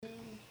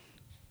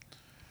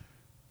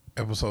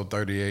Episode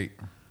 38.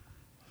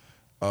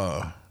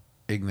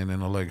 Ignorant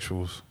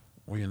intellectuals.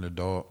 We in the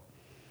dark.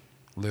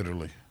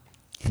 Literally.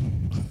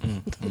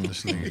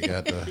 This nigga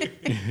got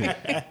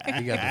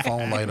the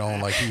phone light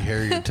on like he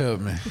Harriet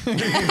Tubman.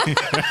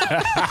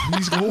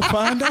 He's gonna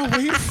find out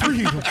where he's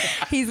freedom.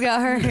 He's got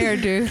her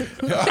hairdo.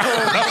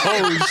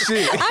 Holy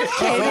shit. I'm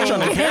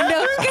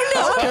kidding.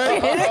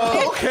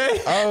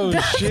 Okay. Oh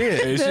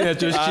shit. Hey, she had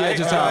just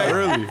time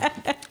early.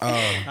 All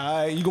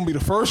right, you gonna be the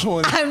first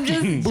one. I'm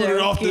just Boot it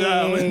off the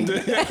island.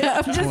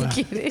 I'm just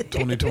kidding.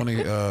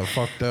 2020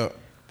 fucked up.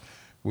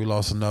 We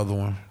lost another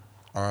one.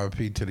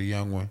 R.I.P. to the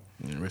young one.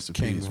 Yeah, rest in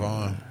King peace,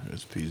 Von. man.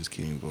 Rest in peace,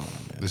 King Von. Man.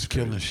 This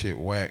killing shit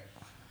whack.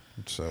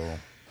 So,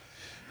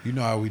 you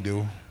know how we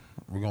do.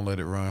 We're gonna let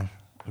it run.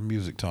 The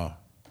music time.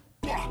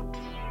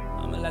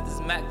 I'ma let this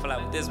Mac fly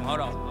with this one. Hold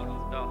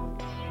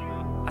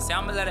on. I say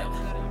I'ma let it.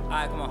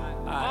 Alright, come on.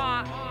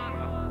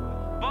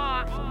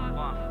 Alright.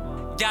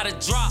 Got a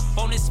drop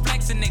on this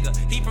flexin' nigga.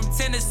 He from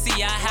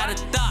Tennessee. I had a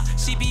thought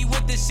she be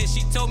with this shit.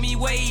 She told me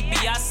where he be.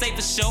 I say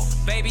for sure.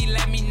 Baby,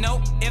 let me know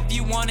if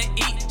you wanna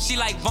eat. She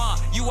like Vaughn.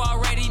 You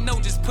already know.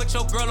 Just put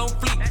your girl on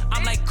fleek.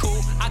 I'm like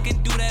cool. I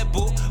can do that,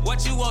 boo.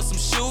 What you want? Some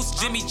shoes?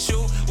 Jimmy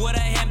Choo with a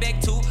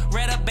handbag too.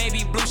 Red up,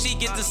 baby blue. She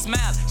get the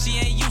smile. She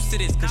ain't used to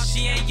this, cause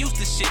she ain't used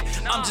to shit.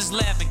 I'm just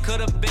laughing.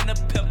 Could've been a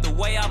pimp the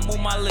way I move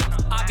my lips.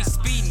 I be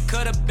speeding.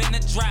 Could've been a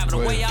driver the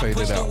way I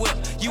push the whip.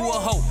 You a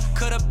hoe.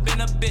 Could've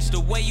been a bitch the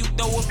way you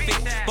throw a fit.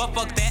 But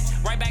fuck that.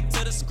 Right back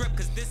to the script,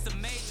 cause this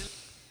amazing.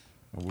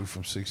 We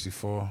from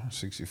 64,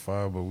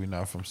 65, but we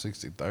not from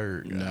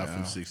 63rd. Not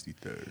from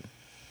 63rd.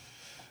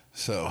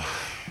 So,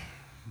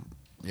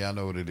 y'all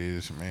know what it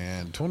is,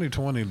 man.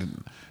 2020,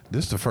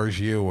 this the first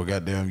year where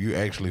goddamn you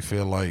actually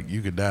feel like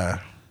you could die.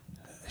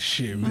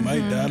 Shit, we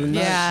might die tonight.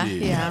 Yeah,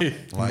 Shit. yeah. We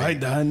might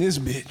die in this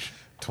bitch.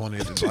 20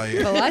 is like,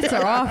 The lights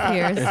are off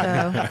here,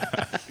 so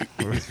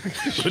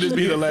Would it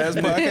be the last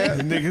podcast?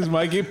 Niggas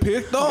might get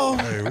picked off.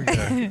 hey, we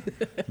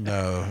got,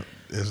 no,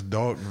 it's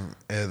dark,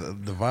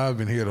 and the vibe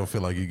in here don't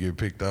feel like you get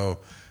picked off.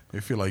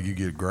 It feel like you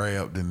get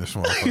grabbed in this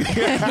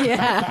motherfucker.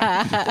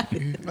 yeah.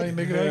 Hey,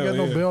 nigga, I ain't got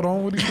no belt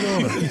on. What are you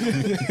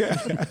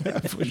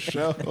doing? For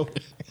sure.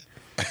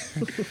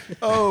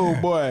 Oh,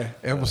 boy.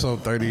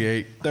 Episode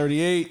 38.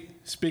 38.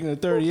 Speaking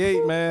of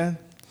 38, man.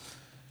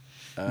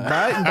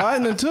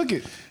 Biden done took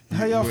it.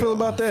 How y'all feel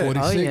about that?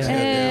 46. Oh, yeah.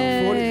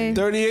 Goddamn. 40,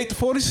 38 to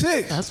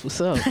 46. That's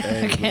what's up.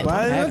 Biden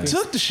done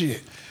took the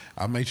shit.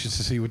 I'm anxious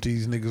to see what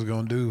these niggas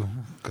gonna do,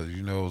 because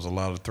you know there's a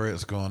lot of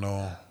threats going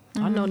on.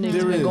 I know niggas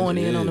There been is, going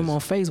in there on them is. on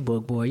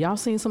Facebook, boy. Y'all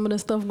seen some of the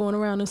stuff going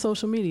around in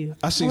social media?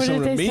 I seen What some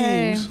of did the they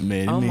say? memes.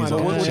 Man, Oh, my these God.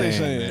 are What they chain,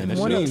 saying? man. That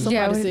What shit- up?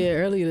 Somebody Yeah, said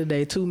earlier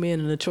today, 2 men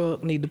in the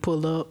truck need to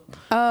pull up.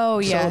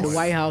 Oh, Showed the yes.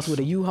 White House with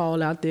a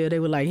U-Haul out there. They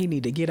were like, he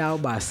need to get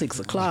out by 6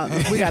 o'clock.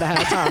 We got to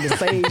have time to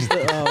sage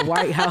the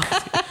White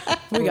House.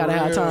 We got to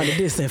have time to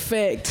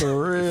disinfect.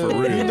 For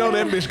real. You know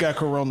that bitch got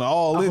corona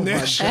all in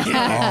that shit. Clean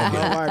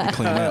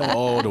that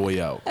all the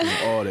way out.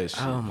 All that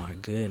shit. Oh, my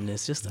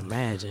goodness. Just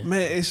imagine.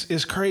 Man,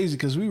 it's crazy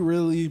because we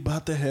really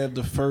about to have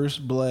the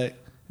first black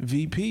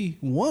VP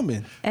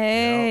woman.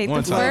 Hey,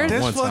 One the time. first,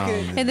 That's One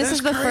fucking. time. and this that's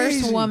is the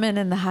crazy. first woman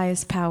in the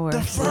highest power.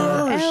 The So-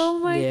 first. Oh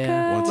my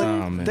Yeah. One god.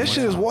 time, man. That One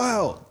shit is time.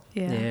 wild.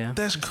 Yeah. Yeah.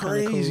 That's Kinda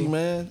crazy, cool.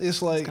 man.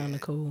 It's like Kind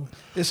of cool.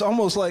 it's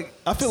almost like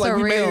I feel like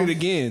we made Surreal. it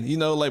again. You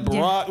know, like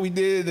Barack, we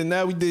did, and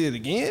now we did it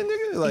again,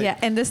 nigga. Like, Yeah,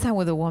 and this time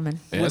with a woman.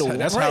 And that's, With a-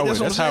 that's right, how that's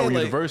what that's I'm how saying,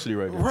 like- university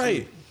right there.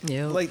 right.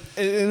 Yeah. Like,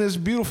 and it's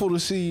beautiful to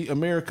see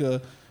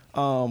America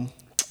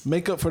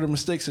make up for the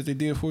mistakes that they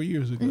did 4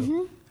 years ago. Mm-hmm.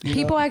 You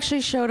People know?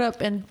 actually showed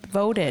up and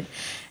voted.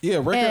 Yeah,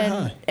 record And,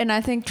 high. and I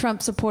think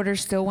Trump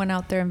supporters still went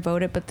out there and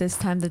voted, but this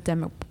time the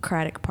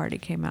Democratic Party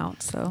came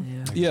out. So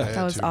Yeah.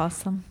 that was too.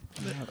 awesome.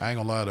 I ain't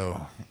gonna lie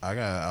though, I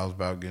was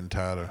about getting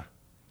tired of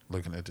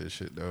looking at this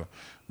shit though.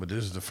 But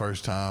this is the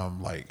first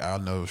time like I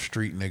know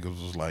street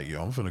niggas was like,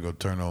 yo, I'm finna go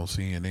turn on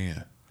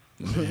CNN.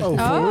 Oh, for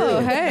Oh,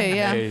 real. hey,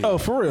 yeah. Hey, Oh,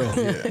 for real.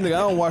 Nigga, I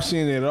don't watch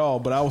CNN at all,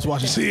 but I was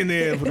watching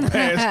CNN for the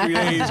past 3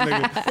 days,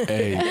 nigga.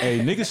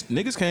 hey,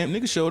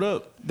 niggas showed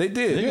up. They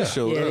did. Niggas Yeah.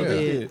 showed Yeah, up. they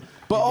They did.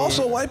 But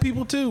also white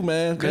people too,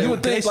 man. They- You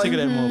would they think like sick of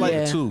that motherfucker like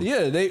Yeah. too.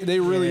 Yeah, they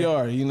really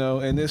are, you know,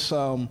 and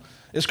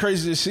it's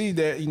crazy to see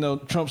that, you know,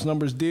 Trump's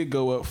numbers did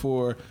go up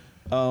for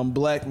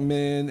black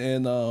men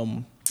and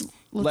Latino.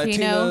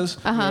 Latinas,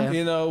 Uh-huh.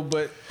 you know,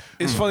 but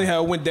it's funny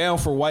how it went down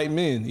for white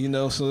men, you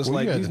know, so it's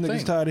Well, you like had these to niggas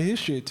think. tired of his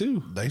shit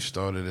too. They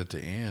started at the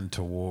end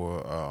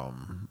toward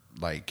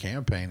like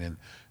campaigning.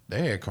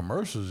 They had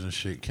commercials and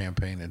shit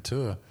campaigning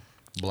to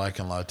black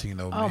and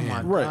Latino Oh, men.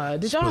 my Right. God.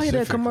 Did y'all hear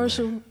that Specifically.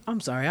 commercial? I'm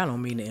sorry. I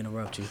don't mean to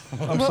interrupt you.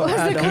 What was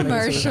I the don't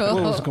commercial?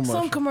 What was the commercial?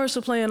 Some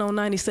commercial playing on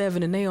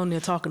 97 and they on there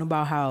talking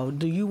about how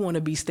do you want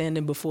to be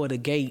standing before the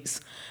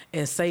gates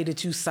and say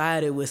that you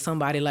sided with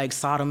somebody like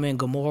Sodom and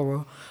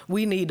Gomorrah?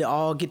 We need to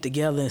all get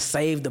together and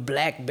save the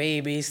black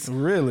babies.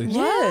 Really?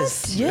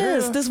 Yes,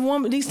 yes. This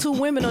woman, these 2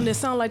 women on there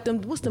sound like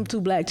them. What's them 2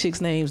 black chicks'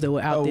 names that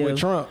were out Oh, there? with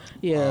Trump.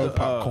 Yeah,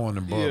 Popcorn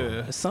and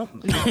butter. Yeah.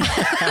 something.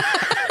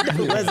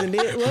 Wasn't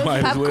it? What?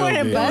 Might as well Popcorn be.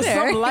 peanut It was butter.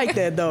 something like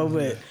that though,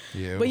 but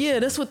Yeah, it but was- yeah,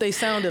 that's what they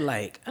sounded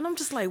like, and I'm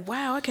just like,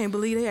 wow, I can't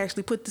believe they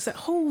actually put this.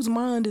 Whose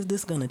mind is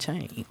this gonna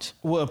change?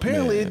 Well,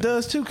 apparently it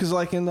does too, because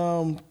like in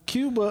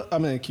Cuba,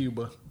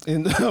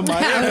 in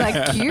Miami,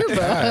 Like Cuba.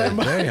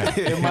 Damn.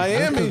 in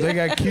Miami, They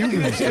got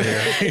Cubans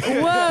there.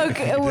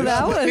 Whoa, well,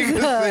 that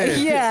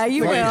was, yeah,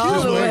 you went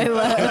all the way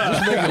left.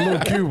 Just make a little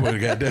Cuba,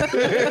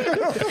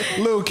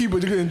 goddamn. little Cuba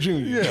Gooding Jr.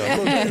 Yeah,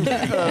 little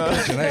Cuba.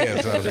 Pushing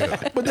ass out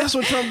there. But that's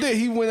what Trump did.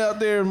 He went out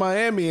there in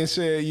Miami and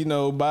said,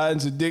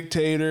 Biden's a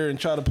dictator and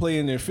try to play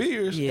in their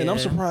fears. And I'm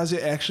Yeah. surprised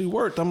it actually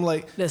worked. I'm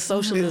like, That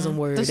socialism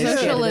word. The they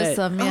scared of that.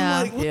 socialism, yeah.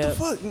 I'm like, what Yep. the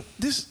fuck?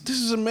 This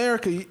is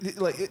America.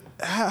 Like,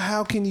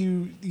 how can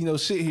you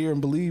sit here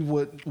and believe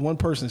what one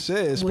person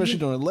says, especially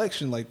during an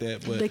election like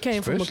that? But They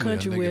came from a Especially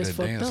country nigga where it's that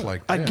fucked dance up.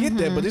 like I that. get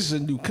that, but this is a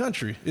new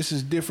country. This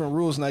is different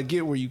rules, and I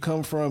get where you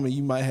come from, and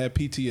you might have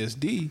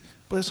PTSD.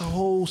 But it's a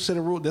whole set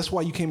of rules. That's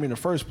why you came here in the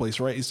first place,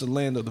 right? It's the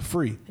land of the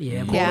free.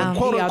 Yeah, Yeah.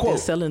 quote, he out there unquote.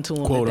 selling to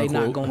them Quote, that they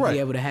not unquote. going to Right. be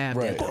able to have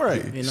Right. that.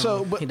 Right. You know,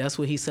 So, but- that's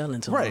what he's selling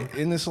to Right.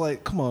 them. And it's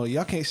like, come on,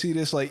 y'all can't see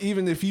this. Like,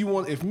 even if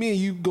me and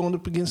you going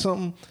up against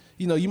something,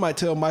 you might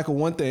tell Michael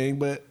one thing,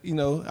 but,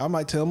 I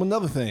might tell him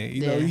another thing.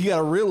 Yeah. You got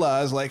to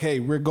realize, like, hey,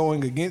 we're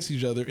going against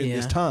each other in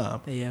this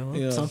time. Yeah,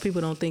 well, some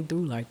people don't think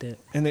through like that.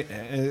 And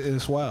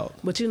it's wild.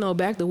 But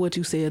back to what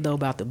you said though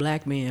about the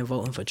black man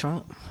voting for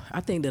Trump. I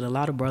think that a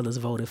lot of brothers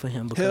voted for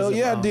him because Hell of,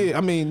 yeah, I did.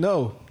 I mean,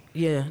 no.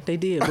 Yeah, they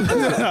did. Because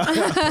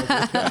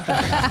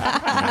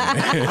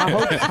I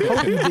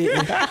hope you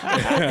didn't.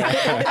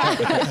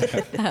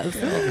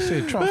 I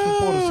said Trump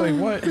supporters say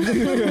what?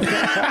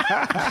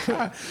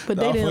 But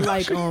they didn't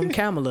like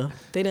Kamala.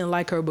 They didn't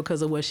like her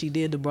because of what she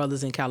did to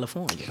brothers in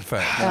California.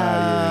 Fact.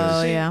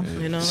 Oh, yeah.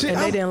 See, And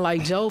I'm- they didn't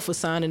like Joe for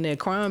signing that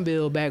crime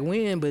bill back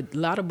when, but a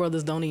lot of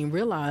brothers don't even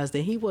realize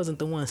that he wasn't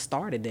the one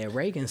started that.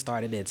 Reagan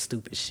started that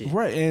stupid shit.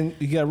 Right, and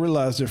you got to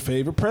realize their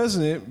favorite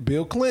president,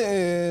 Bill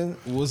Clinton,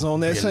 was on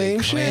that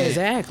same shit.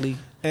 Exactly.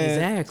 And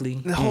Exactly.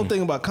 The whole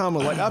thing about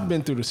Kamala, like I've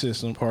been through the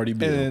system, Party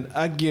Bill. and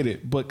I get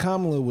it. But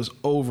Kamala was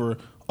over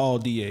all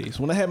DAs.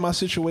 When I had my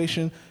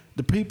situation,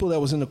 the people that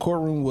was in the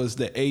courtroom was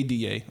the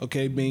ADA,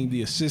 okay, being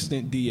the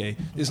assistant DA.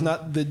 It's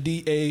not the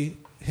DA,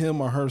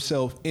 him or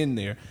herself, in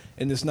there,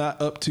 and it's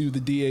not up to the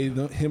DA,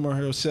 him or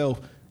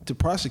herself, to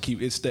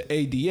prosecute. It's the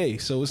ADA.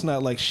 So it's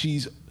not like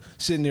she's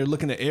sitting there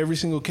looking at every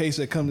single case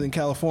that comes in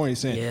California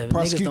saying, Yeah,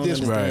 prosecute niggas this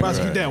don't one, understand.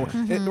 prosecute Right, that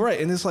one. And, right.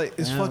 And it's like,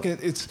 it's Yeah. fucking,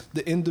 it's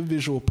the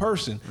individual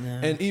person. Yeah.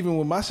 And even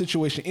when my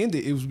situation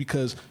ended, it was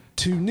because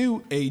 2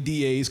 new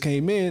ADAs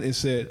came in and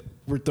said,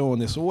 we're throwing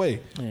this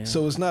away. Yeah.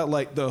 So it's not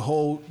like the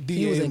whole DA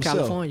He was in himself.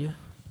 California.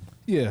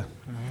 Yeah.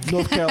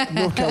 North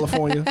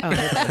California.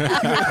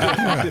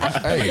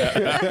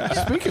 Hey,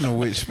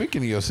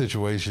 speaking of your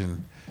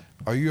situation,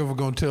 are you ever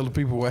gonna tell the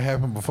people what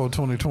happened before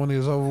 2020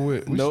 is over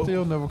with? We Nope.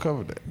 still never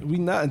covered that. We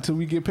not until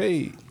we get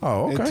paid.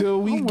 Oh, okay.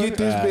 Until we I'm get with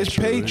this it. bitch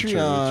True,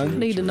 Patreon. true,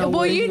 Need to know Well,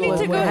 what you need what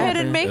to go ahead happened.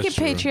 and make That's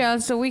it true.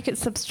 Patreon so we could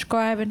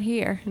subscribe and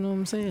hear. You know what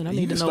I'm saying? I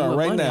You need to can know start what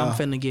right money now. I'm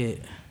finna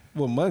get.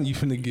 What money you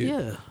finna get?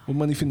 Yeah. What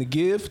money you finna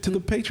give to the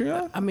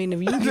Patreon? I mean,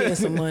 if you getting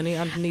some money,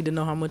 I need to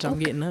know how much I'm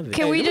getting of it.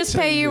 Can Hey, we let me just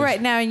tell pay you you this.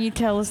 right now and you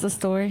tell us the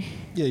story?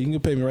 Yeah, you can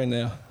pay me right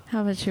now.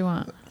 How much you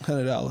want?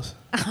 $100.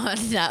 Oh,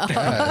 no.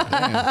 God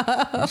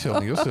damn. You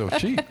selling yourself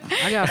cheap.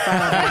 I got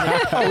 5 on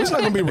it. Oh, it's not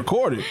gonna be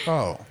recorded.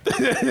 Oh,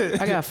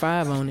 I got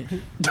 5 on it.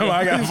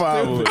 I got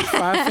 5 of it.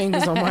 5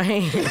 fingers on my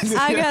hands.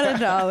 I got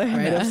 $1.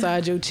 Right now.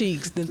 upside your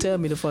cheeks. Then tell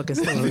me the fucking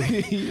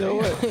story. You know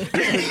what?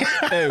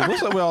 Hey,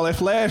 what's up with all that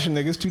flashing,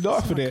 nigga? It's too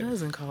dark for My that.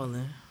 cousin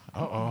calling.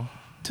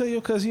 Tell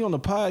your cousin he on the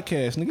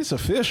podcast, nigga. It's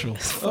official.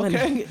 Funny.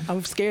 Okay.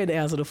 I'm scared to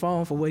answer the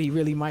phone for what he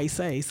really might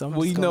say. So I'm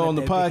Well, just you gonna know, let on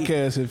the that be.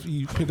 podcast, if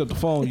you pick up the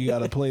phone, you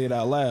gotta play it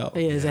out loud.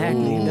 Yeah,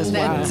 exactly. That's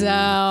That's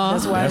why.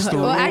 That's why. That's the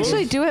Well, rules.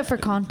 actually, do it for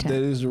That content.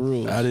 is the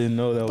rule. I didn't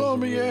know that was. throw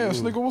the me rule. ass,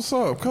 nigga. What's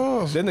up,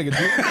 cuz? That nigga,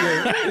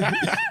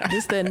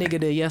 This that nigga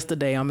that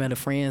yesterday I'm at a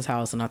friend's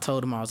house and I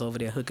told him I was over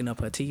there hooking up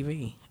her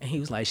TV and he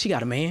was like, "She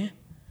got a man."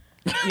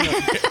 You know,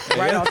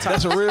 right off top.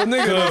 that's a real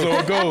nigga.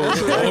 though.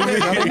 I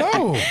don't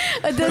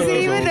know. Does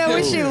he even know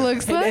what she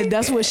looks And like?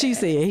 that's what she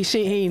said. He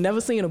ain't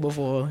never seen her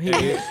before. He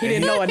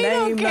didn't know her He name.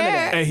 don't None of care.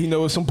 that. Hey, he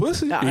know it's some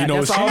pussy. You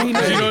know That's what all she? he knew.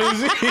 You know what I'm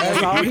saying?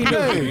 That's all he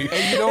knew.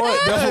 Hey, you know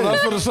what? That's what I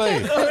was gonna say.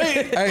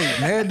 Hey,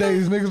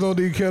 nowadays niggas don't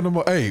even care no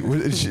more. Hey,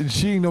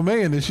 she ain't no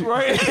man, is she?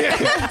 Right.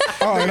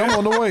 All right, I'm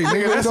on the way,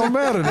 nigga. It don't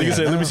matter. Nigga Nigga.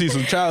 said, "Let me see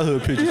some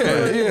childhood pictures." Yeah,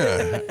 first."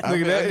 yeah. Nigga, that I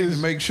need to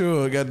is- make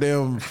sure,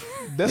 goddamn.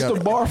 That's Yeah. the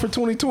bar for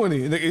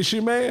 2020. Nigga, is she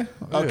a man?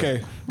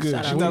 Okay, good.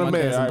 Shout She's out not to a my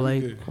man. cousin All right, we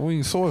Blake. good. We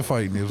ain't sword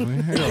fighting this,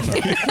 man. Hell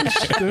no.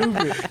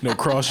 Stupid. No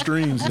cross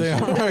streams. and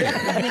Damn right.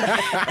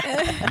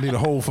 I need a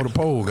hole for the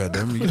pole,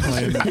 goddamn. You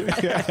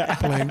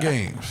playing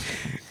games.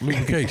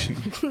 Lubrication.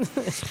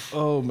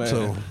 Oh man.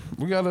 So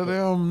we got a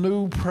damn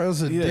new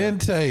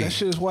presidente. That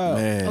shit is wild.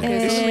 Man.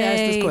 Okay, so let me ask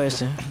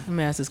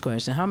Hey. this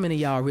question. How many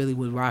of y'all really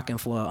was rocking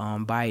for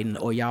Biden,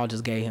 or y'all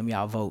just gave him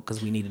y'all vote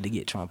because we needed to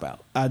get Trump out?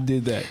 I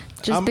did that.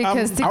 Just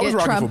because to I was get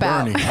rocking Trump for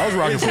out. Bernie. I was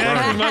rocking for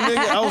Exactly, Bernie. my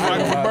nigga. I was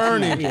rocking for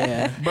Bernie.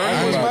 Yeah.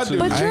 Bernie was my dude.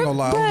 But I ain't you're- gonna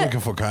lie, I was but- looking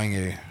for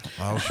Kanye.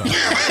 I was trying to.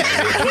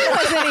 He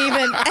wasn't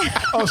even.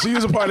 Oh, so you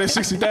was a part of that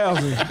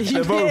 60,000 that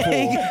voted for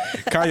him.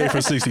 Kanye for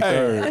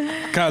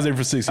 63rd. Kanye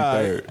for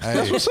 63rd.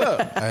 That's what's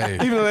up. Hey.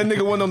 Even though that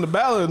nigga wasn't on the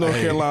ballot in North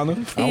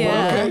Carolina.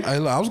 Yeah. Hey,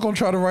 look, I was gonna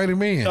try to write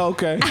him in.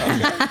 Okay.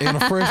 In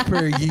a fresh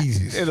pair of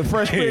Yeezys. And a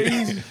fresh pair of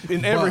Yeezys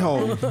in every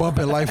home.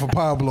 Bumping Life of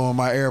Pablo on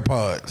my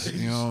AirPods.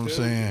 You know what I'm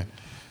saying?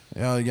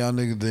 Y'all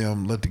niggas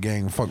them let the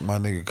gang fuck my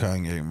nigga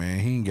Kanye, man.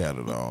 He ain't got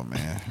it all,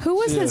 man. Who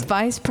was his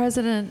vice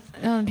president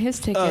on his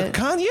ticket?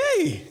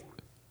 Kanye.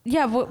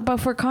 Yeah,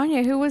 but for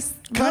Kanye, who was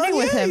running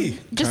with him? Kanye.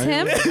 Just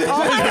him?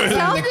 All by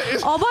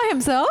himself? All by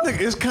himself?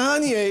 It's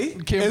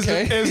Kanye. Kim It's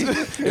K.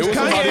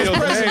 Kanye as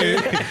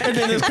president, and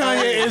then it's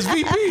Kanye as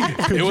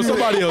VP. It was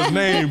somebody else's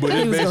name, but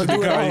it was gonna basically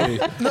do it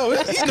all. Kanye. No,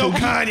 you know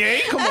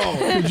Kanye. Come on.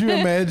 Could you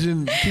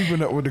imagine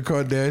keeping up with the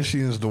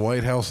Kardashians, the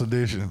White House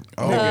edition?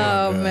 Oh, my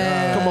God.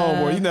 man. Come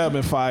on, boy. You never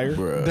been fired.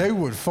 They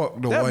would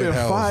fuck the That White been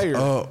House fired.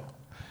 up.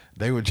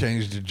 They would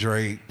change the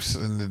drapes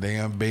and the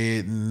damn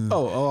bed and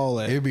All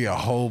that. it'd be a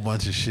whole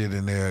bunch of shit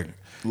in there.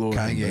 Lord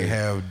Kanye have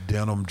have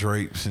denim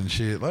drapes and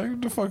shit. Like,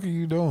 what the fuck are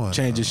you doing?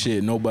 Changing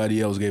shit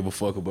nobody else gave a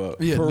fuck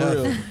about. Yeah, For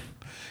nothing. real.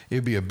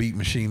 It'd be a beat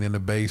machine in the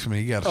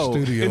basement. You got a Oh,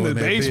 studio in the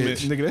that basement,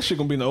 bitch. nigga. That shit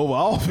gonna be in the Oval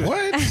Office.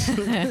 What?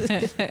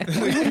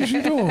 What is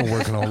you doing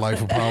working on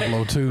Life of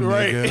Pablo too,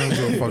 Right. nigga? I don't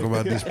give a fuck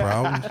about this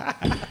problem.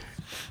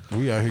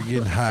 We out here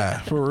getting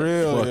high. For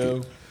real, Fuck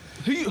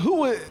yo. Who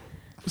would?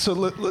 So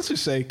let's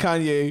just say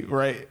Kanye,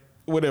 right?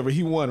 Whatever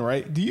he won,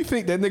 right? Do you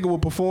think that nigga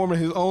would perform in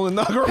his own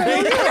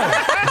inauguration?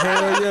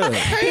 Hell yeah.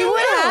 He would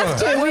have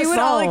to. We would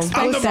all song? expect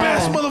I'm the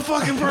best that.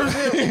 motherfucking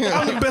person.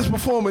 I'm the best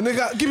performer,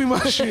 nigga. Give me my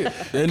shit.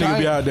 That nigga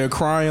be out there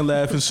crying,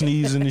 laughing,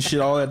 sneezing and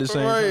shit all at the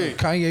same time. Right.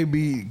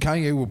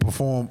 Kanye would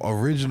perform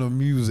original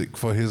music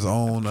for his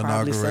own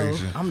Probably so.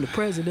 inauguration. I'm the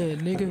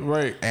president, nigga.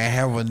 Right. And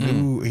have a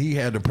new. He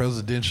had the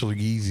presidential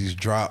Yeezys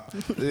drop.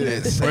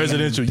 that same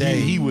Presidential day.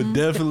 Yeezy. He would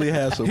definitely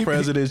have some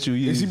presidential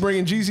Yeezy. Is he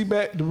bringing Jeezy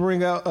back to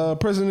bring out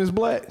President is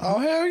Black? Oh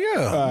hell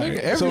yeah! All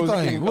Nigga, right. So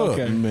everything. it's- Look,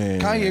 okay.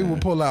 Man. Kanye will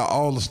pull out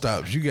all the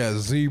stops. You got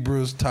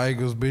zebras,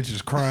 tigers,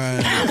 bitches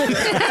crying,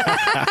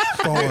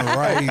 throwing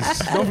rice.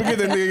 Don't forget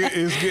that nigga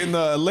is getting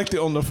elected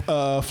on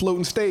the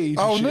floating stage.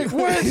 Oh, and shit.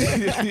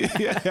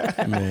 nigga,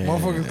 what? Man.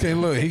 Motherfuckers can't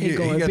look. He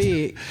going got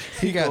big.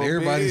 he got going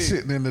everybody big.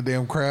 sitting in the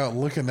damn crowd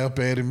looking up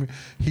at him.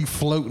 He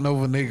floating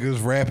over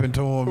niggas, rapping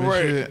to him and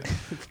Right. shit.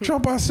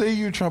 Trump, I see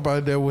you. Trump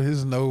out there with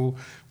his no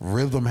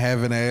rhythm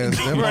having ass.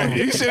 That Right.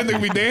 motherfucker- He said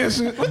nigga be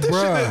dancing. What the shit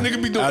Bruh. that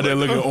nigga be doing? Out there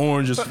looking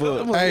orange as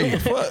fuck. Hey,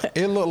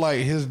 it looked like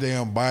his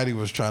damn body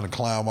was trying to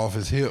climb off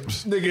his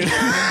hips. Nigga.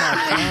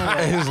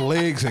 And his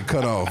legs had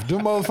cut off.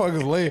 Them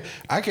motherfuckers' legs.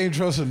 I can't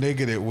trust a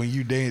nigga that when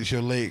you dance,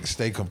 your legs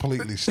stay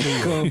completely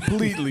still.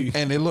 Completely.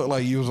 And it looked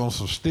like you was on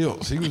some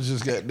stilts. He was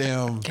just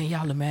goddamn Can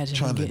y'all imagine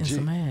trying him to getting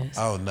some ass?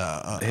 Oh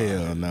nah.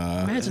 Hell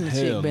nah. Imagine the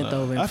Hell chick bent nah.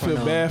 over in I front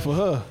feel of bad him. for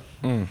her.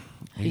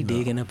 He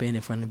digging up in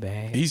it from the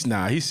bag. He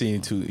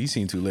seemed too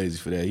lazy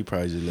for that. He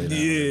probably just laid down.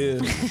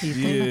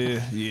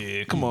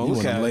 Yeah. Come on, He look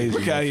one of how, them lazy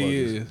look how he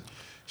motherfuckers. is.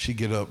 She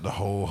get up her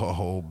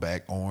whole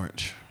back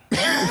orange. For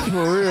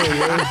real,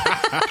 yeah.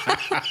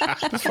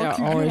 Got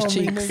orange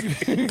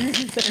cheeks.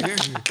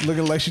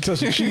 Looking like she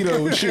touched a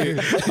Cheeto and shit.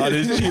 All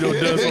this Cheeto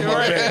dust on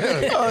my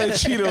back. Oh, that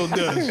Cheeto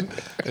does.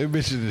 That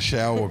bitch in the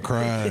shower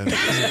crying.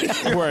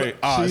 Right.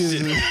 She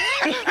is-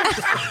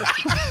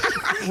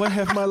 What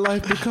have my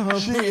life become?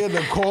 She in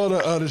the corner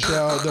of the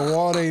shower. The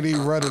water ain't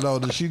even running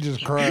on her. She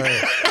just crying.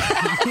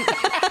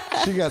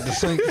 She got the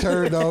sink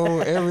turned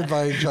on.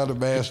 Everything trying to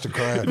mask the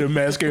crying. The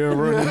mascara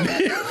running.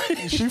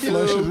 She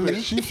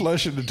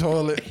flushing the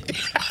toilet.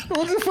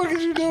 What the fuck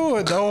is you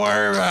doing? Don't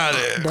worry about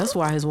it. That's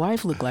why his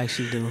wife look like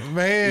she do.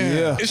 Man.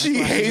 Yeah. She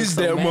hates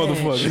so that mad.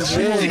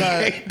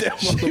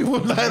 motherfucker. She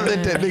will not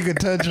let that nigga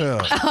touch her.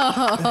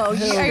 Oh, are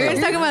you guys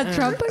talking about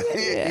Trump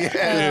again?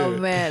 Yeah. Oh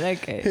man,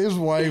 okay. His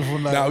wife will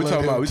not Nah, we let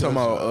talking him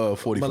about touch her.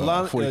 45.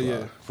 Melania- 45.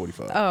 yeah.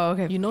 45. Oh,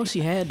 okay. You know she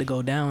had to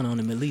go down on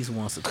him at least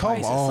once or Come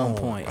twice at some on.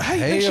 point.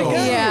 Hell.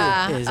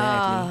 Yeah.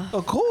 Exactly.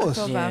 Of course.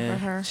 feel bad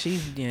for her. She,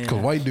 Cause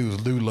white dudes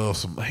do love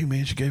some. Hey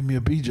man, she gave me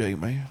a BJ,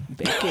 man.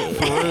 Becky.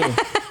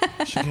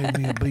 She gave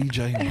me a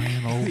BJ,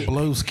 man. Old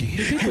Blowski.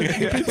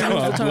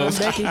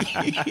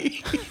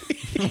 Becky.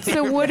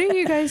 So what do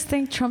you guys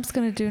think Trump's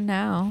gonna do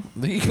now?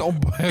 He He gonna.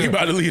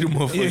 about to lead him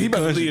motherfucker. Yeah, he about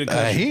to lead the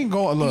country. He ain't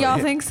going. Look, Y'all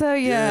think so?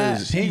 Yeah.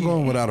 he ain't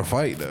going without a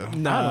fight though. I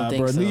Nah, don't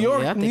think bro. so. New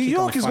York, Yeah, I think New he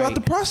York gonna is about fight.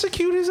 to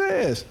prosecute his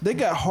ass. They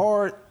got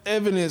hard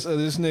evidence of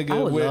this nigga. I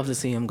would with, love to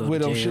see him go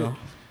with to them jail.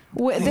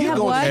 They He have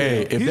going what? to Hey,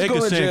 jail. if He's they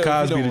going could to send jail if he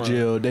Cosby to don't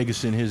jail, they could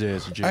send his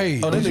ass to jail.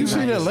 Hey, Oh, did that you nigga see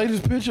that nice.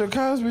 latest picture of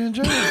Cosby in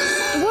jail?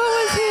 What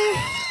was he?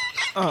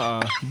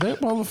 That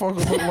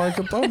motherfucker looked like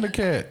a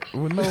Thundercat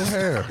with no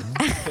hair.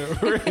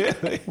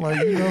 Really? Like,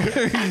 you know,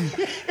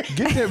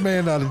 get that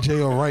man out of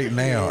jail right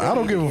now. I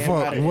don't give a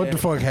fuck what the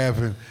fuck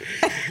happened.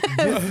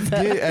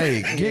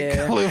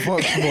 Get Cliff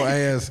Huxtable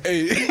ass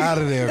out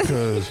of there,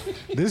 because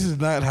this is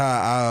not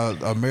how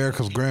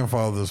America's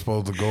grandfather is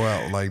supposed to go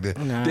out like that.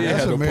 Nah. They That's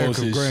had to post America's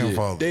his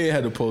grandfather. shit. They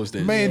had to post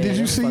that. Man, shit. did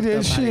you see fucked that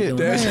up how they shit?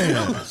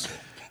 doing Man,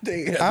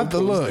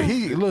 After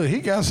he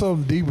got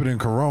something deeper than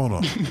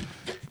Corona.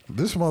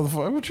 This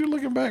motherfucker, what you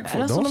looking back for?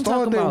 That's Don't what I'm start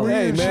talking that about. weird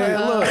Hey, man,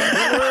 shit. look.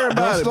 Don't worry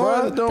about it,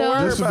 bro. Don't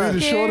worry This will about be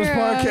the it. shortest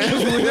podcast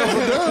we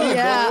ever done.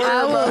 Yeah,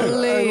 I will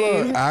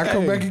leave. I'll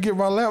come back and get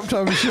my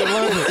laptop and shit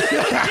later.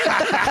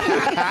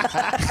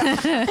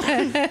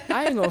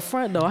 I ain't gonna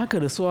front though. I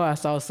could have swore I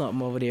saw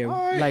something over there,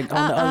 right. like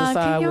on the other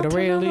side can with a y'all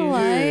red turn on the leaf.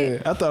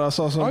 light? Yeah, I thought I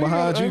saw something Oh, you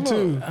behind got- you hey, too.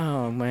 look.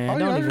 Oh man, All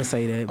don't y'all even got-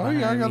 say that. All y'all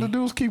behind got to me.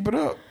 do is keep it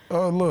up.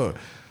 Look.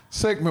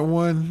 Segment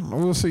 1.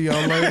 We'll see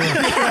y'all later.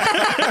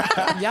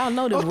 Y'all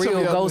know the Don't tell real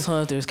me I- ghost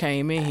hunters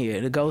came in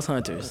here. The ghost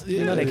hunters.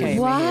 You know they came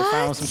in here,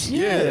 found some shit.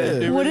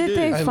 Yeah. What did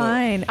they Hey, look.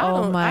 find?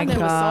 Oh my I never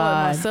saw it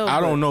God. myself. I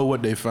but don't know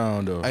what they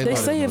found though. Hey, They look.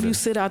 say if you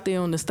sit out there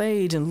on the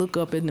stage and look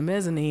up in the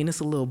mezzanine, it's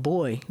a little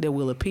boy that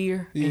will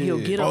appear, and he'll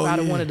Yeah. get up Oh, out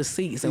of yeah. one of the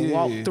seats and Yeah.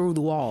 walk through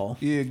the wall.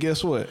 Yeah,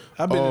 guess what?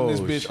 I've been in this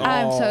Oh, bitch shit. all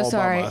I'm so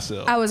sorry. by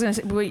myself. I was gonna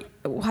say, wait,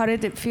 how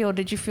did it feel?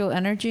 Did you feel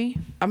energy?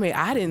 I mean,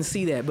 I didn't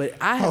see that, but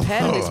I have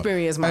had an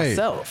experience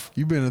myself.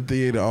 Hey, you been in the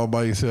theater all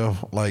by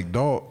yourself, like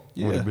dog.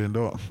 Yeah. Would have been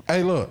dog.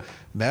 Hey, look.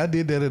 Now I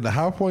did that in the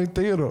High Point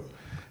Theater.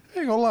 I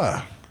ain't gonna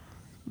lie.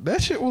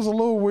 That shit was a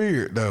little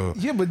weird though.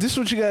 Yeah, but this is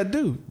what you gotta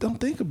do. Don't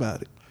think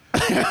about it.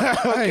 Hey,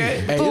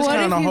 Hey, But it's what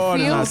kind if of you hard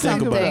to feel not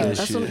think about something? that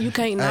That's shit. what, you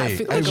can't not hey,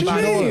 think but you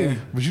about know it. what?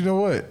 But you know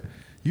what?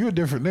 You a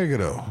different nigga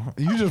though.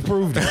 You just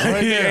proved it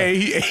right Yeah, there.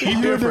 he You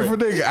a different.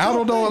 different nigga. I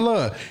don't know what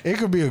love. It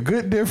could be a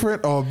good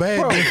different or a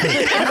bad different.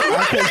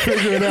 I can't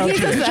figure it out He's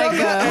yet. just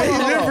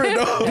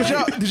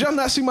like, Did y'all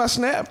not see my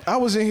snap? I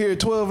was in here at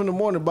 12 in the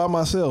morning by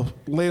myself,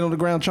 laying on the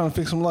ground trying to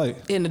fix some light.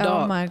 In the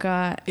dark. oh my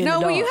God. In No,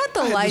 the but you dark. had the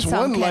I had lights this on,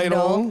 one light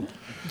Kendall. on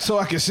so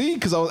I could see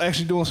because I was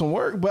actually doing some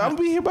work. But I'm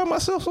be here by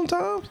myself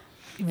sometimes.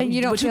 And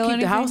you don't but you feel keep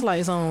anything? the house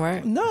lights on,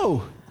 right?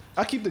 No,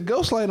 I keep the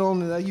ghost light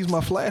on and I use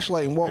my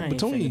flashlight and walk I ain't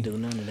between. finna do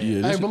none of that. Yeah,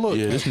 Hey, this, but look.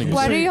 yeah, this nigga.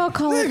 Why do sick. y'all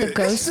call it the Nigga,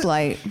 ghost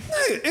light?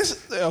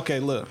 It's okay.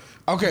 Look,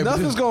 Okay, but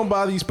nothing's this- gonna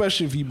bother you,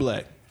 especially if you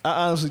black.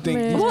 I honestly think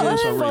Man, these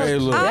ghosts are what? racist. Hey,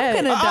 look. I'm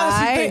gonna I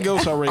honestly die. think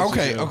ghosts are racist.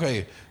 Okay, yo.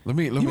 okay. Let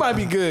me. You might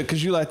be good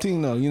because you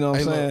Latino. You know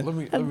what Hey, I'm saying?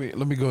 look,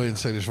 let me go ahead and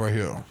say this right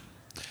here.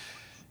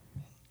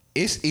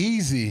 It's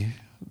easy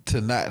to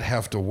not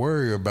have to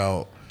worry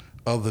about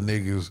other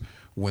niggas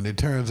when it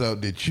turns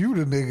out that you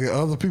the nigga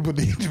other people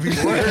need to be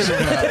worried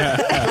about.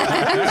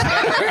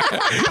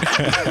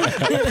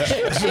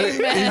 So,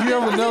 if you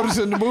ever notice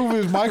in the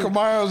movies, Michael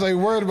Myers ain't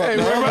worried about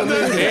the other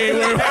nigga. He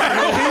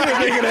the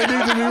nigga that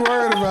needs to be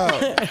worried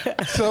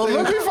about. So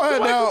let me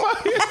find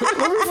out.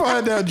 Let me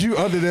find out you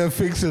under there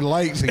fixing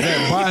lights and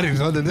got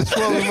bodies under this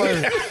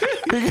motherfucker.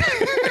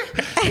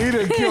 He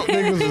done killed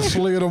niggas and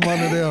slid them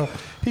under there.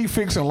 He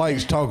fixing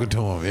lights, talking to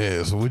him.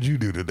 Yeah, so what'd you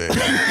do today?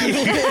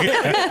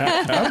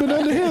 I've been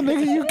under here,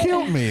 nigga. You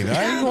killed me.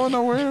 I ain't going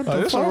nowhere. The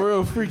This a fuck?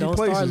 real freaky Don't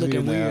place. start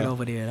looking weird now.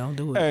 over there. Don't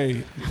do it.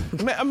 Hey,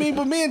 man, I mean,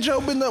 but me and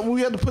Joe been up when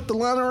we had to put the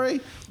line array.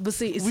 But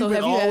see, We've so been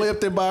have you all the way had,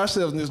 up there by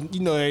ourselves, and there's,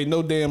 there ain't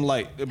no damn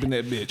light up in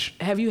that bitch.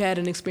 have you had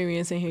an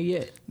experience in here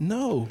yet?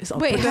 No. It's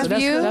Wait, so have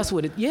that's, you? That's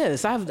what it.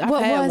 Yes, I've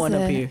What had was one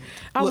up it? here.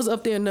 I was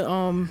up there in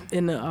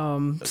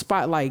the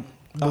spotlight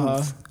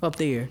booth up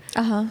there,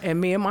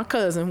 and me and my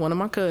cousin, one of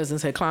my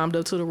cousins, had climbed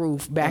up to the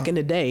roof. Back in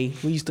the day,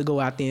 we used to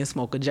go out there and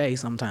smoke a J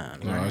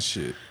sometimes. Oh Right?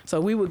 shit.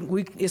 So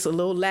we it's a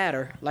little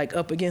ladder like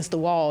up against the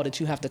wall that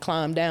you have to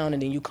climb down,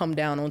 and then you come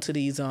down onto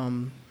these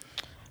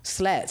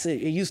slats.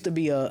 It used to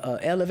be a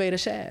elevator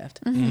shaft.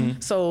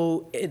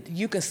 So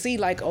you can see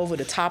like over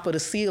the top of the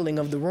ceiling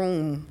of the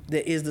room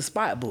that is the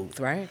spot booth,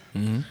 right?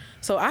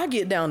 So I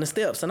get down the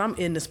steps and I'm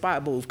in the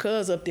spot booth.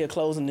 Cuz up there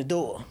closing the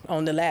door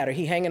on the ladder.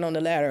 He hanging on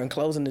the ladder and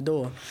closing the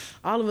door.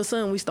 All of a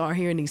sudden we start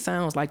hearing these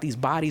sounds like these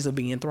bodies are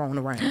being thrown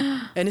around.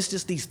 And it's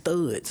just these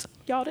thuds.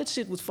 Y'all, that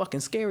shit was fucking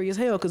scary as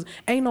hell because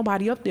ain't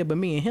nobody up there but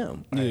me and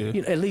him. Yeah.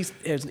 You know, at least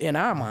in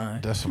our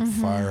mind. That's some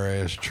fire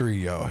ass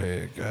tree y'all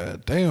had.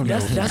 God damn.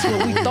 That's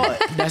what we thought.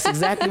 That's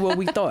exactly what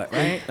we thought,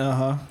 right?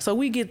 So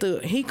we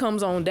he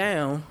comes on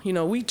down,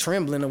 we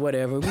trembling or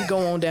whatever. We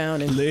go on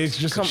down and Legs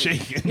just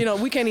shaking.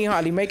 we can't even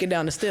hardly make it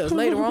down the steps.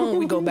 Later on,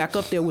 we go back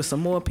up there with some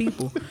more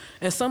people,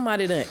 and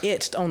somebody done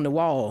etched on the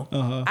wall.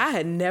 I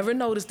had never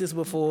noticed this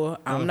before.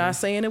 I'm not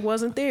saying it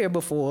wasn't there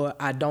before.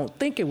 I don't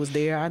think it was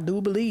there. I do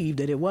believe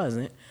that it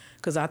wasn't,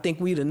 because I think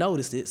we'd have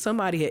noticed it.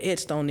 Somebody had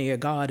etched on there,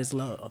 "God is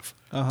love."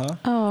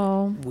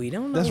 Oh, We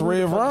don't know. That's who the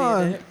Red fuck did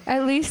Ron. that.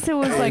 at least it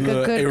was like a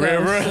good ghost.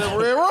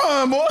 Red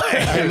Ron, boy.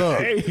 Hey,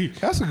 look,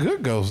 that's a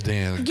good ghost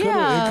then.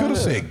 Yeah. It could have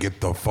said,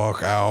 get the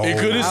fuck out. It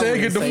could have I said,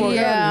 wouldn't "Get the say fuck out."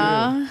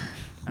 Yeah.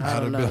 I'd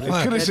have know. been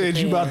like, Could have said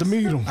you about to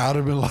meet him. I'd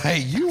have been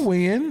like, you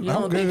win. You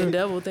I'm don't think the good.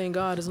 devil think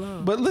God is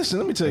love? But listen,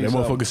 let me tell you That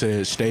something. motherfucker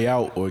said, "Stay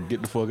out or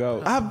get the fuck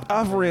out."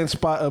 I've ran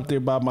spot up there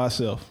by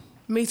myself,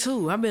 Me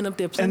too. I've been up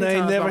there plenty and I ain't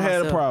times never by had a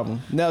myself.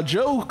 problem. Now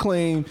Joe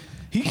claimed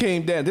he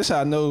came down. This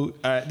how I know.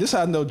 This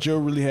how I know Joe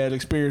really had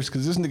experience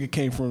because this nigga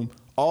came from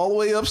all the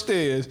way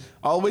upstairs,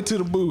 all the way to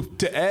the booth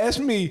to ask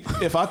me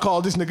if I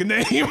called this nigga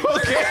name.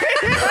 Okay.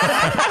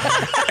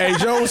 Hey,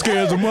 Joe was scared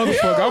as a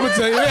motherfucker. I'm gonna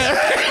tell you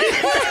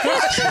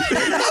that.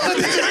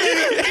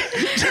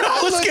 Joe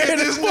was scared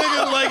this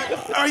nigga.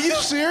 Like, are you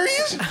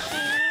serious?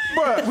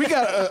 Bruh, we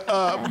got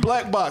a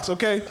black box,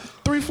 okay?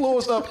 3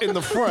 floors up in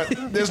the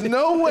front. There's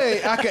no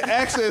way I can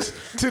access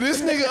to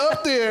this nigga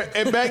up there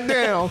and back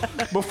down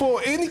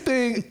before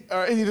anything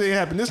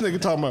happened. This nigga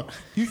talking about,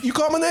 you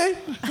call my name?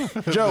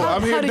 Joe,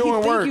 I'm here How did doing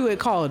he think work. you had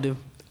called him?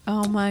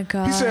 Oh my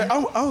God. He said,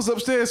 I was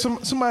upstairs.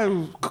 Somebody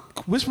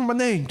whispered my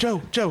name,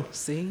 Joe.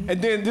 See?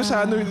 And then this is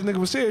how I knew the nigga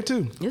was there,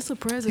 too. It's a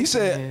present. He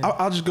said, man.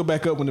 I'll just go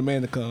back up when the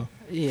man to come.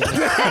 Yeah.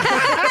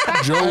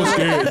 Joe was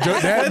scared.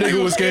 That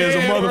nigga was scared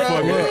as a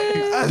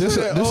motherfucker. This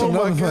said, is "Oh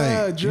my another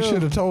God, thing. Joe." You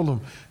should have told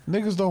him,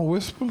 niggas don't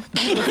whisper.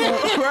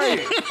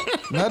 Right.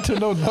 Not to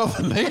no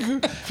another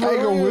nigga. I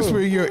ain't gonna whisper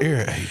in your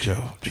ear. Hey,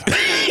 Joe.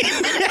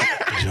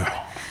 Joe.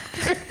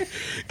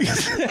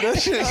 That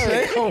shit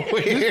so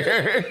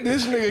weird.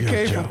 This nigga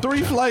came Joe, from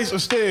 3 flights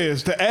of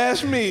stairs to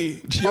ask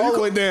me all the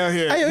way down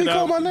here. Hey, you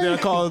call my name? Did I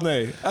call his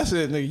name? I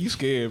said, nigga, you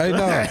scared, Hey, bro.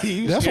 no.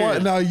 You That's why.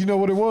 scared. No, you know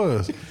what it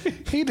was?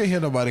 He didn't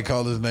hear nobody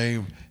call his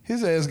name.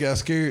 His ass got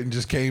scared and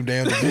just came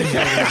down to me.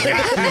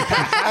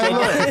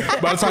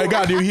 By the time he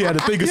got there, he had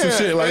to think of some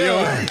shit like,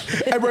 yo,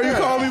 Hey, bro, you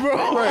call me, bro?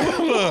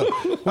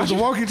 Look, was the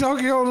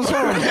walkie-talkie on the phone?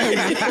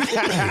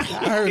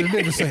 I heard a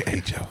nigga say,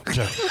 hey, Joe.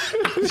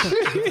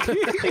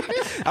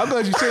 I'm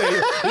glad you said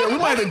it. Yeah, we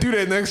might have to do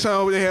that next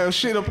time when they have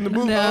shit up in the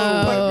booth.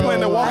 No.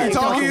 Playing the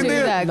walkie-talkie Don't in do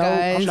there. that, No,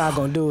 guys. I'm not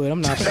gonna do it.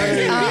 I'm not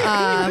playing.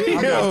 I'm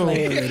not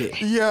playing with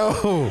it.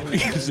 Yo,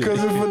 because if a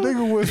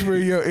nigga whisper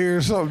in your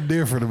ear, something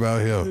different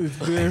about him.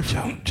 Hey,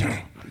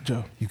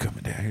 Joe, you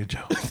coming down here,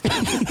 Joe?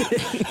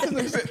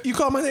 Nigga said, you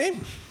call my name?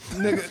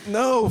 Nigga,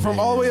 no. From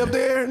all the way up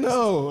there?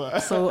 No.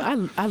 So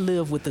I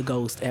live with the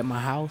ghost at my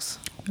house.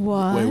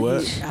 What? wait,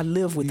 what? I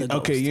live with the ghost.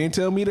 Okay, you ain't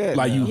tell me that.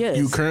 Like now. Yes.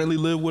 you currently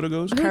live with a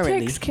ghost? Who Currently,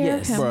 takes care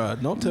yes. of him?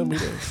 Bruh, don't tell me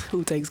that.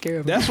 Who takes care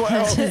of me? That's why.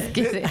 Just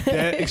kidding.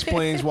 That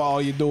explains why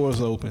all your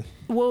doors open.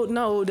 Well,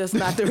 no, that's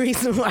not the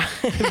reason why.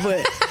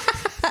 But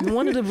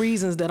one of the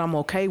reasons that I'm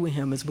okay with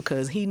him is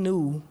because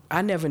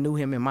I never knew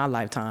him in my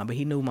lifetime, but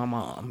he knew my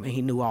mom and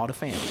he knew all the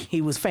family.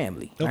 He was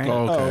family. Right?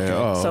 Okay.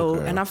 Oh, So,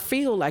 okay. and I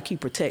feel like he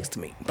protects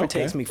me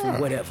from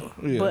whatever.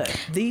 Yeah. But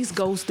these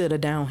ghosts that are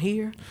down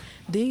here,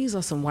 these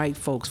are some white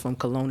folks from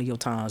colonial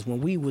times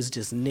when we was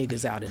just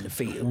niggas out in the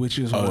field. Which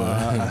is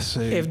why I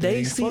say, If they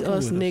ain't see fucking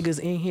us with niggas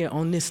in here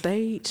on this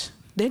stage,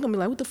 they're gonna be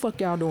like, what the fuck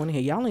y'all doing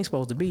here? Y'all ain't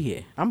supposed to be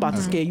here. I'm about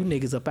to scare you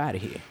niggas up out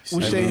of here.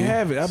 Which they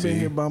have it. I've been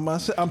here by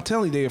myself. I'm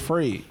telling you, they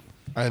afraid.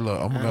 Hey, look,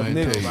 I'm going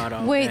to nigga. tell you. About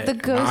all Wait, that. the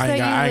ghost I that ain't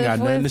you got- I ain't live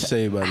got nothing with, to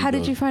say about it, how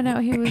did though. you find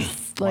out he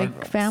was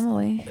like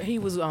family? He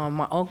was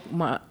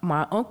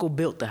my uncle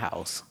built the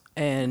house,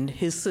 and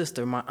his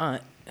sister, my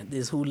aunt,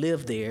 is who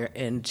lived there,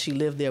 and she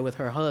lived there with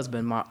her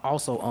husband, my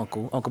also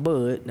Uncle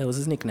Bud. That was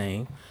his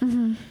nickname.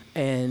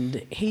 And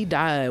he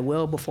died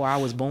well before I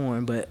was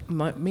born. But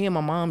me and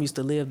my mom used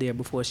to live there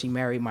before she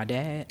married my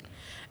dad.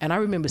 And I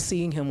remember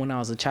seeing him when I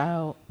was a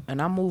child.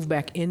 And I moved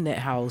back in that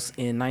house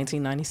in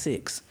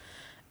 1996,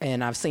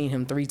 and I've seen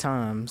him 3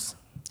 times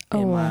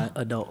in my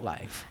adult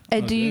life.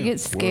 And do you get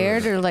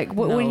scared or like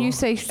when No. you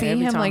say see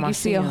Every him, time like I you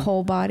see see a him-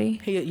 whole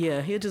body?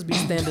 He'll just be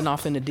standing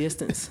off in the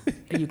distance,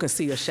 and you can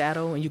see a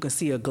shadow, and you can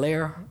see a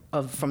glare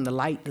from the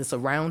light that's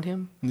around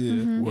him.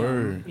 Yeah.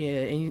 Word. Yeah,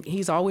 and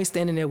he's always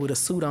standing there with a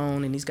suit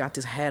on, and he's got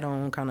this hat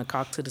on, kind of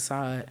cocked to the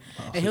side,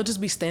 and he'll just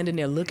be standing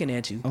there looking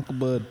at you. Uncle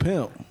Bud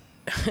Pimp.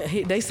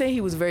 They say he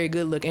was very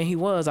good looking, and he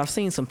was. I've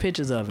seen some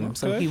pictures of him,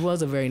 so Okay. he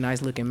was a very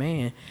nice looking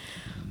man.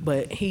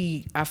 But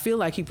I feel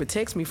like he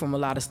protects me from a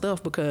lot of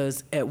stuff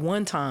because at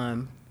one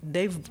time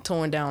they've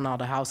torn down all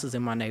the houses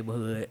in my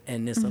neighborhood,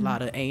 and there's a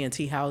lot of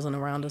A&T housing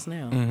around us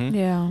now.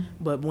 Yeah.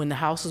 But when the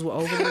houses were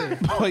over there,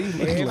 Boy, you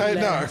look every Hey,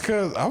 no, last-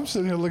 because I'm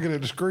sitting here looking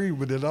at the screen,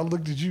 but then I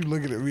looked at you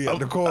looking at me at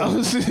the corner.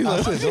 I'm sitting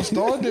I said, don't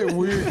start that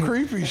weird,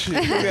 creepy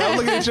shit. Yeah, I'm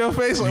looking at your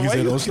face like, You why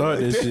said you don't looking start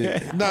like this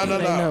that? shit. No, ain't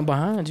nothing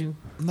behind you.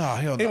 No,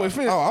 hell no. Anyway,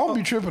 finish. I don't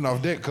be tripping off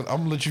that because I'm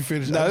going to let you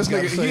finish. Nah, I this just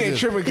gotta nigga, say he ain't this.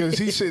 tripping because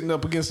he's sitting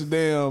up against the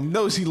damn.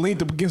 Notice he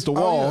leaned up against the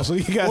wall, yeah. so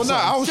he got Well, no,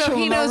 I was So he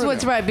chilling knows already.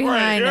 what's right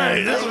behind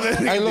him.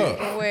 Hey, look.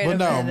 Wait But a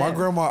no, my minute.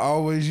 grandma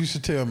always used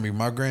to tell me,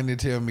 my granny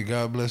tell me,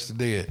 God bless the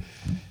dead,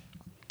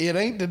 it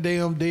ain't the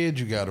damn dead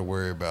you got to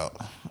worry about.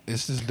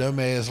 It's this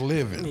dumbass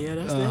living. Yeah,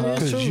 that's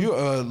true.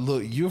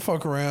 Because you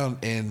fuck around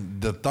and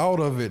the thought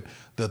of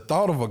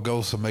a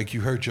ghost will make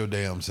you hurt your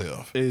damn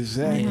self.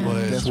 Exactly.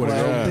 That's Swear what to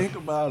I God. don't think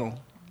about him.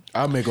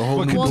 I make a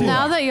whole new Well, door.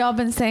 now that y'all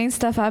been saying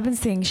stuff, I've been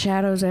seeing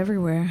shadows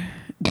everywhere.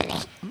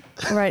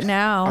 Right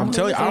now. I'm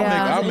telling you,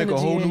 Yeah. I'll make a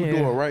whole Energy new in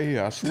here. door right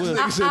here. I swear.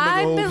 Nigga said make a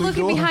I've whole been new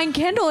looking door. behind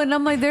Kendall, and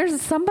I'm like,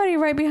 there's somebody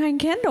right behind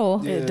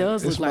Kendall. It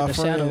does it's look like my a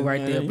shadow friend,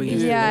 right there. man.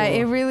 Against Yeah, the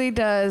it door. really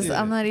does.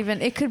 I'm not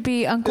even. It could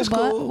be Uncle It's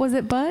Bud. cool. Was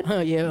it Bud?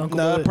 Yeah, Uncle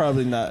Nah, Bud.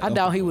 probably not. I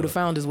doubt he would have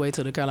found his way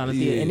to the Carolina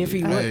Theater. And if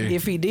he Hey.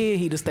 if he did,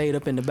 he'd have stayed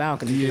up in the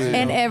balcony. Yeah.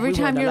 And every We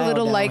time weren't your allowed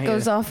little down light here.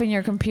 goes off in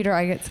your computer,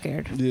 I get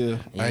scared. Yeah.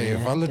 Hey,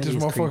 if I let that this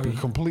is motherfucker creepy.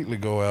 completely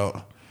go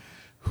out,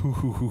 hoo,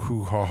 hoo, hoo,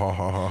 hoo, ha, ha,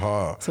 ha, ha,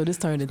 ha. So this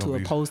turned into gonna a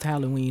be-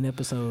 post-Halloween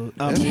episode.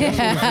 That's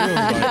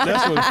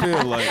what it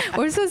feels like.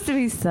 We're supposed to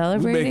be We're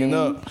celebrating. making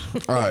up.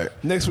 All right.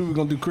 Next week we're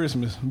gonna do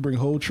Christmas. Bring a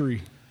whole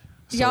tree.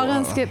 Y'all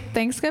gonna skip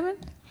Thanksgiving?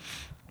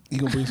 You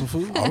gonna bring some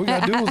food? All we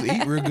gotta do is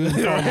eat real good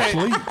and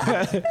fall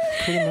asleep.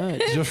 Pretty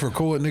much. Just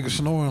record niggas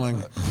snoring like,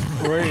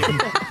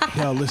 Right.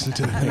 Y'all listen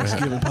to the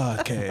Thanksgiving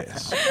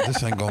podcast.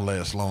 this ain't gonna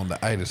last long.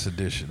 The itis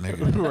edition,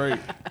 nigga. Right.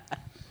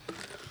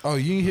 Oh,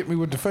 you ain't hit me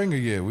with the finger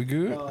yet. We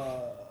good?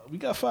 We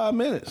got 5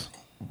 minutes.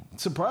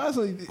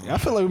 Surprisingly, I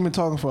feel like we've been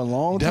talking for a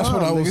long time. That's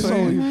what I was nigga. It's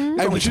saying. only-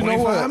 Hey, it's but you only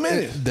know 25 what?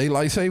 minutes.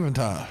 Daylight saving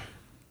time.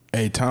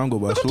 Hey, time go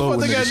by What the slow. fuck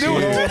when they gotta niggas do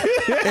with scared.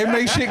 it? It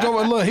makes shit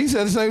go. Look, he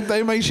said the same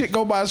thing. Make shit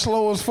go by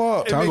slow as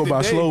fuck. Time go make by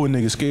the day. slow when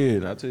niggas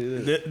scared. I tell you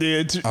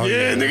that. Oh,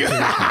 yeah, nigga.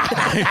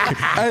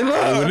 Hey, look.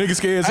 When niggas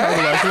scared, time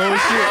go by slow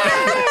as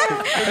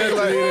shit.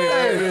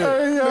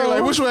 They're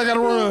like, which way I gotta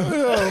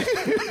run?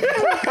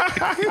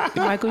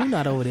 Michael, you're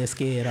not over there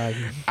scared, are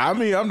you? I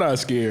mean, I'm not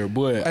scared,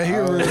 but Hey, he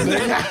a real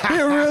nigga. He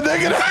a real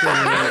nigga.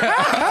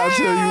 I'll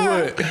tell you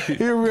what.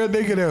 He a real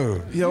nigga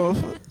though. Yo,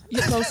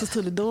 You closest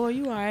to the door.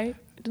 You all right?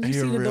 Did you He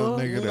a see the real door?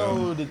 nigga You though.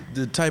 know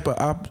the type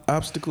of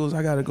obstacles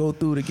I gotta go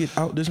through to get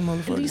out this Do you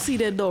motherfucker. see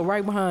that door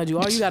right behind you?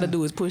 All you got to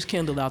do is push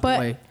Kendall out the But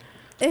way.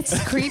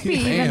 it's creepy,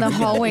 even the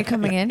hallway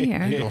coming in He here.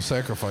 gonna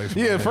sacrifice.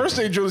 yeah. my First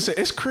thing Julie said,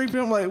 it's creepy.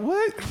 I'm like,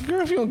 what?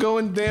 Girl, if you don't go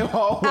in the damn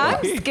hallway.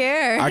 I'm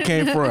scared.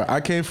 I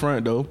can't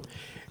front though.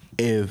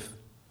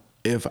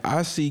 If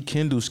I see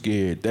Kendall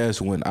scared,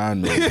 that's when I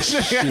know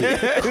shit.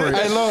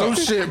 Hey, look. Some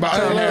shit about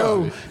to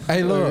happen.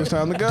 Hey, look. It's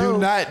time to go. Do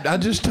not. I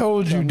just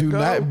told you. Do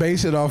not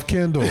base it off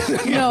Kendall.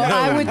 No,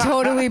 I would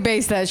totally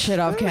base that shit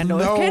off Kendall.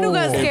 No. If Kendall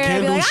got If scared, I'd be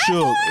Kendall like,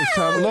 shook. It's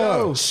time to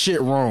go. Look.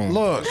 Shit wrong.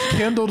 Look,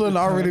 Kendall done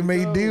already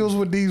made deals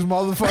with these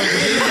motherfuckers.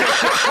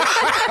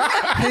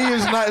 He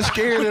is not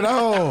scared at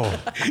all.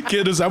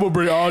 Kendall's, I'm gonna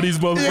bring all these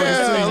motherfuckers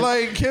Yeah, to you.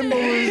 like Kendall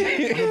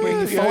is. Bring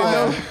the four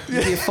of them.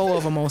 You get 4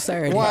 of them on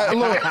Saturday. Why?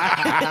 Look.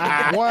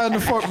 Why in the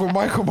fuck would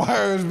Michael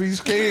Myers be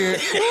scared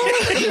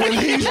when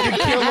he's the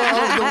killer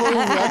of the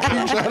movie?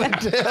 I keep trying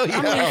to tell you.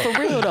 I mean,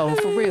 for real though,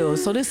 for real.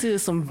 So this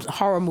is some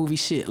horror movie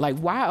shit. Like,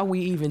 why are we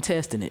even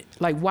testing it?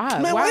 Like, why?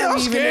 Man, why why are y'all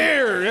we even?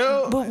 scared,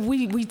 yo? But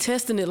we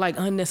testing it like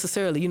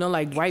unnecessarily. You know,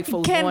 like white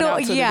folks going Kendall,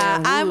 out to the yeah,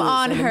 damn I'm woods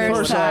on in the her middle of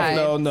First side.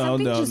 off, no.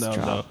 Something just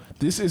dropped.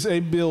 This is a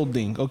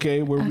building,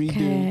 okay, where we do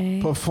Okay.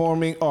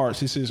 performing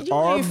arts. This is You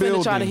our ain't finna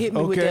building. try to hit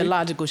me with okay? that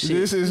logical shit.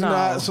 This is No.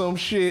 not some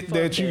shit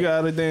that you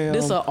gotta damn.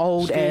 This an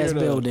old ass scared of.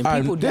 building.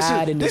 People This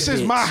died is, in this. This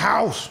is bitch. my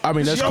house. I mean,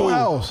 This that's is your cool.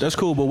 House. That's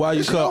cool, but why you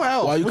This is your cut?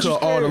 house. Why you What you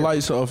cut all the scared?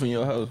 lights off in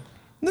your house?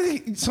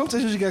 Nigga,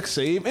 sometimes you just gotta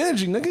save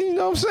energy, nigga. You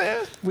know what I'm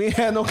saying? We ain't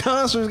had no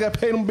concerts. Got to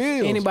pay them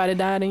bills. Anybody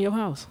died in your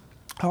house?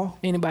 Oh,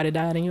 Anybody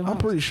died in your house? I'm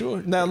pretty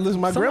sure. Now listen,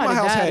 my Somebody grandma's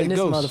house died had in this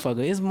ghosts.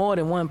 motherfucker. It's more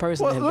than one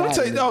person. Well, that let me died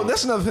tell in you. this Oh, bitch.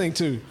 that's another thing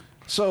too.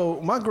 So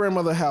my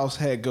grandmother's house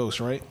had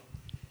ghosts, right?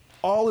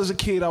 All as a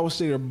kid, I would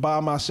stay there by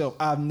myself.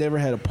 I've never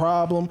had a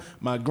problem.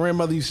 My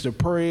grandmother used to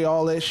pray,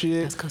 all that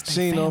shit. That's 'cause they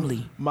Seen family.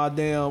 them. My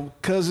damn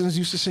cousins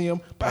used to see them.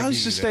 But I used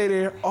to give you stay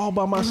there all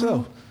by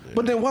myself.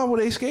 But then why were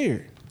they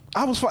scared?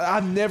 I was fine.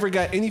 I never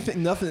got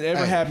anything. Nothing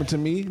ever Hey. happened to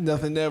me.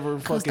 Nothing ever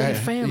fucking. they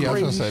family. Yeah, I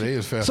was gonna say they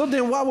is fair. So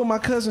then why would my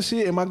cousin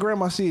see it and my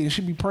grandma see it and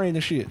she be praying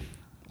and shit,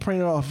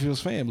 praying it off if it was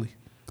family?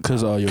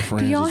 Cause all your Do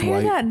friends y'all is hear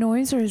white. that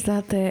noise, or is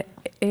that the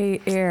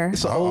air?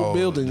 It's an Uh-oh, old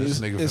building. this It's,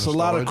 nigga it's a finna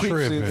lot of start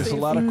creeps. tripping. It's a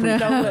lot of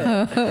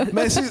creeps.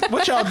 Man, see,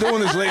 what y'all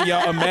doing is letting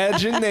y'all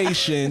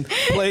imagination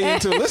play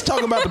into. Let's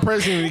talk about the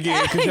president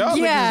again, because y'all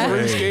niggas is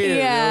really scared.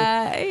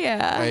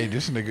 yeah. Hey,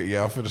 this nigga,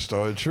 y'all finna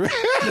start tripping.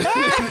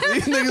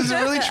 These niggas is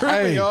really tripping,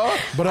 Hey, y'all.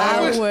 but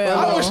I wish, will.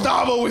 I wish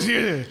Stavo was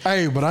here.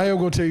 Hey, but I am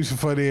gonna tell you some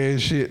funny ass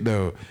shit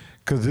though,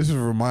 because this is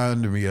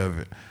reminding me of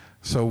it.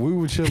 So we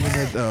were chilling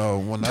at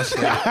when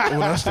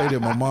I stayed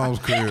at my mom's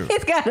crib.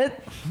 It's got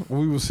it.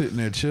 We were sitting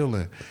there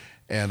chilling,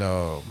 and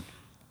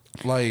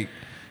like,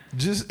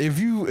 just if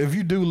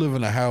you do live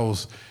in a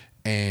house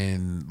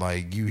and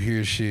like you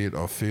hear shit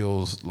or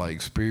feels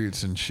like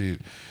spirits and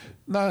shit,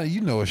 nah, you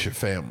know it's your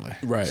family,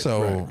 Right,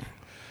 So right.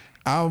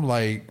 I'm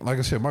like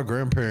I said, my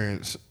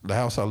grandparents. The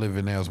house I live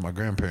in now is my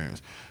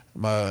grandparents.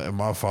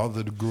 My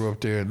father grew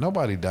up there.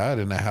 Nobody died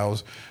in the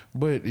house,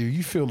 but if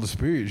you feel the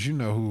spirits, you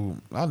know who.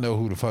 I know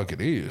who the fuck it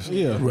is.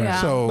 Yeah, Right.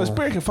 Yeah. So But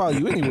spirit can follow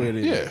you anywhere.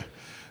 Then. yeah.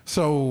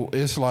 So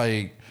it's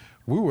like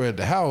we were at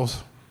the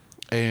house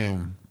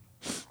and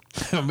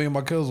me and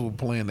my cousin were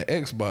playing the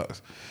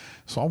Xbox.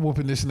 So I'm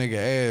whooping this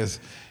nigga ass,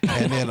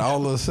 and then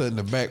all of a sudden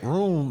the back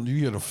room you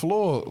hear the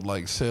floor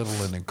like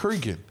settling and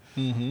creaking.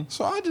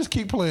 So I just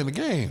keep playing the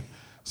game.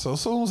 So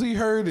as soon as he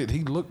heard it, he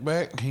looked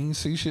back. He didn't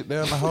see shit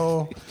down the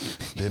hall.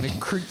 Then it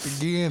creaked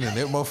again, and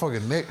that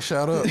motherfucking neck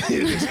shot up.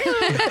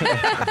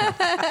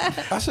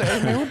 I said,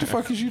 "Hey man, what the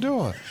fuck is you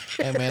doing?"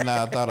 Hey man,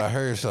 I thought I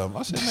heard something.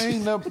 I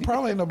said, "Man,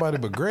 probably ain't nobody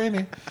but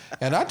Granny."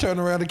 And I turned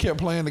around and kept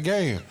playing the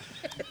game.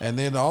 And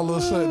then all of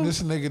a sudden,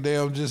 this nigga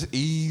damn just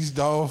eased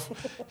off,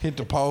 hit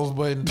the pause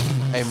button.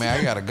 Hey man,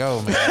 I gotta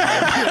go, man.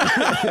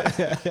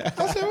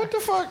 I said, "What the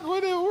fuck?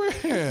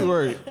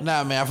 Right.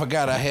 Nah, man, I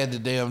forgot I had to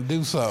damn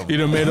do something." You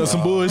done made up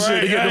some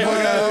bullshit to get the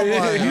fuck out of I'm here.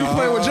 like, You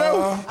play with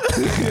Joe?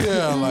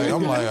 Yeah, like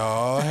I'm like,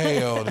 oh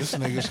hell, this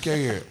nigga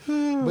scared.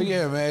 But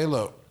yeah, man, hey,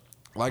 look,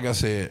 like I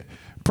said,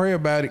 pray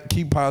about it,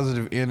 keep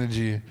positive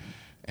energy,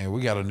 and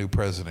we got a new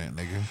president,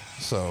 nigga.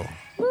 So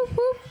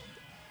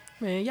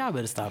Man, y'all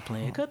better stop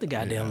playing. Cut the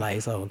goddamn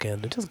lights on,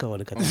 Kendall. Just go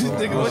and cut the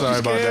Nigga, I'm what sorry you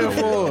about scared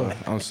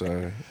that. for? I'm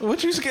sorry.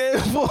 What you scared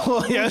for?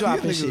 Who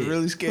dropping niggas shit?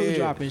 really scared. Who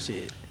dropping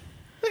shit?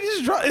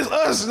 Nigga, it's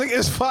us. Nigga,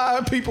 it's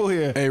 5 people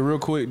here. Hey, real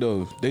quick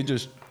though, they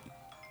just.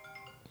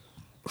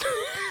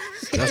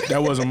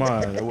 That wasn't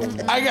mine. That wasn't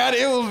mine. I got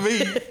it. It was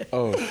me.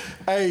 Oh,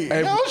 Hey,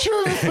 Hey, don't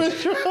trip.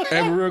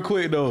 hey, but real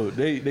quick though,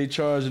 they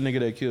charged the nigga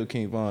that killed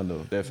King Von though.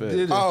 That fast. Did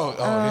it? Oh,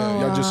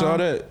 yeah. Y'all just saw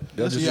that?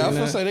 Y'all just Yeah, I was seen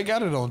gonna that? say they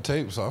got it on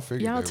tape, so I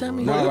figured. Y'all they tell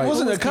me. would. Nah, who like- was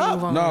Wasn't a King cop?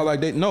 Von? No, like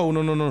they no.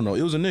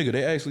 It was a nigga.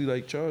 They actually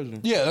like charged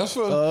him. Yeah, that's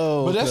for.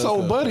 Oh, but that's okay, old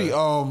okay,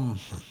 buddy.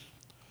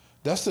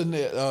 That's the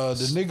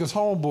nigga's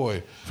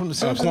homeboy From the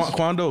Simpsons?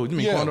 Quando. You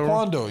mean Yeah, Quando?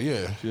 Quando.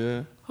 Yeah,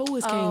 Yeah. Who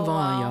is King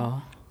Von,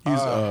 y'all? He's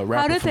a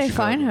rapper How did from they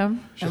Chicago. find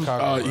him?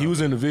 Chicago. He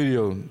was in the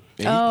video. And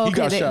he Okay,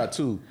 got they- shot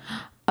too.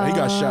 He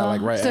got shot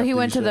like right after. So he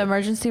went to the shot.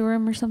 emergency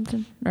room or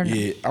something? Or no?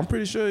 Yeah, I'm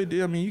pretty sure he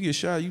did. I mean, you get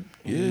shot, you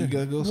You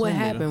gotta go What somewhere.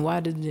 happened? Why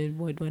did it?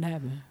 What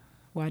happened?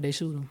 Why did they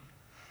shoot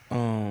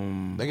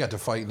him? They got to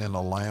fighting in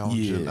a lounge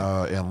in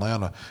Yeah.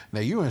 Atlanta.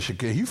 Now you in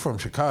Chicago? You from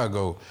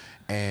Chicago,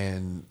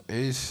 and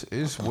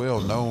it's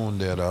well known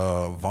that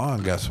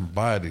Von got some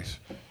bodies,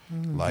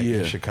 like Yeah.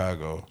 in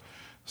Chicago.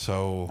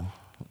 So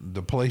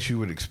the place you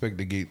would expect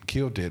to get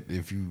killed at,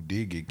 if you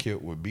did get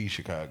killed, would be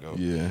Chicago.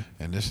 Yeah.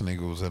 And this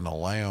nigga was in a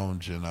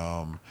lounge in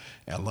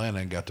Atlanta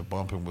and got to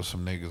bumping with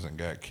some niggas and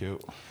got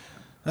killed.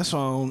 That's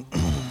why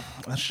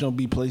I just don't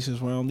be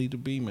places where I don't need to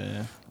be,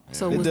 man.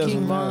 So It was doesn't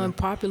King Von matter.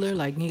 popular?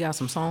 Like he got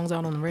some songs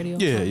out on the radio?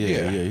 Yeah. I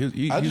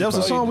He just That was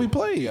the played song it. we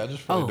played. Yeah, I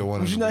just played Oh, the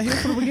one. Was in you the not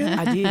here from the beginning?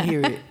 I did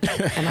hear it,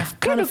 and I kind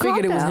Could've of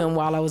figured it was caught that. him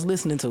while I was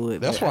listening to it.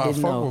 That's but why I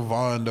didn't fuck know. with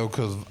Von though,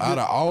 because out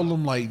of all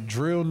them like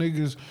drill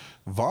niggas,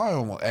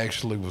 Von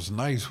actually was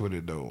nice with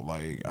it though.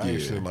 Like I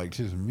actually liked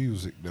his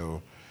music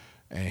though,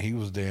 and he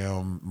was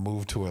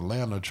moved to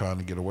Atlanta trying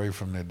to get away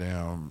from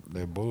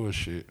that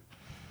bullshit.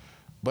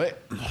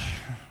 But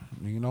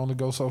you can only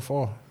go so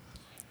far.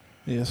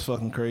 Yeah, it's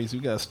fucking crazy.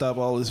 We gotta stop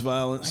all this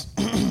violence.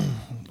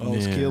 All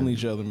this Yeah. killing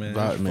each other, man.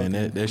 Right, It's man,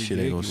 fucking that shit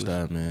ain't gonna ridiculous.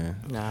 stop, man.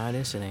 Nah,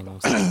 that shit ain't gonna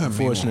stop.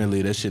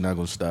 Unfortunately, that shit not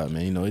gonna stop,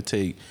 man. You know, it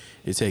take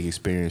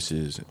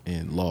experiences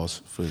and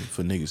loss for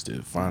niggas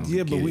to finally.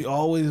 Yeah, but get we it.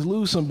 always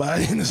lose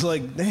somebody, and it's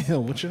like,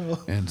 damn, what y'all?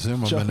 And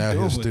y'all Zimmerman out here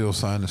doing? still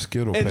signing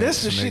Skittle And packs.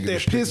 that's the shit nigga. that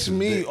Streets pissed is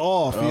me dead.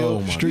 off, yo. Oh,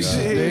 my Streets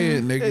God. is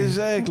dead, nigga.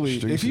 Exactly.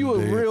 Streets If you a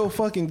is dead. real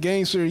fucking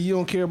gangster and you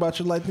don't care about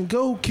your life, then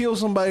go kill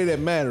somebody that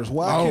matters.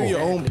 Why Oh. kill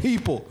your own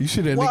people? You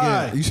see that Why?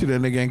 nigga? You see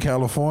that nigga in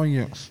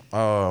California?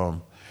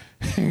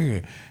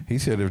 He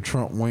said if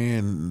Trump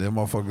win, that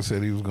motherfucker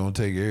said he was gonna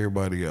take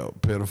everybody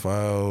out,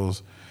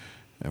 pedophiles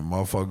and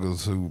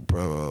motherfuckers who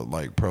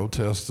like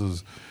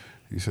protesters.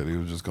 He said he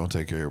was just gonna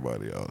take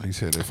everybody out. He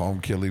said if I'm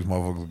gonna kill these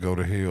motherfuckers, go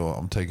to hell.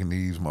 I'm taking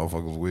these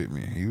motherfuckers with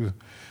me. He was.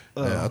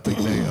 Yeah, I think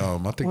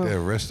they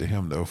arrested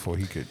him though before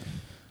he could.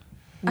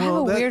 I have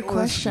a Well, weird that's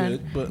question.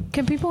 good, but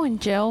Can people in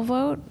jail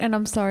vote? And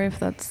I'm sorry if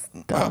that's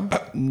dumb.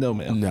 no,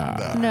 man.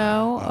 Nah.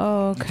 No?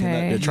 Oh,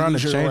 okay. They're trying to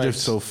Use your change it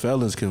rights. so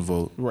felons can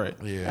vote. Right.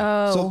 Yeah.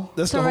 Oh, So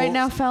that's so the right whole-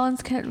 now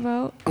felons can't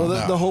vote? Well,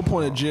 the whole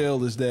point of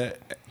jail is that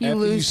You after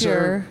lose you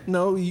serve,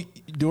 your-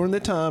 during the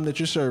time that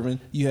you're serving,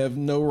 you have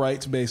no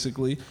rights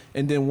basically,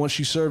 and then once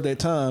you serve that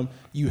time,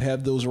 you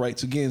have those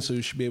rights again. So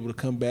you should be able to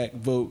come back,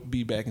 vote,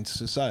 be back into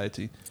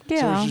society. So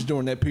Yeah. it's just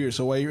during that period.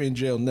 So while you're in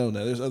jail, no.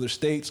 Now there's other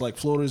states like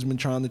Florida's been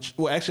trying to.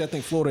 Well, actually, I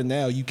think Florida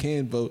now you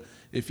can vote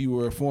if you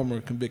were a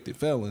former convicted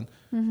felon.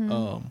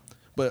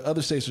 But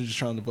other states are just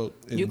trying to vote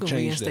and You can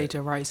change reinstate that.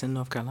 your rights in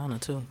North Carolina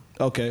too.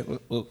 Okay,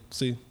 well,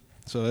 see,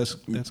 so that's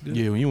good.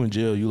 Yeah, when you in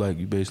jail, you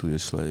basically a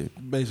slave.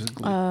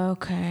 Basically,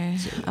 Okay.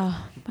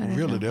 Oh, I don't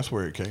Really, know. that's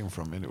where it came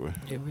from anyway.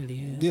 It really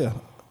is. yeah,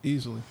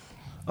 easily.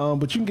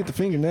 But you can get the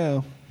finger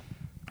now.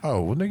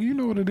 Oh, well, nigga, you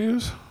know what it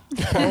is.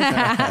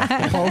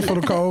 Pause for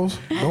the calls.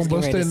 Don't Getting bust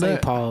ready to in say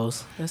that.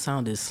 pause. That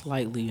sounded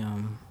slightly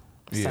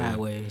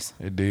sideways.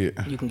 It did.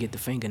 You can get the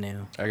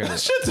fingernail. I got it.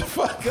 Shut the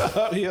fuck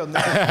up. Hell no.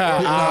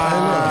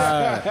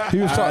 He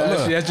was talking.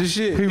 Look, That's your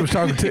shit. he was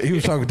talking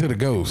to the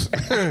ghost.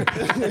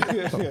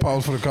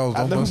 Pause for the calls.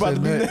 Don't never bust about in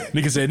to be that.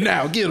 Nigga said,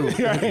 now get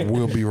him.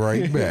 We'll be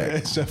right back.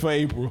 Except for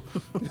April.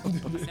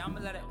 I'ma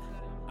let it.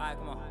 Alright,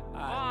 come on.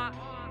 Alright.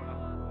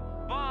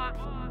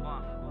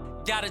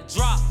 Got a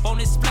drop on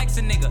this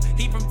flexin' nigga.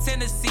 He from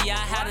Tennessee. I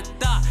had a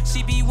thought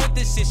she be with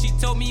this shit. She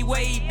told me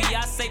where he be.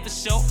 I say for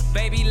sure,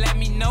 baby, let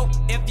me know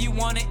if you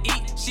wanna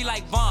eat. She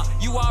like Vaughn,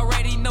 you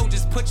already know.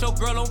 Just put your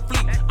girl on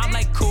fleek. I'm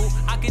like cool,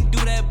 I can do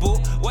that, boo.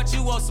 What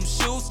you want? Some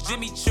shoes?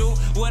 Jimmy Choo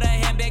with a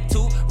handbag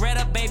too. Red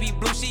up, baby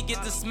blue. She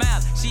get the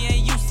smile. She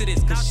ain't used to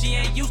this, cause she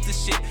ain't used to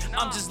shit.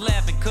 I'm just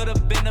laughing.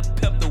 Could've been a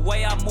pimp the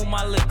way I move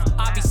my lips.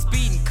 I be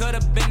speeding.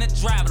 Could've been a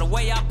driver the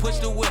way I push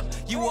the whip.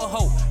 You a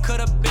hoe.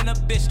 Could've been a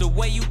bitch the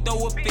way you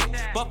throw a fit.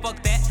 But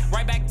fuck that.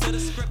 Right back to the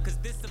script, cause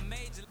this a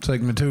major.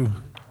 Segment 2.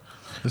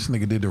 This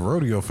nigga did the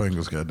rodeo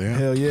fingers, goddamn.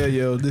 Hell yeah,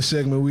 yo. This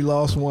segment, we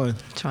lost one.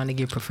 Trying to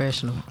get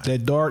professional.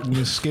 That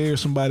darkness scared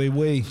somebody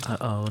away.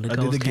 Uh-oh, the Or did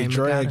ghost they came get and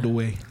dragged got her.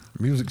 away?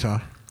 Music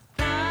time.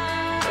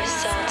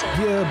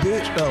 Yeah,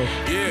 bitch. Oh.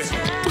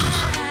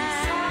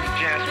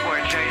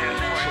 Jansport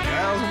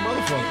Thousand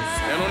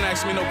motherfucker. Now don't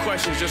ask me no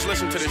questions, just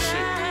listen to this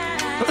shit.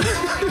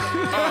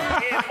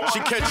 She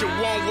catch a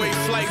one-way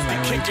flight to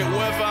kick it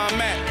wherever I'm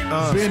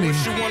at. Benny,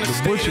 You wanna the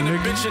stay butcher in the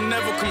nigga. bitch and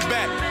never come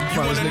back. You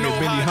Find this wanna nigga know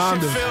Benny how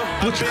Honda. shit feel?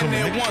 I've Butcher been coming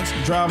there in. once.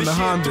 Driving This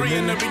the year Honda, 3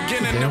 in the nigga.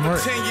 beginning Damn of a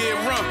right. 10-year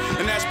run.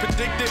 And as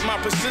predicted, my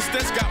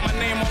persistence got my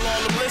name on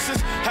all the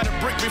lists. Had a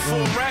brick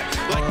before rap,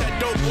 like that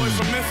dope boy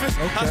from Memphis.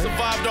 I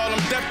survived all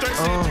them death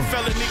threats and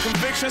felony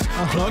convictions.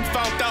 Plug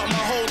found out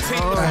my whole team.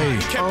 Hey,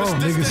 He kept his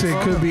nigga distance.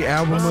 said could be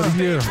album of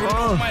the year.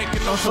 No mic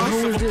and no voice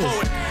who of is a this?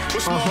 poet.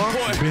 What's more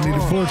important? Benny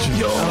the Butcher.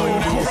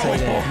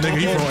 Nigga,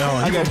 he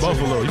from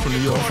Buffalo. He from New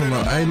York.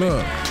 Hey,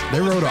 look, they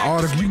wrote an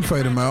article. You can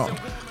fade him out.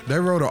 They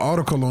wrote an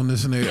article on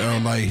this and they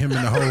like him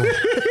in the hole.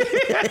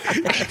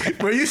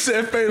 Bro, you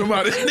said fade him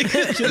out. This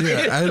nigga.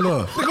 Yeah, hey,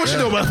 look. What you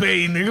know about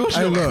fade, nigga? What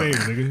you Hey, know about look.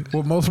 fade, nigga?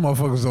 What most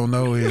motherfuckers don't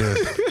know is,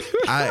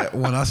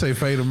 when I say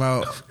fade him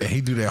out and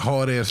he do that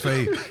hard ass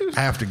fade, I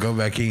have to go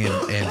back in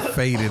and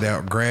fade it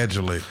out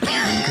gradually.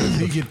 Cause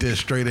he get that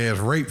straight ass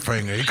rape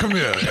finger. He come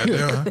here,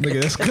 goddamn.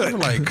 Nigga, that's cut. I'm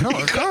like, calm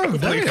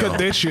Nigga, cut down.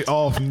 that shit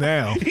off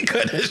now. He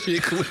cut that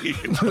shit clean.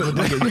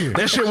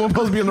 That shit wasn't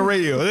supposed to be on the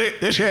radio.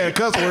 That shit had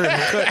cuss words.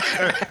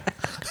 Cut.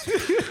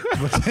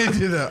 But they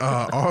did an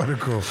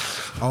article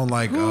on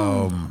like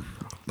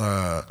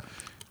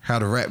how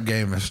the rap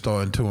game is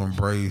starting to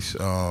embrace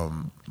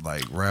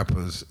like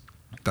rappers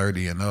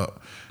 30 and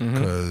up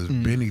because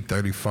Benny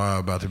 35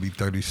 about to be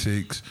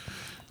 36.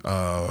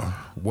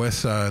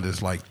 Westside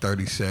is like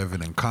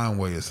 37 and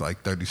Conway is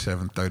like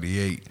 37,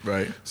 38.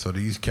 Right. So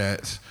these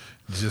cats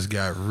just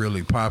got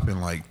really popping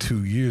like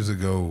 2 years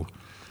ago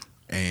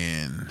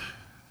and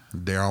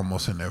they're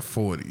almost in their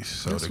 40s.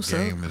 So That's the what's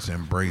game is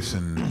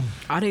embracing.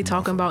 Are they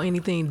talking about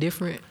anything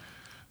different?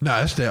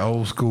 Nah, it's that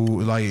old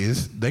school. Like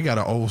they got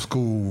an old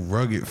school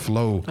rugged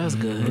flow. That's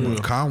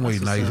good. Conway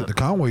nice. The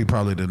Conway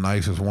probably the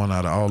nicest one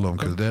out of all of them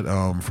because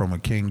that From a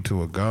King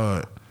to a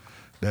God,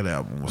 that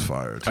album was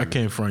fire too. I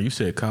came from, you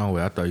said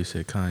Conway. I thought you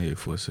said Kanye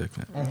for a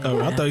second.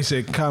 Oh, I thought you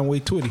said Conway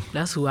Twitty.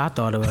 That's who I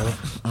thought about.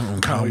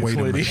 Conway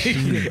the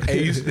Machine.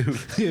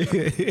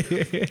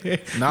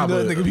 Nah, You know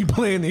but that nigga be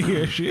playing in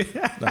here shit.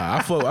 nah,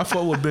 I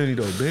fuck with Benny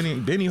though.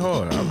 Benny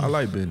hard. I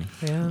like Benny.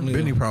 Yeah.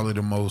 Benny probably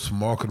the most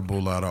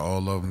marketable out of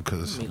all of them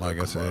because, like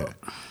I said,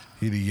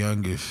 he the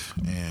youngest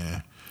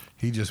and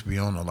he just be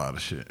on a lot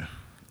of shit.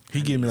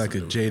 He give me like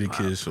a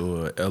Jadakiss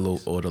or Elo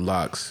or the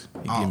Locks.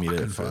 He give me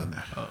that. find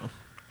that.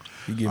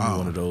 He give me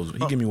one of those. He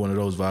give me one of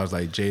those vibes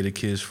like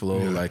Jadakiss flow,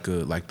 like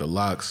the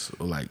Locks,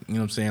 or like you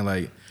know what I'm saying,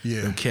 like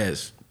them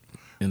cats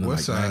in the like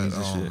 90s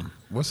and shit.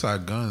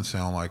 Westside Gun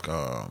sound like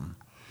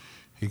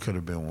he could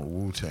have been with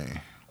Wu-Tang,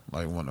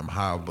 like one of them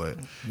high, but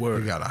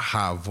he got a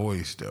high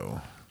voice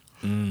though.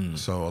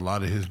 So a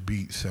lot of his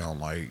beats sound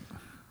like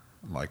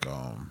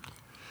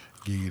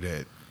give you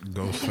that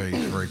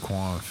Ghostface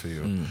Raekwon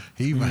feel.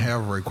 He even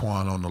have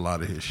Raekwon on a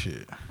lot of his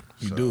shit.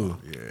 You do?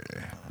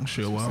 Yeah.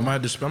 Sure, well, I'm gonna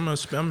have to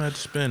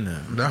spin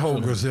that. That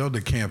whole Griselda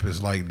camp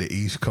is like the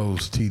East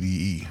Coast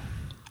TDE.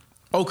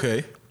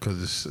 Okay.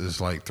 Because it's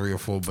like 3 or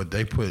 4, but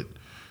they put,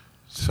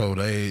 so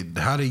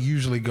how they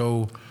usually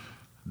go,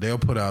 they'll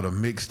put out a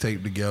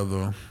mixtape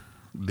together,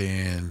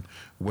 then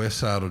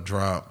Westside will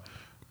drop,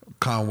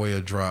 Conway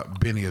will drop,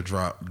 Benny will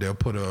drop. They'll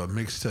put a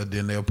mixtape,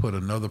 then they'll put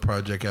another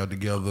project out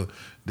together,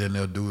 then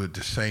they'll do it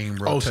the same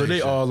rotation. Oh, so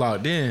they all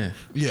out then?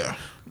 Yeah.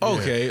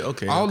 Okay, Yeah.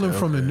 okay. All of them okay,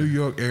 from the okay. New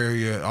York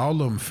area, all of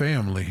them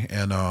family.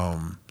 And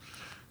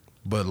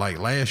but like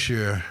last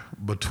year,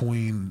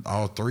 between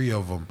all 3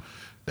 of them,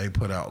 they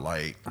put out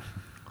like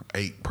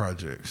 8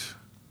 projects.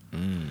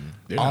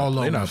 They're all not,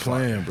 of they them not was fire.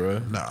 playing, bro.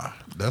 Nah,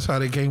 that's how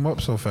they came up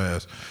so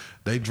fast.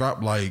 They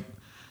dropped like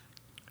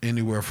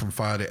anywhere from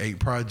 5 to 8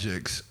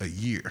 projects a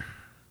year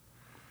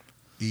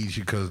each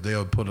because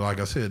they'll put, like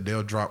I said,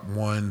 they'll drop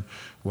one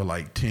with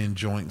like 10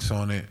 joints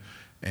on it,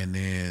 and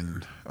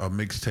then a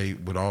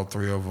mixtape with all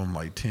 3 of them,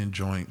 like 10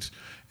 joints,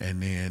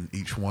 and then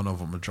each one of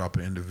them will drop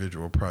an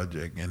individual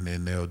project, and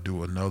then they'll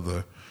do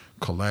another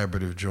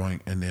collaborative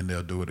joint, and then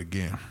they'll do it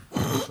again.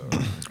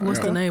 What's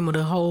the name of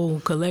the whole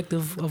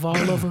collective of all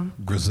of them?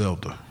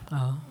 Griselda.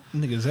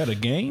 nigga, is that a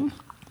game?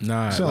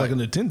 Nah, Sound like a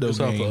Nintendo it's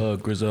game. off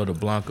of Griselda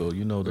Blanco.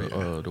 You know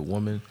the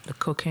woman The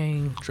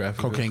cocaine.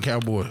 trafficker. Cocaine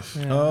Cowboys.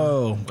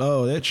 Oh,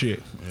 that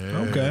shit.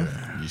 Okay.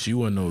 She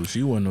wasn't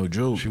no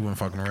joke. She wasn't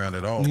fucking around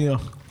at all. Yeah.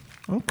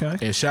 Okay.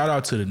 And shout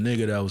out to the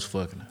nigga that was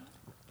fucking her.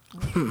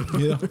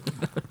 Yeah.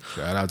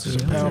 Shout out to the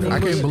nigga. I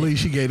can't believe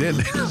she gave that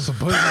nigga some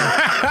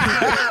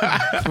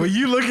pussy. When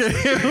you look at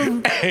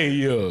him Hey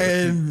yo.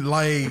 and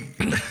like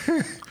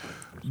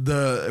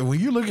when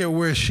you look at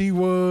where she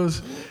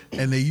was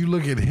and then you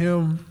look at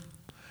him,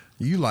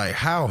 you like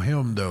how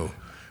him though?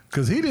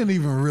 Cause he didn't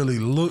even really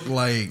look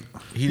like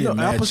He didn't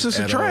match opposites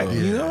at attract, all.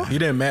 you know? He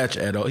didn't match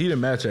at all. He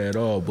didn't match her at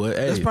all. But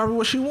hey, That's probably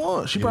what she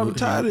wants. She probably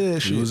tired of that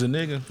shit. He was a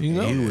nigga. You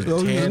know? He was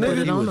Oh, he was a tan.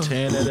 nigga. He was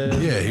tan at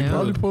that. yeah, he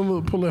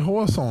probably pull a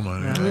horse on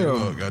her. And Yeah.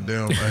 look,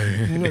 goddamn,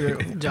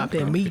 hey. Drop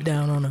that meat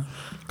down on her.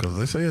 Cause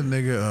they say a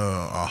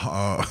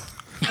nigga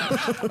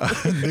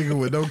Nigga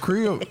with no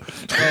crib.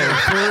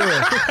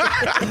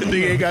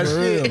 Nigga ain't got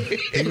shit.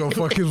 He gonna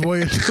fuck his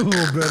way into a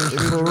little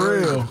better. For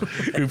real.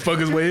 He fuck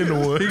his way into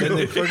one.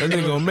 That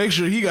nigga gonna make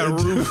sure he got a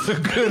roof.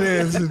 Good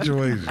ass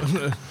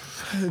situation.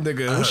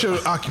 Nigga, what's your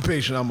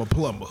occupation? I'm a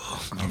plumber.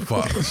 I'm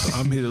Fox.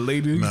 I'm here to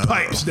lay these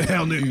pipes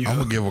down in you. I'm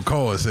gonna give a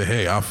call and say,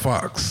 "Hey, I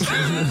Fox."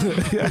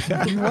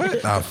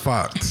 What? I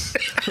Fox.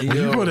 When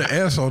you put an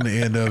S on the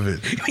end of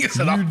it,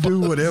 you do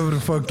whatever the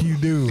fuck you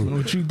do.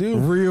 What you do?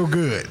 Real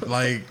good.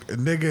 Like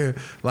nigga,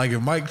 like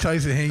if Mike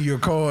Tyson hand you a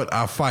card,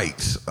 I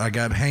fights. I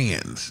got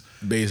hands.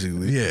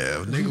 Basically.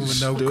 Yeah, nigga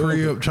with no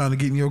crib trying to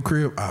get in your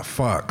crib, I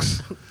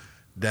Fox.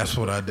 That's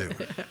what I do.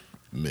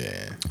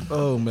 Man.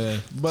 Oh man.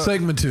 But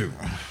Segment 2.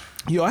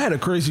 yo, I had a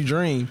crazy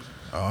dream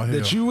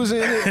that you was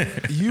in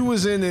it. You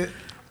was in it,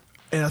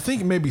 and I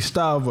think maybe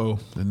Stavo.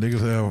 The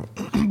niggas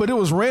have. But it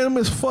was random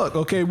as fuck.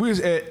 Okay, we was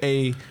at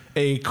a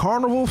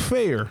carnival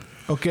fair.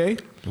 Okay.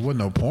 There wasn't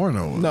no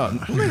porno. No.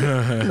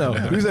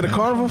 We was at a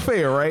carnival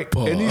fair, right?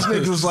 Pause. And these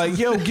niggas was like,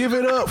 yo, give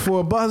it up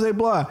for Blase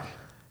Blah.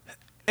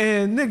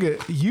 And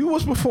nigga, you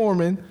was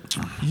performing.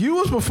 I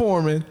was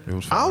performing,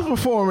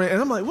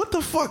 and I'm like, what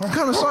the fuck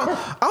kind of song?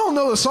 I don't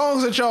know the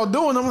songs that y'all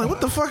doing. I'm like, what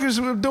the fuck is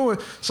we doing?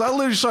 So I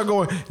literally start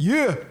going,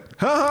 yeah,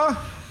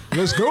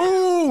 let's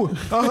go,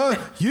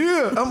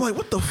 yeah. I'm like,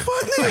 what the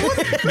fuck, nigga?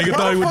 Nigga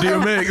thought he was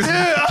DMX.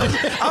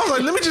 Yeah, I was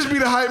like, let me just be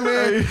the hype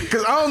man,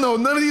 because I don't know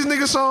none of these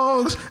nigga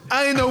songs.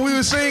 I didn't know we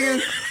was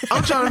singing.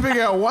 I'm trying to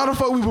figure out why the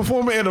fuck we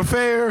performing at a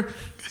fair.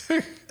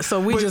 So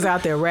we just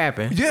out there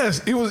rapping. Yes,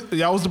 it was.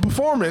 Y'all was the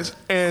performance,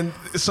 and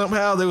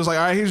somehow they was like,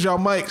 "All right, here's y'all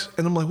mics,"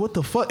 and I'm like, "What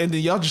the fuck?" And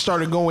then y'all just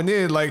started going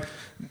in like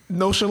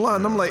nonchalant.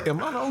 And I'm like,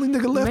 "Am I the only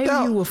nigga left Maybe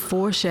out?" you were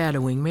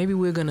foreshadowing. Maybe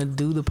we're gonna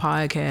do the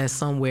podcast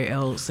somewhere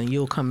else, and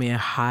you'll come in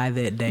high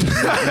that day. And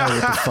not know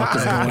what the fuck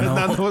is going on.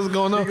 Not know what's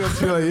going on. Be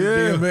like,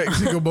 yeah, DMX,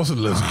 he gonna bust it.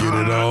 Let's get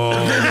it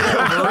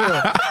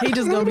on. He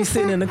just gonna be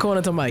sitting in the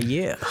corner talking about,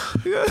 yeah,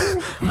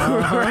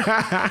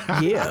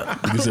 yeah.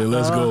 You can say,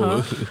 let's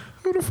go.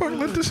 Who the fuck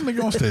let this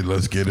nigga on stage?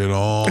 Let's get it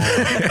on.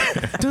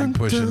 Like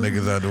pushing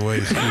niggas out the way.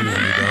 Excuse me,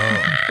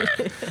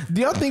 dog.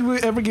 Do y'all think we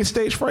ever get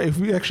stage fright if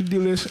we actually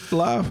do this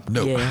live?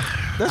 No. Yeah.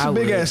 That's a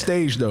big ass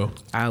stage though.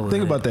 I would.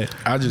 Think about that.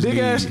 I just big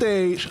need- ass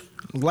stage.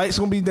 Lights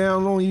gonna be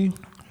down on you.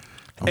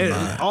 And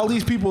all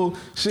these people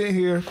sitting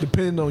here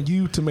depending on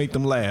you to make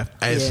them laugh.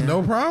 It's Yeah.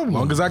 no problem. As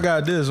long as I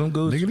got this, I'm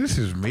good. Nigga, this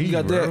is me. You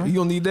got bro. that? You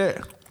don't need that.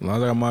 As long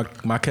as I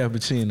got my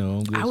cappuccino,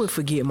 I'm good. I would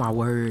forget my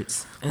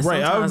words, and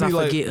Right, I would sometimes I be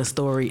like- forget a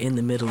story in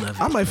the middle of it.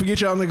 I might forget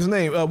y'all niggas'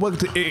 name.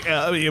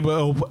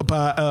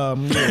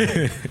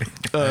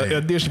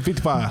 Edition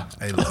 55.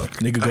 Hey, look.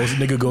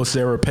 Nigga go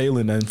Sarah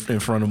Palin in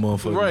front of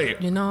motherfuckers.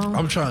 Right. You know,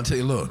 I'm trying to tell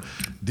you, look.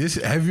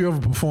 Have you ever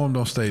performed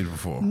on stage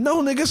before?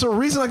 No, nigga, it's a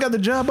reason I got the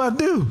job I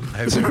do.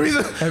 It's a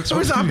reason I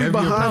be have you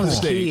behind the ever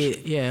stage.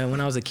 kid. Yeah, when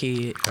I was a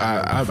kid.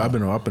 I've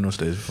been on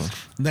stage before.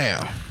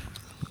 Now,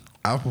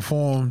 I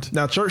performed.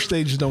 Now, church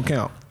stages don't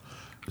count.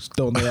 Just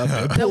throwing that out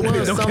there. That was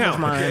Pulpit don't some count. of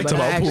mine, but Talk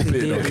I about actually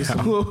pulpit did. don't count.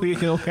 Pulpit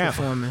don't count.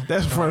 Performing.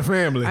 That's for the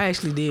family. I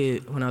actually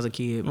did when I was a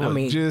kid. I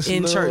mean, Just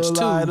in church too,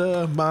 light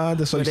of mine.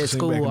 That's what but I at used to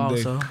sing back school in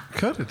the day. also.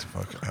 Cut it the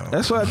fuck out.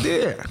 That's what I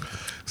did.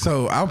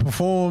 So I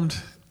performed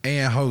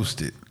and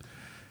hosted.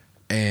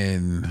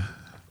 And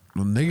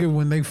nigga,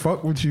 when they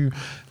fuck with you,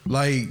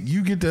 like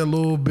you get that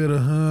little bit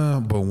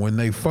of but when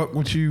they fuck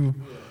with you,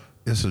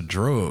 it's a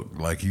drug.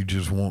 Like you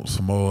just want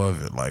some more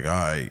of it. Like, all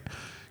right,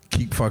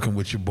 keep fucking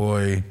with your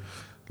boy.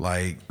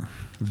 Like,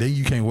 then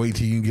you can't wait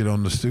till you can get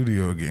on the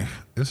studio again.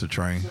 It's a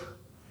train.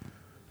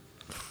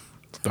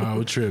 I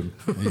would trip.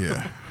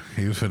 Yeah.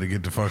 He was finna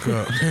get the fuck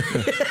up.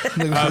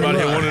 I'm about to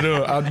hit one of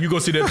them. You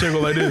gonna see that chick go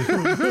like this?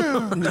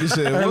 You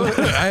said, what?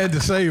 I had to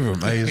save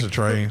him. Hey, it's a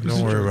train.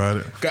 Don't worry about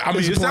it. I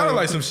mean, it sounded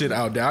like some shit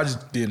out there. I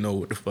just didn't know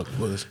what the fuck it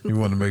was. You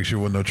want to make sure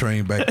wasn't no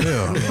train back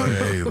there. Like,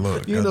 hey,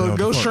 look. You know,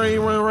 Ghost Train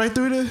run right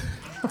through there?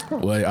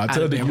 Well, I I'd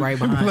tell have you, been right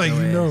behind like,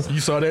 your you know, ass.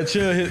 you saw that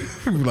chair hit.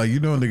 like, you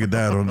know, a nigga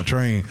died on the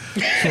train. So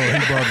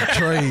he brought the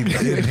train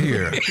in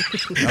here. I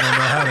don't know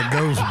how the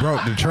ghost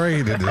brought the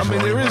train in this. I mean,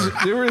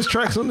 there is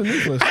tracks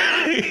underneath us.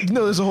 You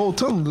know, there's a whole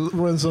tunnel that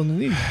runs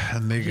underneath.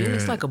 Nigga. Yeah,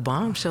 it's like a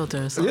bomb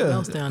shelter or something Yeah.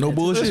 else down No there.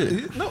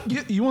 bullshit. No,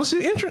 you want to see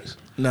the entrance?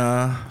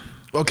 Nah.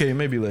 Okay,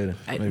 maybe later.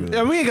 Maybe later.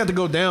 Yeah, we ain't got to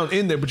go down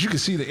in there, but you can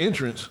see the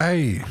entrance.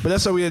 Hey, But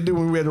that's how we had to do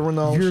when we had to run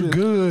all you're shit.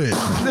 good.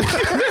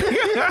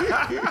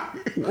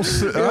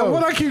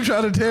 What I keep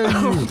trying to tell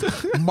you,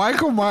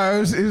 Michael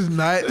Myers is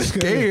not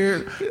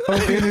scared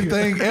of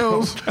anything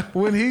else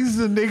when he's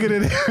the nigga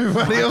that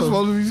everybody else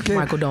supposed to be scared.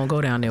 Michael, don't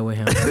go down there with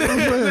him.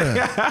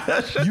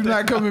 You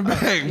not coming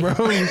back, bro.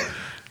 Then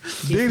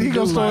he you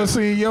gonna do start like-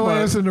 seeing your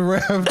ass in the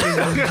rafters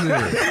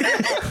and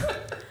shit.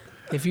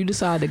 If you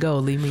decide to go,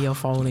 leave me your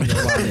phone in your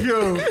wallet.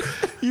 Yo,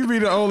 you be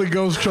the only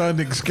ghost trying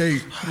to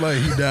escape. Like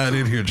he died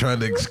in here trying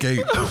to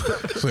escape.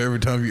 So every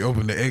time you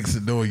open the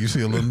exit door, you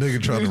see a little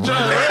nigga trying to run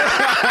out.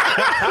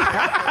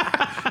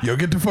 Yo,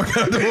 get the fuck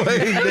out of the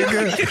way,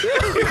 nigga.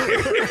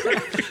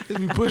 They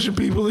be pushing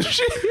people and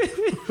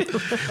shit.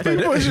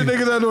 push your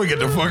niggas out the way. Get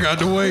the fuck out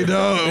the way,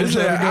 dog.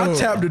 I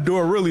tapped the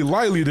door really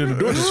lightly, then the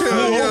door just flew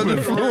open.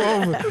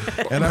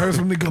 And I heard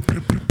some nigga,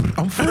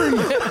 I'm free.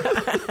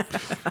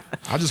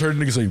 I just heard a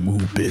nigga say,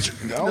 "Move, bitch."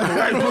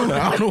 I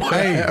don't know what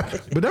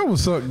happened. But that would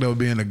suck though,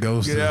 being a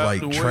ghost is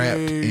like trapped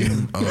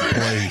in a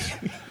place.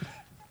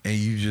 And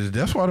you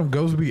just—that's why them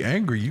ghosts be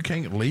angry. You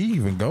can't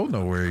leave and go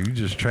nowhere. You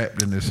just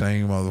trapped in the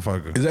same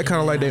motherfucker. Is that kind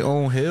of like their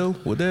own hell?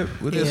 Would that?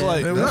 It's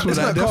like it's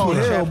not called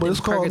hell, but it's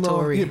called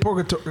purgatory. Yeah,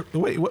 purgatory.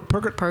 Wait, what?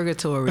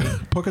 Purgatory.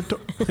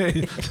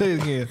 Purgatory. Say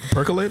it again.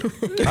 Percolator? I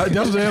thought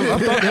that's what they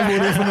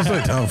were going to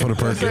say. Time for the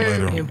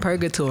percolator. In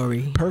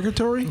purgatory.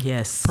 Purgatory.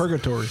 Yes.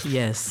 Purgatory.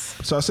 Yes.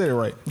 So I said it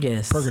right.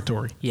 Yes.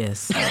 Purgatory.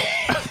 Yes.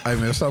 Hey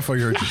man, stop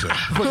fucking hurt yourself.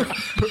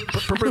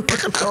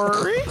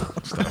 Purgatory.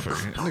 Stop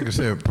fucking. Nigga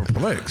said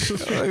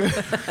perplexed.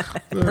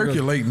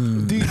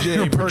 Percolating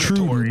DJ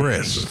protruding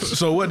breasts.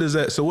 So what does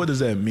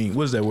that mean?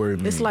 What does that word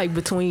mean? It's like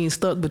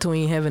stuck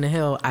between heaven and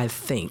hell. I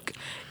think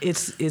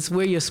it's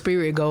where your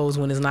spirit goes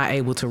when it's not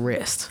able to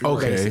rest.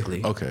 Okay.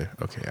 Basically. Okay.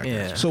 I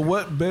Yeah. So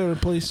what better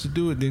place to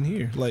do it than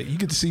here? Like you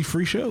get to see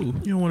free show. You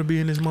don't want to be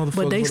in this motherfucker.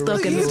 But they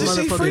stuck in this You get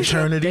to see free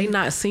show. motherfucker. They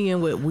not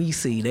seeing what we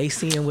see. They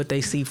seeing what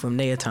they see from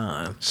their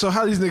time. So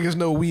how these niggas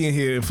know we in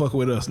here and fuck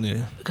with us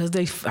now? Because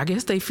I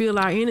guess they feel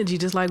our energy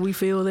just like we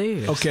feel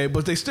theirs. Okay,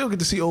 but they still get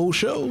to see old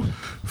shows.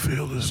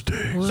 Feel this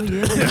day. Well,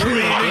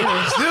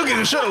 yeah. Still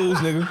getting shows,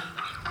 nigga.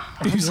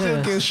 You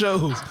still getting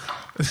shows.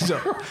 So,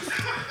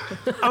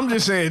 I'm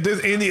just saying, if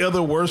there's any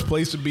other worse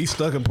place to be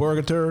stuck in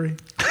purgatory?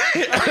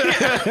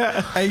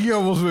 Hey, you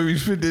almost made me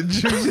spit that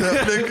juice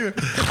out, nigga.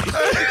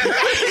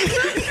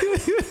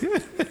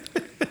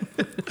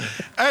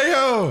 Hey,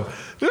 yo.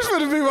 This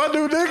finna be my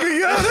new nigga,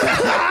 yo.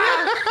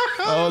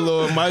 Oh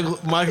Lord, Mike,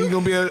 you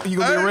gonna be a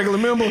regular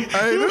member?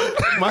 Hey,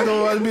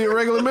 Michael about to be a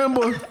regular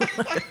member.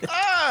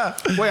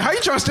 Wait, how you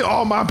trying to steal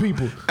all my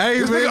people?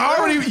 Hey, man,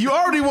 you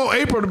already want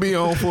April to be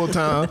on full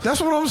time.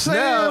 That's what I'm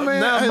saying, man.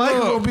 Now Hey, Michael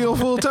look. gonna be on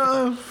full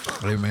time.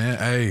 Hey, man.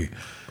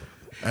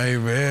 Hey,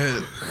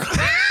 man.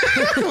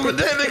 But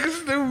that nigga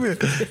stupid.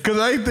 Because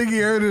I ain't think he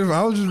heard it.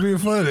 I was just being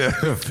funny. I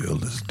feel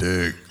this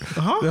dick.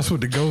 That's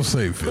what the ghosts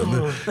say,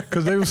 feel it.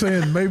 Because they were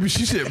saying maybe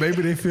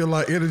they feel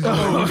like energy.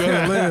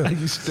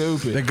 You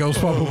stupid. That ghost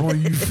pop up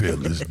on you, feel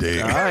this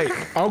dick. All right.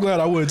 I'm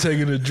glad I wasn't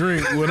taking a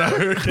drink when I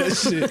heard that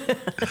shit.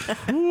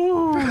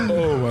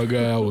 Oh my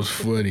god, that was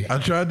funny. I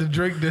tried to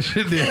drink that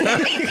shit.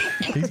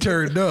 He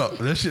turned up.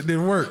 That shit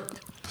didn't work.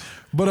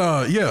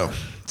 But yeah.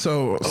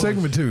 So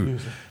segment 2.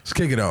 Let's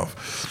kick it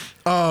off.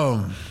 Do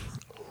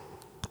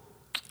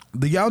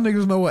y'all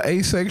niggas know what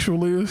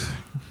asexual is?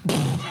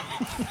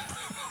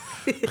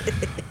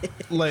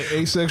 Like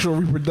asexual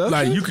reproduction?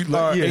 Like you could,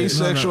 like, or yeah,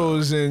 asexual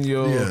is in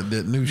your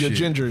that new your shit.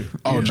 ginger.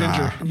 Oh, Your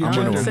nah. ginger. Your I'm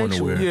ginger.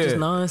 Non-sexual. Yeah. Just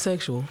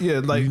non-sexual. Yeah,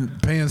 like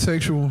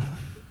Pansexual.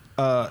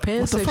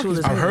 Pansexual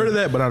is I've heard of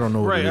that, but I don't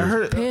know. right. What it I is.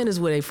 heard it. Pan is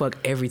where they fuck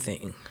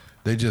everything.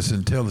 They just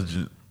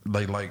intelligent.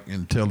 They like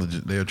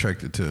intelligent. They're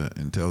attracted to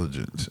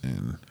intelligence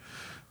and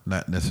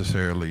not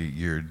necessarily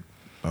you're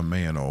a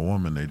man or a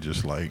woman. They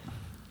just like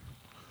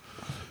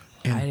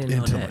I didn't know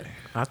intellect. that.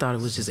 I thought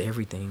it was just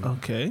everything.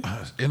 Okay.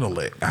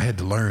 Intellect. I had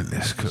to learn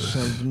this because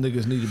Some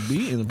niggas need to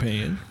be in the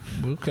pan.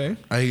 Okay.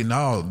 hey,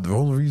 no. The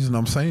only reason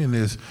I'm saying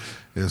this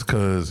is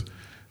because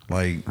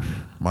like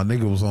my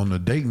nigga was on the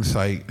dating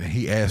site and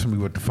he asked me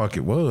what the fuck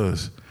it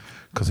was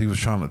because he was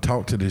trying to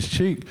talk to this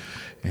chick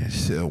and she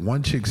said,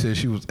 one chick said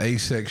she was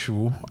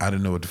asexual. I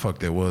didn't know what the fuck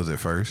that was at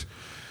first.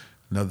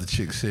 Another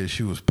chick said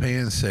she was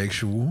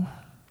pansexual.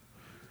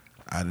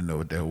 I didn't know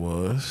what that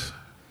was.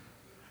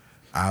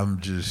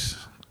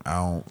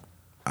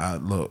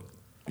 Look,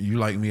 you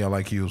like me, I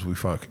like you, as we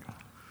fucking.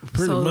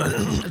 So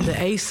the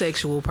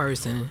asexual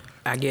person,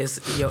 I guess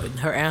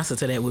her answer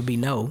to that would be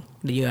no.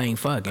 You ain't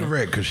fucking.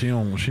 Correct, because she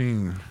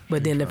ain't.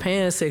 But then the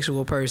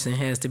pansexual person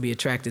has to be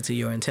attracted to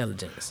your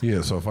intelligence.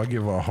 Yeah, so if I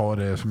give her a hard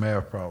ass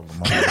math problem,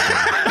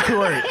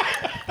 right,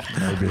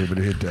 I'll be able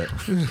to hit that.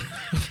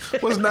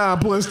 What's 9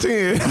 plus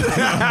 10?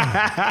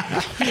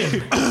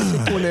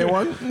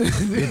 21. He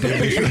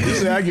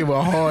said, I give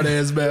a hard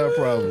ass math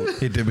problem.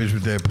 Hit that bitch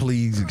with that,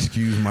 please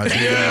excuse my Not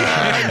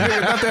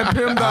that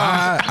pimp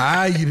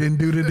dog. you didn't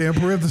do the damn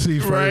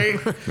parentheses first.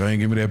 Right. Go ahead and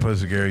give me that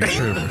pussy, Gary. You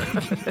tripping.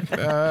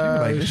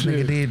 Like, this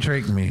nigga did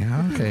trick me.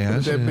 Okay, I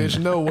That should. bitch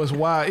know what's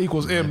Y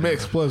equals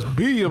MX plus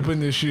B up in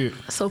this shit.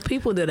 So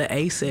people that are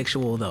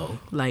asexual though,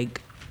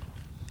 like,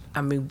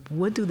 I mean,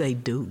 what do they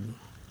do?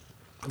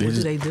 What do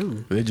they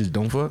do? They just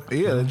don't fuck.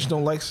 Yeah, they just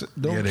don't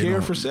Yeah, they care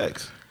don't. for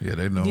sex. Yeah,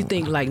 they know. You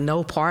think like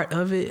no part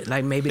of it?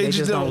 Like maybe they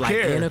just don't like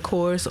care.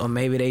 intercourse, or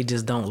maybe they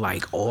just don't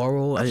like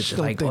oral, or, just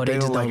don't like, think or they they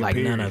just don't don't like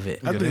like it, none period. of it.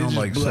 I Yeah, think they it's don't just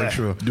like black.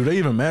 sexual. Do they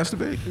even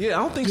masturbate? Yeah,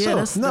 I don't think Yeah, so.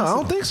 that's- No, I that's-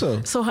 don't think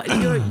so. So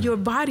your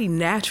body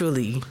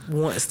naturally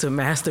wants to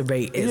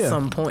masturbate at Yeah.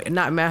 some point.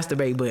 Not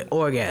masturbate, but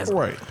orgasm.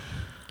 Right.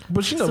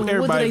 But you know, So what do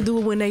everybody. they do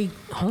when they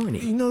horny?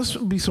 You know, there's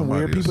be some Somebody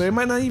weird people. is- They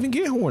might not even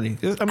get horny.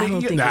 I mean, I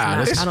don't think it's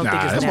that's- I don't think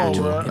nah, it's that's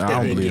natural. bull. if I they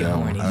don't get believe that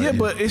horny. one. yeah,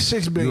 but it's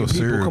 6 billion You a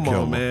people. serial Come on,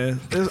 killer. man.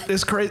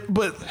 It's crazy.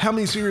 But how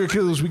many serial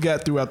killers we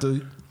got throughout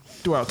the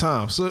throughout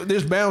time. So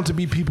there's bound to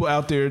be people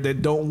out there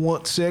that don't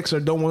want sex or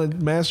don't want to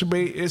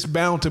masturbate. It's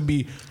bound to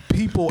be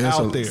people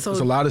out there. There's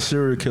a lot of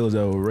serial killers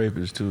that were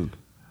rapists too.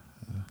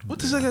 What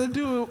does that got to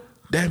do with?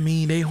 That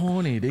mean they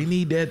horny. They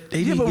need that.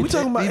 They need but to we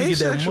talking about get that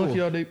asexual.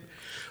 monkey out.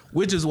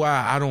 Which is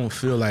why I don't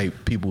feel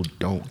like people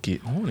don't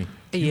get horny.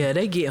 Yeah,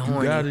 they get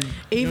horny. gotta-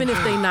 Even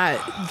if they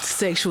not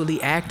sexually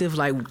active,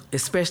 like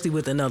especially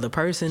with another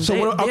person. So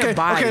their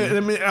body. okay.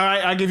 All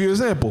right, I'll give you an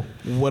example.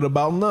 What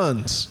about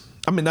nuns?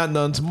 I mean, not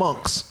nuns,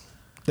 monks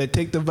that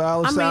take the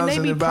vows. I mean, they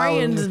and be the vows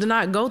praying and- to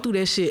not go through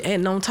that shit.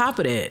 And on top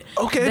of that,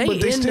 Okay,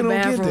 but they in still the don't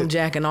get bathroom that.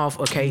 jacking off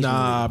occasionally.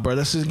 Nah, bro,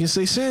 that's against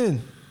their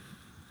sin.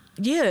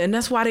 Yeah, and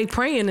that's why they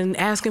praying and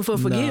asking for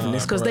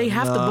forgiveness because they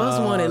have to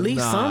bust one at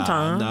least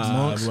sometimes.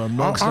 Monks-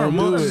 Monks our don't do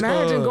monks- it.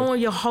 Imagine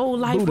going your whole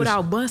life Buddhists.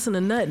 without busting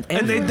a nut.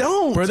 And they ever.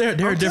 don't. Bro, they're a I'm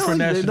different telling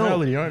you, they don't.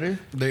 nationality, aren't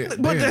they?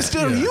 But they're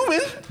still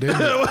human.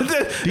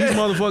 These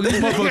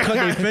motherfuckers cut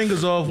their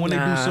fingers off when they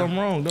do Nah. something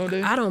wrong, don't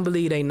they? I don't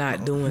believe they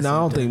not doing something. No, I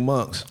don't think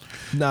monks.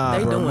 Nah,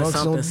 They bro, doing monks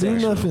something don't do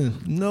sexual.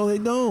 nothing. No, they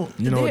don't.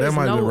 You know, There's that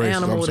might no be racist.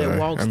 animal I'm sorry. that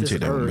walks I'm this take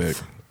that one earth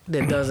back.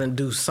 that doesn't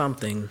do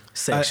something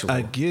sexual.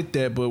 I get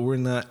that, but we're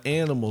not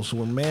animals.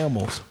 We're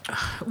mammals,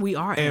 We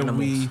are and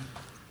animals.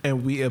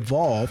 we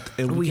evolved,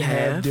 and we We can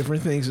have have.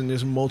 different things, and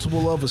there's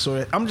multiple of us.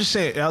 So I'm just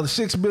saying, out of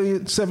 6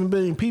 billion, 7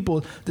 billion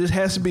people, there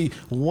has to be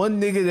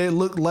one nigga that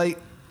look like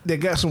that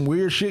got some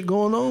weird shit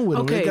going on with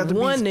him. Okay, It got to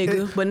one be,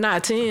 nigga, but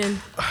not 10.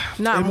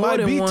 Not It more might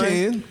than be one.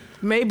 10.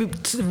 Maybe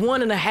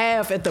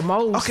 1.5 at the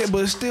most. Okay,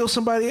 but it's still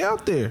somebody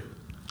out there.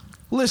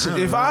 Listen,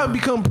 if I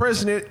become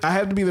president, I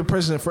have to be the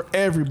president for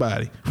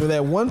everybody, for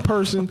that one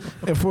person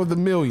and for the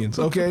millions,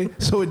 okay?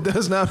 So it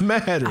does not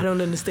matter. I don't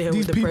understand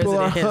These what the people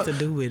president has to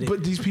do with it.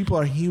 But these people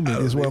are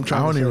human, is what I'm I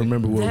trying don't to say. even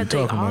remember what That we're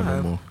they talking about are.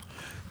 no more.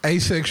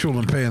 Asexual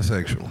and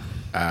pansexual.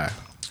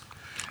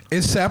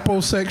 Is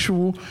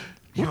saposexual?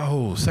 Yo,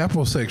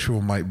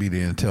 saposexual might be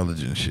the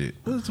intelligent shit.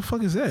 What the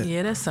fuck is that?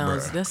 Yeah, that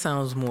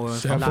sounds more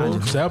Sapo? logical.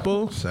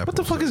 Sapo? What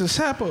the fuck is a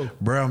sapo?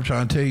 Bro, I'm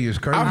trying to tell you, it's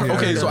crazy.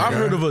 Okay, so I've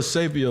heard of of a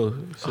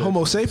sapio.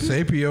 Homo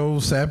sapien?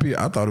 sapio.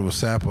 I thought it was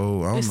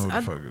sapo. I don't know what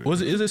the fuck it is.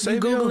 Was it? Is it You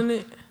sapio? Googling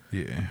it?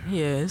 Yeah.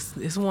 Yeah,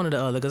 it's one of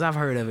the other because I've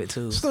heard of it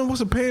too. So then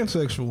what's a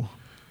pansexual?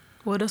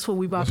 Well, that's what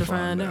we about to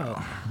find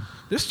out.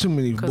 There's too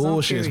many 'Cause I'm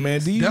bullshits, man.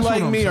 curious. Do you That's like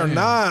what I'm me or saying.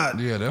 not?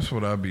 Yeah, that's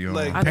what I be on.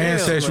 Like- I think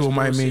that's Pansexual much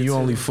might mean bullshit, you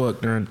only too.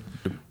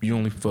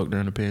 fuck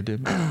during the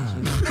pandemic.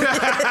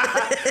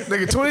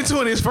 Nigga,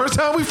 2020 is first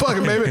time we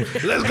fucking, baby.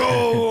 Let's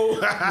go.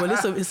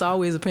 Well, it's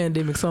always a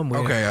pandemic somewhere.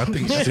 Okay, I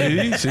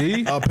think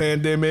See? A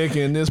pandemic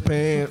in this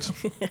pants.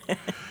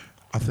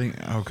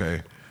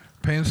 okay.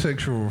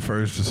 Pansexual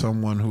refers to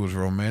someone who is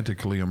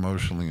romantically,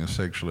 emotionally, and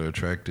sexually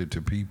attracted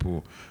to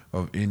people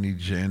of any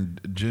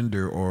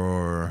gender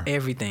or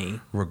Everything.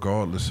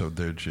 regardless of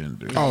their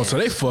gender. Oh, so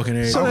they fucking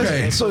ain't. So,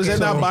 Okay. so is that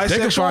not bisexual? They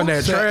can find that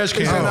Is trash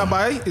can. Is that not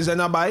bi? Is that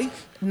not bi?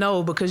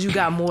 No, because you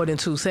got more than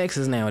two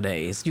sexes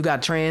nowadays. You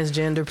got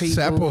transgender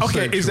people. Sapo-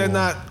 Okay, is that Sexual.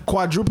 not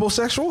quadruple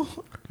sexual?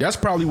 That's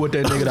probably what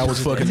that nigga that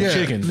was fucking the Yeah,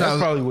 chicken. That's no.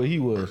 probably what he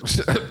was.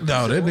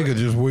 No, that nigga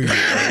just weird.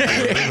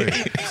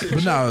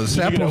 But no,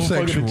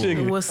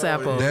 saposexual. What's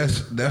Sapo?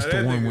 That's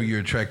the one where you're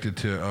attracted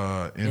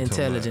to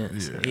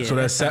Intelligence. intellect. Yeah, So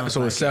that that's sounds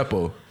so it's like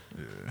Sapo.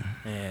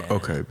 Yeah.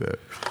 Okay, bet.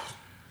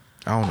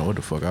 I don't know what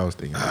the fuck I was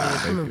thinking.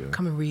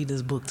 Come and read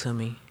this book to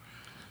me,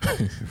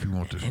 If you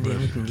want this, and then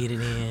we can get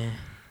it in.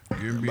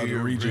 give me About to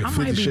a read you I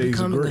 50 might be Shades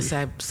of becoming a Grey.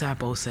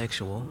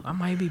 saposexual. I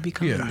might be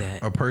becoming Yeah,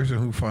 that. a person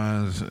who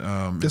finds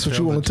That's what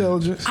you want,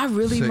 intelligence? I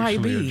really might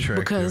sexually be attractive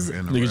because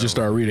and Nigga just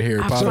start reading Harry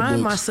I Potter find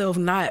books. myself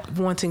not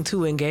wanting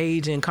to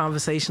engage in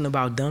conversation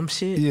about dumb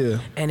shit. Yeah.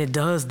 And it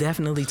does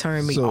definitely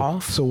turn me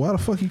off. So why the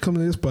fuck you come to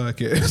this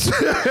podcast?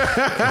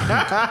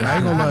 I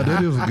ain't gonna lie,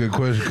 that is a good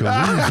question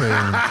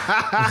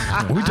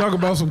because we talk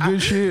about some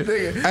good shit.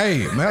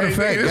 Hey, matter of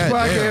fact, this goddamn.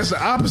 podcast is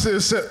the opposite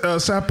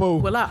of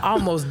Sapo. Well, I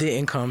almost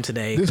didn't come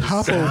today. This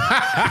 'cause Hoppo.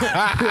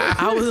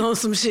 I was on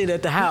some shit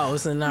at the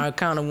house, and I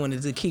kind of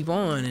wanted to keep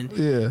on, and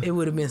Yeah. it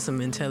would have been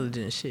some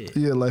intelligent shit.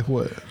 Yeah, like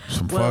what?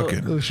 some Well,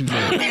 fucking. What you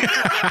doing?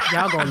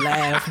 Y'all gonna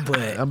laugh, but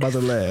I'm about to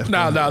laugh.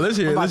 Nah, let's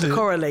hear I'm it. about Let's to hear it.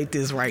 correlate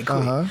this right quick.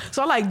 Uh-huh.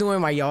 So I like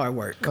doing my yard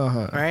work,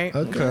 right?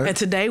 Okay. And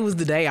today was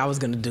the day I was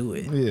gonna do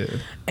it. Yeah.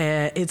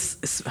 And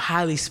it's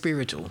highly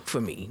spiritual for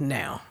me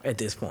now at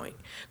this point,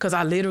 because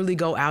I literally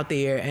go out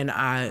there and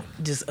I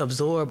just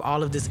absorb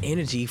all of this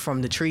energy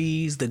from the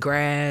trees, the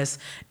grass,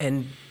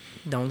 and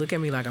don't look at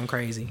me like I'm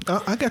crazy.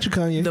 I got you,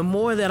 Kanye. The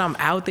more that I'm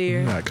out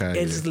there, Not Kanye.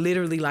 it's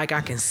literally like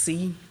I can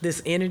see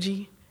this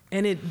energy,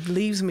 and it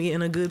leaves me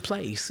in a good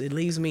place. It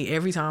leaves me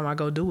every time I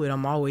go do it.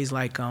 I'm always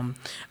like, I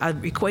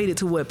equate it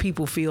to what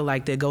people feel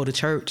like they go to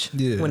church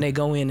Yeah. when they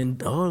go in and,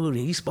 oh,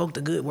 he spoke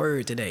the good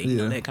word today, you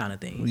know, Yeah. that kind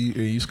of thing.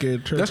 Are you scared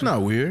of church? That's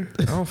not weird.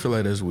 I don't feel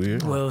like that's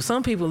weird. Well,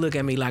 some people look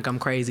at me like I'm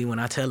crazy when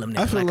I tell them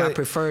I that. feel Like I like-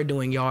 prefer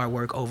doing yard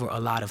work over a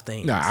lot of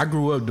things. Nah, I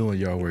grew up doing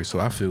yard work, so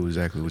I feel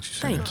exactly what you're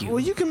saying. Thank you. Well,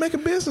 you can make a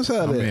business out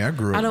I of mean, that. I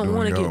grew up. I don't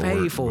want to get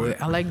paid for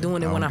it. I like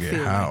doing it when I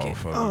feel like it.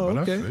 For Oh, it,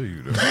 but okay. I feel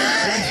you though.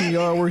 That's some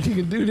yard work you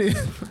can do then.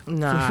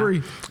 Nah, for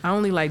free? I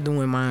only like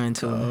doing mine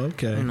too.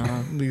 Okay. You know,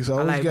 Niggas I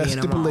always like got being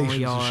in my own stipulations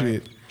and yard.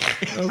 shit.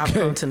 I've Okay.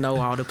 come to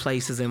know all the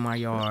places in my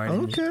yard.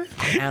 and Okay.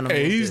 Animals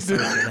Hey, he's that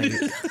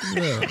circulate.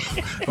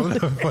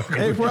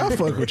 April, I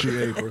fuck with you,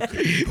 April.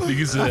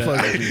 Nigga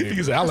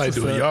said, I like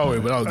doing y'all way,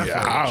 but I don't get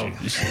out.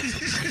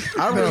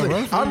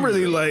 I'm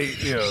really like,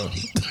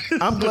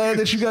 I'm glad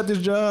that you got this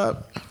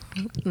job.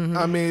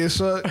 I mean, it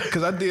sucked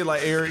because I did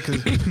like Eric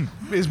because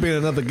it's been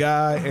another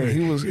guy and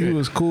he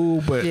was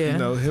cool, but Yeah. you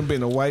know him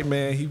being a white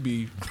man, he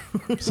be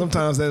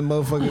sometimes that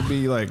motherfucker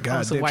be like,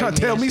 God some damn, white try to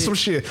tell man me shit. some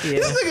shit. Yeah.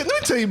 This nigga, let me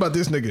tell you about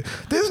this nigga.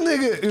 This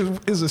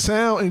nigga is a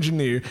sound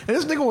engineer, and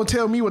this nigga want to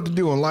tell me what to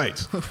do on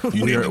lights.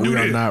 We are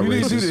not You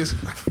need to do racist. this,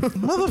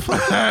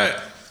 motherfucker.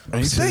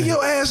 Stay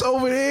your ass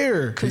over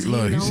there.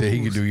 Look, he said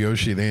he could do your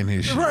shit and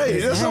his shit. Right,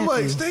 that's what I'm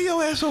like. Exactly. Stay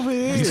your ass over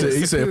there.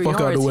 He said,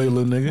 fuck out the way,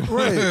 little nigga.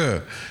 Right. Yeah.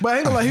 But I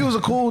ain't gonna lie, he was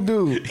a cool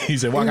dude. He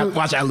said,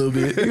 watch out a little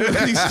bit.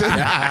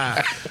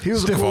 He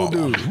was a cool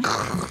dude.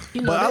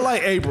 You know, But I that-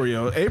 like April,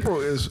 yo. April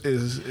is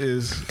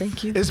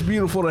Thank you. It's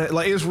beautiful to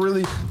like. It's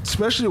really,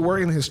 especially to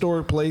work in a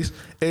historic place.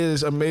 It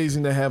is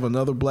amazing to have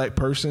another black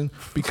person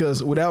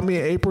because without me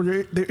and April,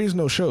 there is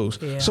no shows.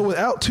 Yeah. So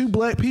without two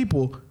black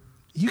people,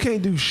 you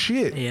can't do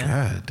shit. Yeah.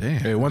 God damn.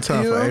 Hey, one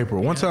time You for know?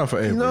 April. One time for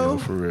April, You know? yo,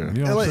 for real.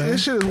 You know And what like I'm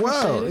this saying? shit is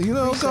wild. Appreciate it. You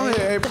know, go Appreciate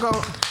ahead, it. April. Go.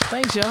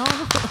 Thanks, y'all.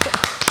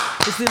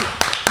 Is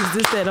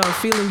this that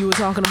feeling you were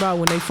talking about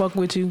when they fuck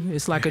with you?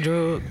 It's like a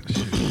drug.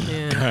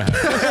 Yeah.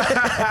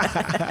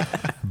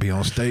 Be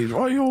on stage.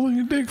 Why you holding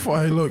your dick for?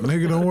 Hey, look,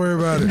 nigga, don't worry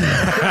about it.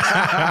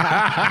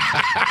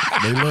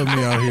 They love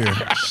me out here.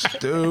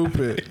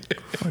 Stupid.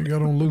 I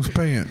got on loose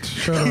pants.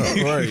 Shut up.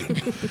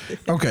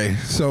 Right. Okay,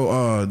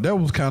 so that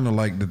was kind of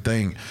like the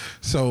thing.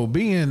 So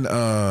being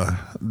the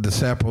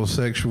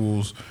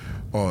sapiosexuals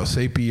or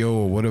sapio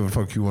or whatever the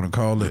fuck you want to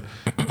call it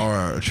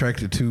are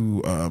attracted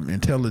to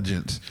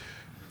intelligence,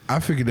 I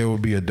figured that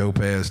would be a dope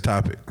ass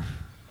topic.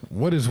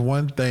 What is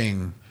one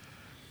thing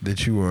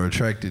that you are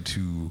attracted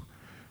to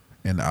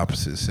in the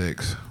opposite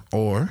sex,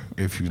 or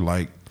if you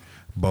like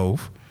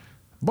both?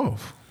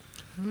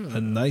 A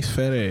nice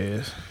fat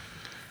ass.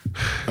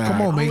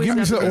 Come on, man. Always Give me have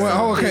to something. be Well,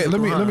 something okay,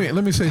 physical,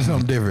 let me say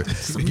something different.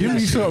 Give me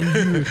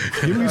something.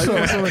 Give me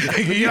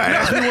something. You gotta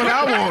ask me what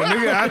I want,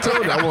 nigga. I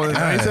told you I want a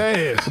nice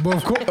ass. But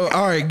of course,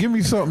 all right. Give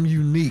me something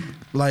unique.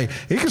 Like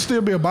it can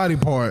still be a body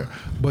part,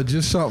 but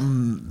just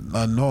something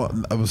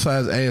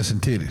besides ass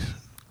and titties.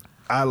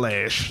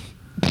 Eyelash.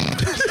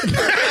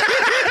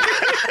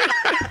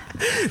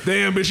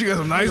 Damn, bitch, you got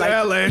some nice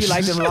eyelashes. You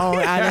like them long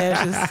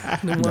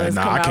eyelashes? The ones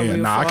come out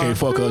real I far? can't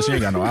fuck her. She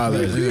ain't got no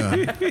eyelashes.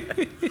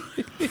 Yeah.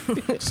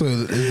 So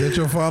is that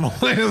your final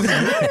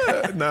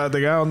answer? Nah, nigga,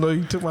 I don't know.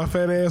 You took my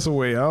fat ass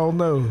away. I don't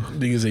know.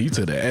 Nigga said you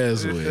took the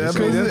ass away.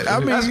 I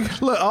mean,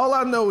 look, all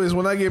I know is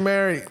when I get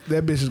married,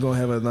 that bitch is gonna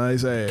have a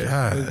nice ass.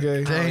 God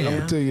okay, damn. I'm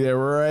gonna tell you that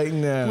right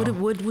now.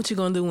 What you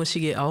gonna do when she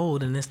get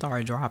old and it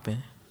start dropping?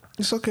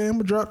 It's okay. I'm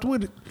gonna drop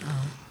with it.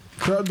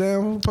 Drop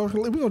down.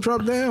 We gonna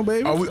drop down,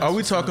 baby. Are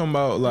we talking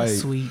about like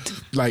Sweet.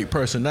 like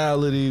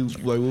personality?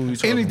 Like what we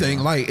talking Anything,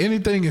 about? like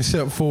anything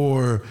except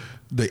for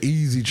the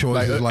easy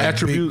choices, Like, like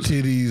attributes?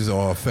 big titties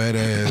or fat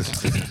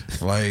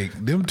ass. Like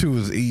them two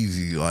is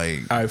easy.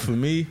 Like All right, for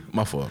me,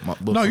 my fault.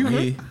 But No,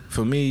 you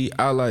for me,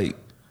 I like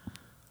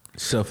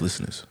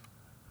selflessness.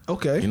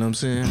 Okay. You know what I'm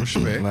saying?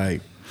 Respect.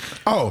 Like,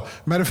 oh,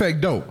 matter of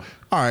fact, dope.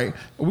 All right,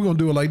 we're gonna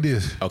do it like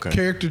this. Okay.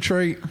 Character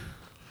trait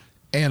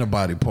and a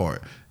body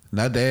part.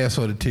 Not the ass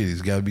or the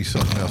titties. Got to be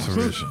something else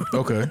original.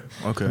 okay.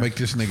 Make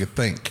this nigga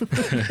think.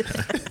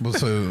 But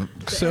so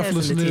titties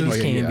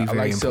selflessness, can be I very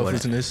like important.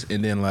 selflessness,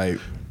 and then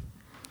like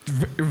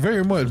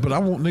very much. But I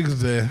want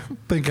niggas to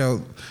think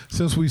out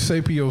since we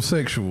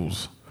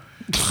sapiosexuals.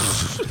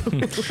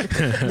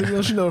 Nigga,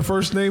 don't you know the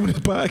first name of the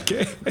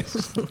podcast?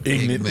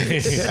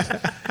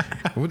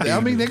 I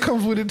mean, that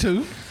comes with it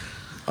too.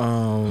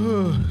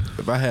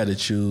 if I had to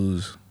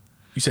choose,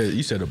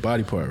 you said a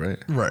body part, right?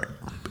 Right.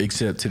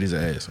 Except titties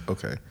and ass.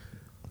 Okay.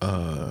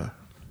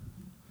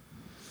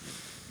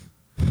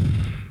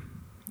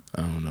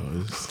 I don't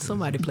know.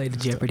 Somebody play the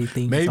Jeopardy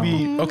theme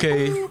Maybe song.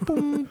 okay.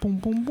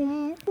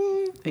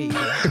 There you go.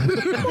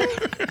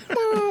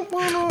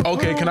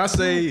 Okay, can I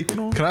say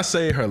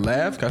her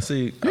laugh? Can I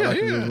say I like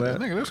her laugh?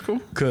 Nigga, that's cool.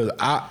 Cause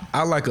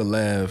I like a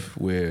laugh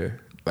where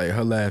like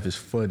her laugh is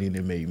funny and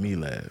it make me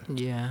laugh.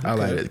 Yeah. I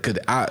like it because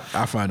I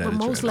find that But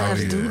most attractive.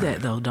 laughs yeah. do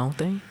that though, don't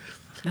they?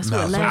 That's Nah,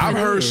 what some- laughing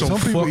I've heard is. some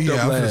people, fucked up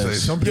I was gonna say,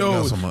 laughs. some people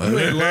got some. You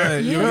ain't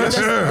lying. Yeah,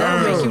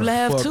 that'll make you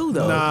laugh too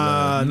though.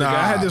 Nah, nigga,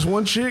 I had this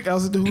one chick. I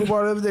was at the hookah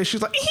bar the other day. She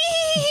was like,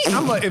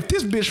 I'm like, if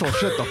this bitch don't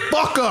shut the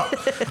fuck up.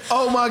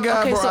 Oh my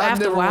God, Okay, bro. so I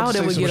after never a while, want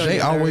to they say would some get on shit. They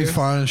your always nerves.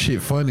 find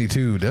shit funny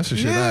too. That's the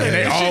shit I and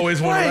they had. always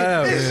want to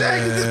laugh.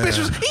 Exactly. This bitch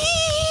was.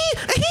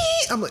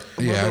 I'm like,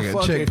 Yeah, I got-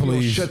 motherfucker, check, if you don't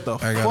please. Shut the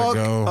I gotta fuck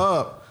go.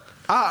 up.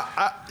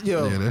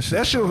 Yo, Yeah, that that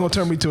shit shit was gonna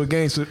turn me to a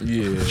gangster.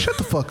 Yeah. Shut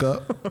the fuck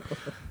up.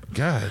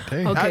 God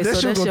damn. Okay, That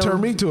so shit was that's gonna your,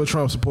 turn me to a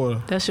Trump supporter.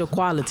 that's your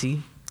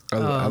quality.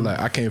 I like.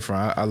 I came from.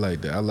 I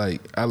like that. I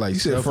like You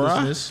said fry?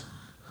 selflessness.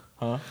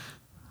 Huh?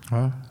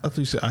 I thought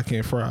you said I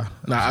can't fry.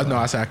 Nah, I know.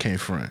 I said I can't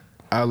front.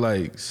 I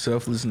like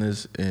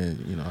selflessness,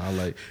 and I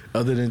like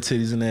other than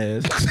titties and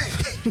ass.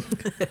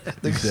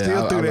 They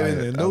still threw that in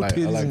there. No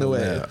titties and no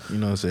ass. You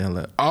know what I'm saying?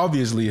 Like,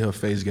 obviously, her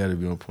face got to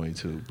be on point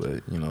too,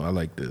 but I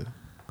like the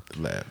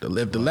laugh.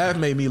 The laugh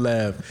made me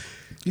laugh.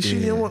 You should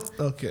didn't want.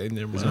 Okay,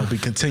 never mind. There's gonna be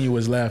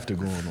continuous laughter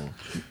going on.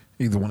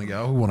 Either one of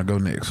y'all. Who want to go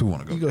next? Who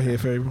want to go? You go ahead,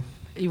 Favorite.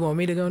 You want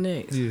me to go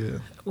next? Yeah.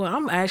 Well,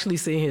 I'm actually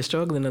sitting here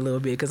struggling a little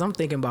bit because I'm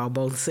thinking about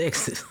both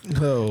sexes.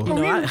 No.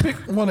 I pick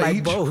one of like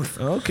each. both.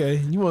 Okay.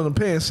 You want them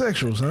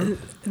pansexuals, huh?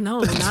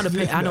 No, not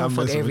a I don't I'm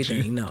fuck messing with you.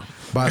 everything. No.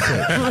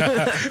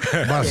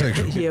 Bisexual.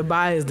 Bisexual. Yeah,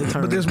 bi is the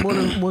term. But there's more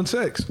than one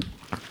sex.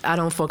 I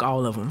don't fuck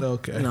all of them.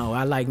 Okay. No,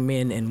 I like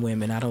men and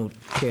women. I don't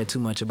care too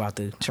much about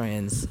the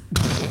trans.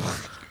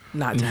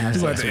 Not to have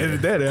You have sex. to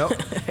edit that out.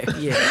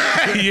 Yeah.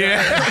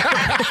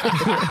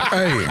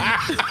 Hey,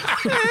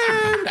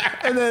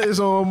 And that is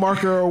on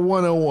marker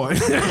 101.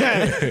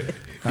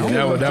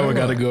 That one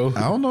got to go.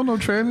 I don't know no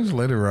trans.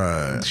 Let it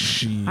ride.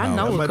 I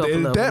know I'm a about to couple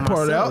edit of that them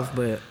part myself, out.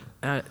 but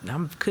I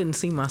couldn't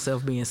see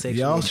myself being sexually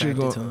Y'all shit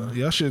attracted to gonna them.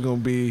 y'all shit gonna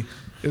be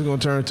it's gonna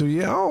turn to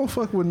I don't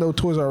fuck with no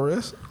Toys R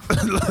Us.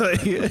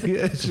 Like, yeah,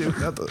 shit.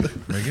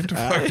 Man, get the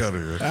fuck out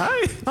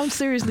of here. I'm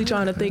seriously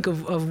trying to think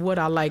of what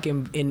I like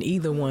in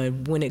either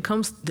one. When it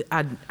comes to,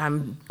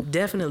 I'm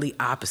definitely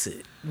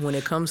opposite. When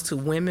it comes to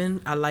women,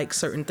 I like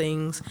certain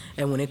things,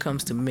 and when it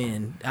comes to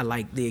men, I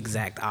like the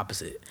exact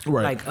opposite.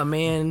 Right. Like a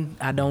man,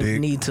 I don't Dick.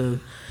 need to.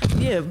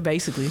 Yeah,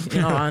 basically,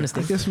 in all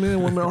honesty, I guess men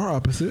and women are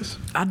opposites.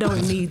 I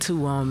don't need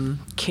to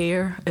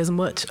care as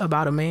much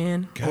about a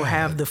man or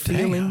have the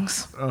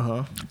feelings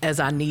as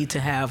I need to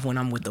have when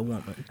I'm with a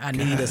woman. I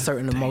need a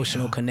certain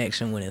emotional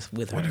connection when it's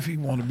with her. What if he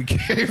want to be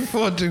cared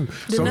for too?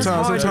 Then that's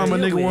hard to Sometimes a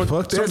deal nigga with. want.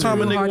 Fuck that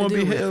Sometimes a shit. nigga Hard to want to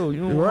be deal with. held. You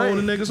don't Right. hold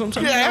a nigga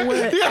sometimes.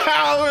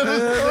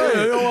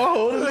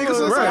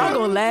 Y'all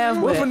gonna laugh,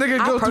 What but if a nigga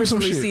I go through some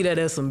personally shit? see that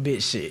as some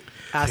bitch shit.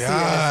 I see that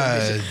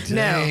as some bitch shit.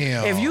 Now,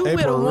 damn. if you with a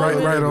April,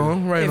 woman, right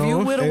on. if you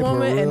with a April,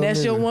 woman real and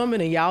that's your nigga.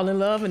 woman and y'all in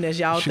love and that's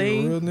y'all She a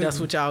real thing, nigga. that's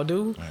what y'all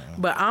do.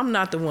 But I'm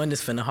not the one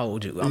that's finna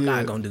hold you. I'm Yeah.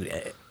 not gonna do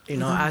that.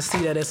 I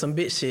see that as some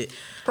bitch shit.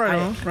 Right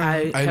on,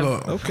 Hey,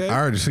 look. Okay. I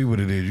already see what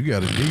it is. You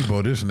got a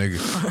Debo, this nigga.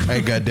 Hey,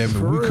 goddamn it,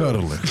 we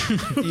cuddling.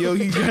 Yo,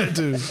 you got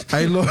to.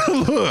 Hey, look.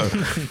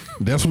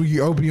 That's when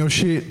you open your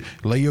shit,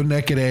 lay your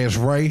naked ass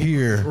right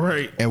here.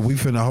 Right. And we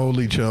finna hold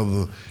each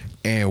other,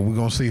 and we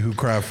gonna see who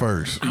cry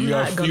first. I'm You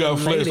not got gonna lay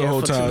flex the there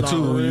whole for too time too.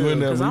 long. When you in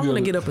there, Because I'm we gonna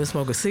go- get up and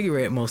smoke a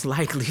cigarette most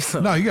likely. So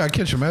No, you gotta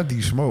catch him after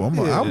you smoke. I'm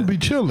gonna be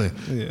chilling.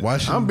 Yeah.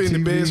 Watching I'm being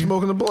in TV. bed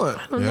smoking a blunt.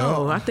 I don't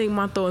know. I think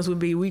my thoughts would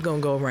be: we gonna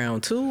go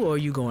round 2 or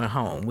you going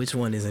home? Which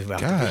one is it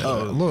about?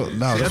 God, look,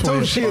 no, I that's told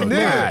why you she a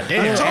nigga.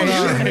 Damn. I told you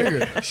she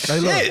a nigga. Hey,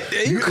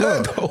 look, you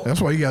look, that's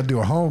why you gotta do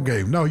a home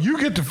game. No, you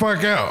get the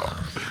fuck out.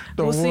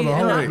 Don't Well, see, want to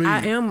and hold me. I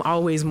am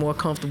always more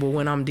comfortable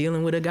when I'm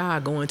dealing with a guy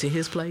going to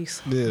his place.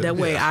 Yeah. That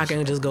way I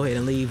can just go ahead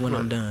and leave when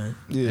I'm done.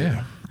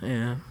 Yeah,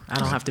 Yeah, I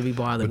don't have to be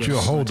bothered. but with you'll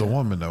it. hold the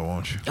woman though,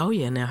 won't you? Oh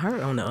yeah, now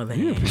her on the other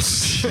hand,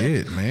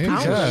 Shit, man. I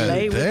would God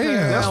lay with her.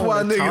 damn. That's I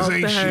why would niggas talk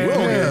ain't to shit. her. We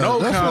don't Yeah, get no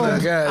that's kind why- of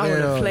I would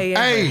goddamn. play.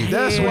 Hey,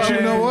 That's but why-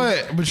 you know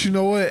what? But you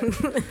know what?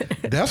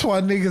 That's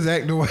why niggas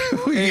act the way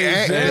we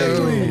act.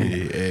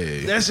 Exactly.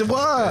 Hey, That's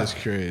why. that's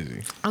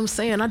crazy. I'm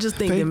saying I just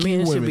think Thank that you,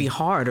 men should women. be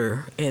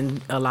harder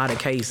in a lot of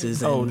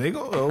cases. And Oh, they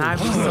go. not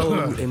be so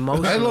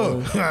emotional. Hey,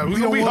 look. We don't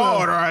gonna be wanna-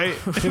 hard, all right?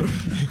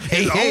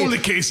 It's the only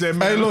case that Hey,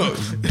 matters.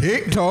 look,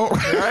 dick talk.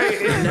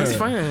 And that's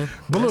fine.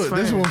 But That's look,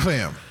 this is fine. what I'm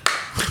saying.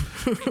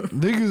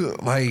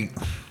 Niggas, like,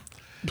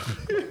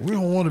 we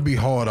don't want to be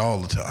hard all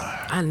the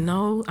time. I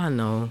know.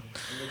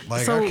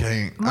 Like, So I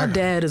can't. my I,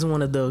 dad is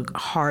one of the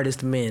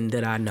hardest men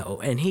that I know,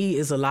 and he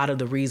is a lot of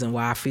the reason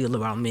why I feel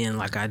about men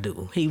like I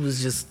do. He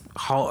was just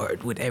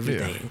hard with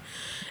everything.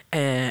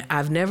 And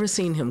I've never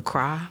seen him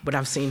cry, but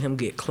I've seen him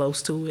get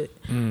close to it.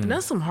 And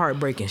that's some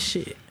heartbreaking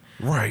shit.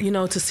 Right. You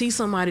know, to see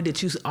somebody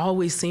that you've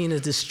always seen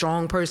as this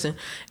strong person,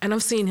 and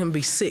I've seen him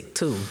be sick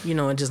too, you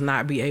know, and just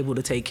not be able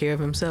to take care of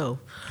himself.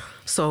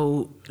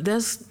 So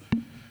that's,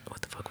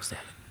 what the fuck was that?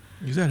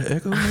 Is that an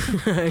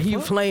echo? You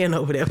playing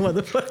over there,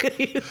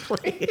 motherfucker. You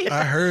playing.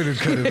 I heard it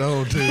cut it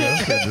on too. I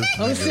said, this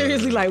I'm nigga-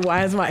 seriously like,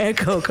 why is my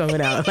echo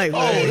coming out? Like,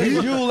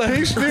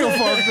 He's still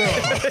fucked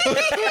up.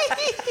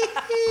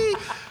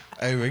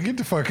 Hey man, get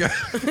the fuck out.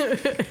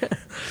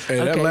 Hey,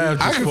 that Okay. laugh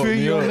I just can fucked feel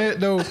me you up. on that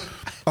though.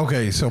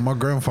 Okay, so my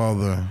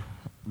grandfather,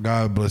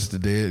 God bless the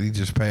dead, he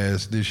just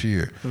passed this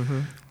year.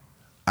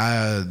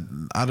 I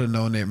done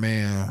known that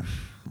man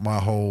my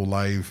whole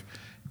life,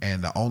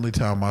 and the only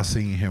time I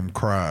seen him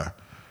cry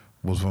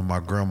was when my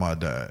grandma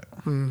died.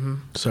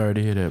 Sorry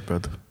to hear that,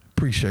 brother.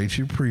 Appreciate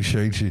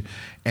you.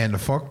 And the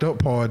fucked up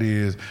part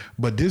is,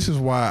 but this is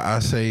why I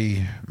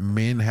say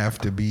men have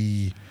to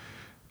be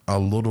a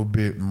little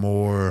bit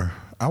more,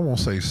 I won't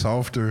say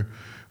softer,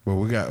 but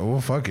we gotta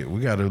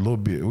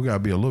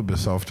be a little bit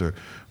softer,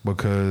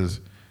 because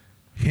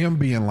him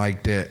being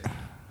like that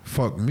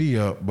fucked me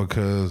up,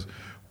 because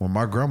when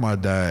my grandma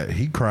died,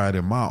 he cried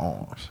in my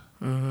arms.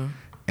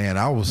 And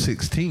I was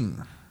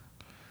 16.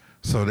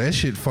 So that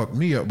shit fucked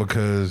me up,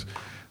 because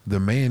the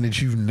man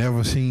that you've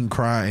never seen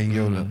cry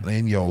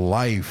in your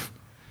life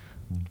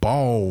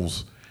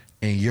balls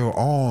in your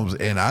arms,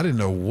 and I didn't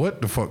know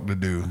what the fuck to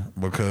do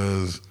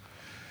because,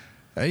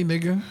 hey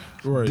nigga,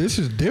 this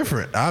is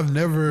different. I've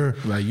never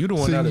like you the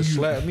one that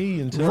slapped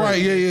me and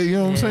right, yeah, you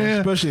know what I'm saying?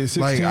 Especially at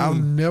 16. Like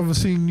I've never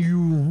seen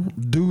you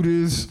do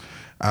this.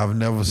 I've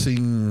never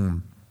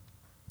seen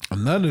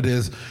none of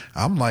this.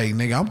 I'm like,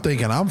 nigga, I'm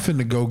thinking I'm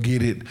finna go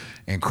get it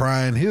and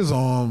cry in his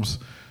arms,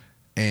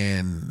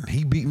 and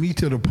he beat me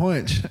to the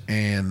punch,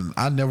 and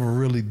I never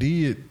really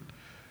did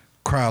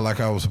cry like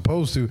I was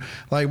supposed to.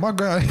 Like my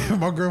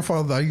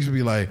grandfather, I used to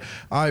be like,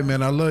 all right,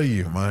 man, I love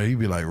you. He'd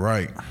be like,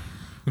 right.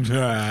 And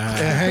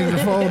hang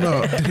the phone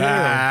up.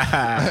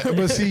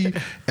 But see,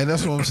 and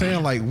that's what I'm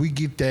saying, like we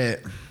get that,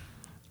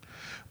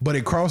 but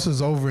it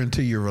crosses over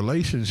into your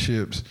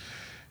relationships,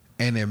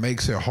 and it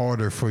makes it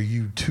harder for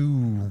you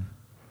to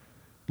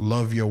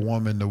love your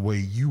woman the way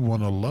you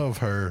want to love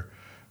her,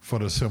 for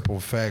the simple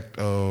fact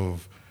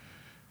of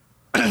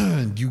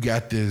you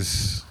got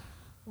this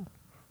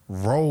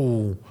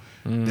role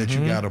that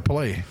you got to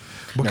play.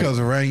 Because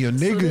around your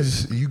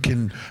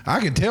niggas, I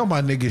can tell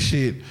my nigga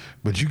shit,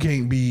 but you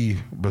can't be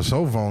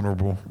so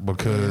vulnerable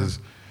because,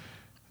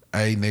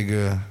 hey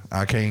nigga,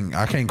 I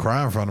can't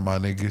cry in front of my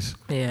niggas.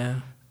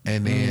 Yeah.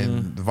 And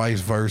then vice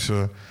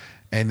versa.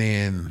 And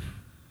then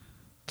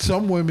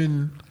some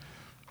women,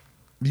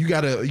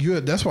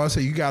 that's why I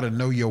say you gotta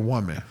know your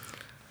woman.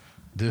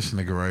 This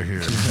nigga right here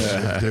is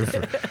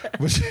different.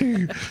 But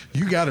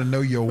you gotta know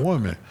your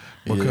woman.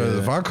 Because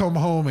if I come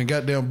home and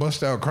goddamn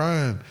bust out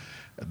crying,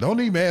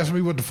 don't even ask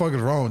me what the fuck is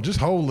wrong. Just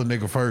hold the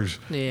nigga first.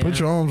 Yeah. Put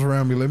your arms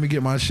around me. Let me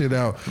get my shit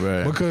out.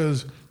 Right.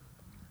 Because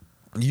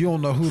you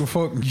don't know who the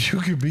fuck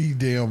you could be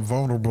damn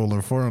vulnerable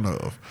in front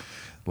of.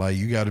 Like,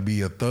 you got to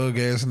be a thug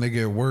ass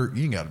nigga at work.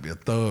 You ain't got to be a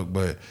thug,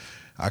 but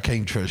I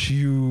can't trust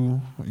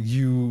you.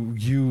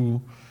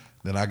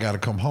 Then I got to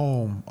come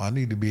home. I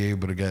need to be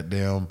able to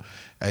goddamn,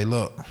 hey,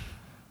 look,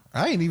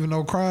 I ain't even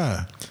no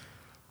crying.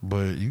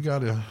 But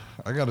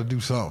I gotta do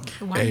something.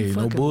 Hey,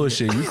 no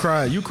bullshit. You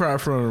cry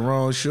from the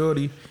wrong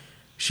shorty.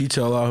 She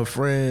tell all her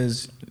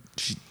friends,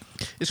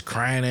 it's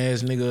crying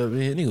ass nigga up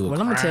here.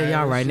 Well, I'm gonna tell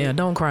y'all right now,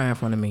 don't cry in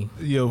front of me.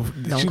 Yo, she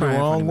the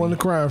wrong one to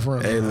cry in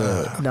front of. Hey,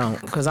 look, don't,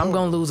 because I'm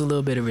gonna lose a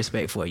little bit of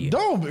respect for you.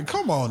 Don't,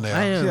 come on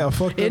now.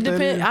 It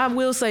depends. I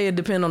will say it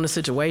depends on the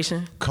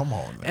situation. Come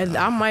on, now. And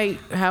I might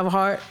have a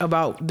heart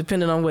about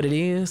depending on what it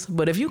is.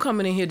 But if you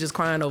coming in here just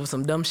crying over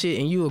some dumb shit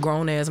and you a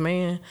grown ass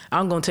man,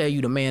 I'm gonna tell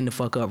you to man the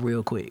fuck up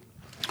real quick.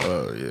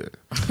 Oh yeah.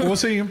 Well,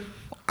 see,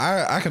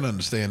 I can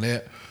understand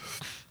that.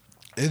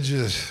 It's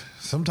just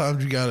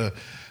sometimes you gotta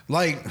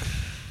like.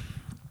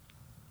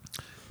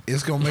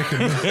 It's gonna make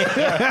it.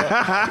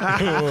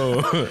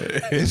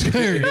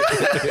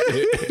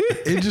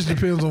 It just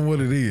depends on what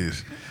it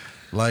is.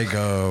 Like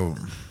I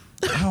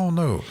don't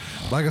know.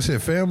 Like I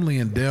said, family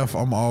and death.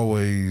 I'm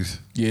always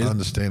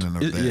understanding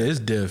of that. Yeah, it's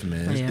death,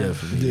 man. It's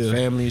definitely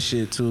family and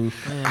shit too.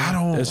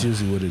 Yeah. That's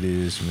usually what it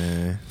is,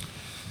 man.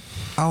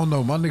 I don't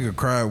know. My nigga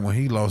cried when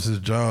he lost his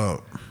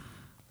job.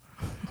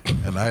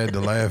 And I had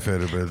to laugh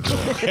at it, but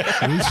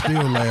we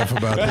still laugh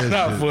about that. It's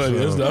not funny.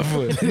 It's not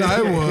funny. No,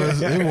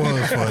 it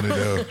was funny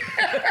though.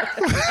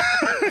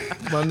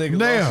 My nigga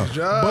lost his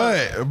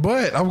job.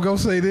 But I'm gonna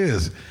say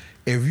this: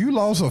 if you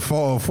lost a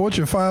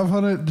Fortune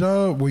 500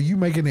 job, were you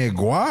making that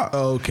guap?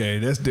 Okay,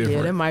 that's different.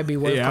 Yeah, that might be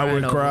worth. Yeah, I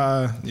would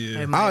cry. Yeah,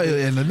 and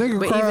the nigga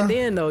but cry. Even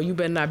then, though, you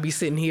better not be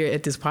sitting here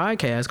at this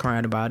podcast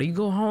crying about it. You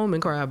go home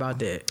and cry about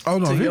that. Oh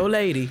no, to your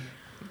lady.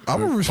 I'm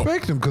gonna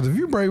respect him because if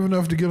you're brave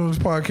enough to get on this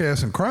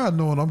podcast and cry,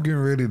 knowing I'm getting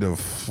ready to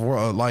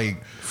flame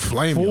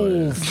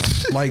your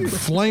ass. Like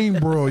flame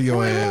broil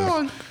your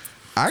ass,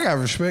 I got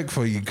respect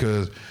for you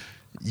because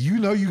you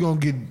know you're gonna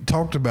get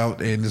talked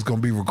about and it's gonna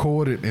be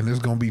recorded and it's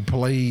gonna be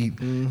played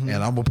and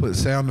I'm gonna put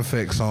sound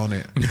effects on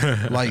it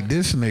like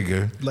this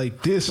nigga,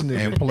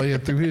 and play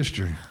it through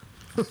history.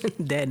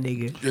 That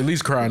nigga. At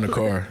least cry in the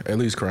car.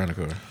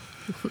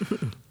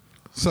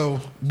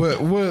 So, but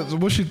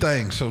what's your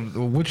thing? So,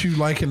 what you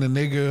like in the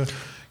nigga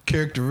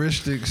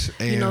characteristics?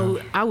 And you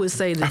know, I would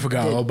say that I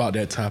forgot all about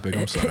that topic.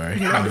 I'm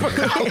sorry. I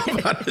forgot all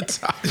about the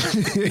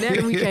topic. Now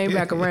that we came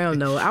back around,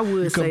 though, I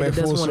would say that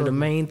that's one of the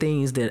main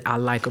things that I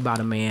like about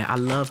a man. I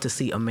love to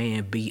see a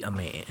man be a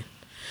man.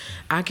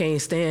 I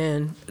can't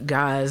stand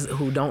guys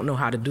who don't know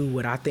how to do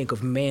what I think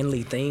of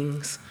manly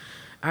things.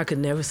 I could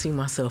never see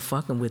myself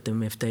fucking with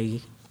them if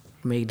they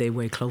made their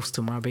way close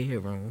to my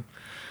bedroom.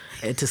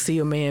 And to see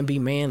a man be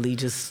manly,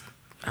 just,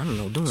 I don't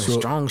know, doing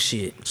strong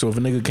shit. So if a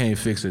nigga can't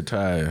fix a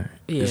tire,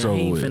 it's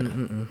over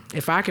with.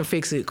 If I can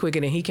fix it quicker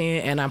than he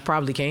can, and I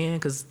probably can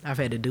because I've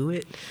had to do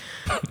it,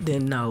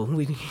 then no,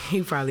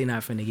 he probably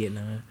not finna get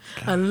none.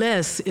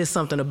 Unless it's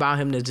something about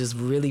him that's just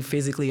really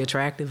physically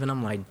attractive, and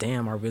I'm like,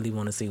 damn, I really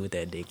want to see what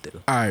that dick do.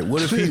 All right,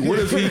 what if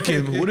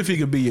he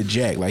can be a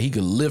jack? Like he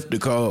could lift the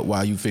car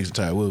while you fix the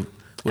tire.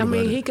 I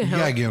mean, he can You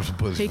help. gotta give him some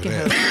pussy. He for can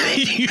that.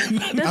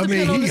 help. I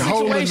mean,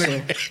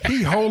 he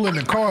he holding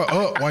the car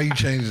up while you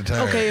change the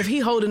tire. Okay, if he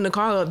holding the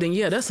car up, then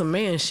yeah, that's some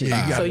man shit.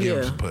 Yeah, you gotta so give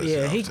him yeah, some pussy yeah,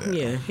 off that. he can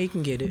get it. He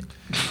can get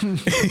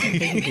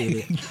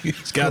it.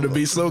 It's got to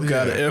be some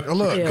kind of effort.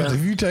 Look, because Yeah.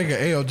 if you take an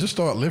L, just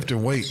start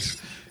lifting weights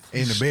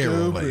in the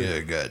bedroom. Like, yeah,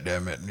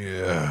 goddamn it,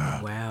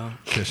 yeah. Wow.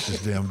 Catch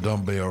this damn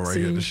dumbbell right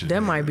here. This See, shit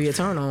that might be a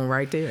turn on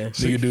right there.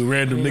 Nigga do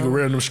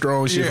random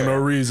strong shit for no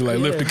reason, like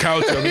lift the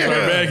couch up and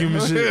start vacuuming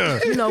and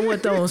shit. You know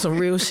what though? On some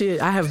real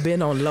shit, I have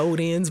been on load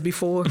ends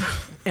before,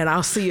 and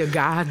I'll see a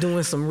guy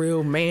doing some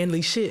real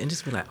manly shit, and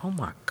just be like, "Oh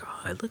my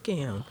god, look at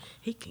him!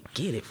 He can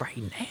get it right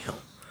now."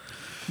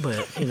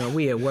 But you know,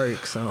 we at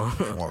work, so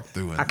Walk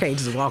through I and can't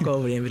just walk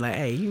over there and be like,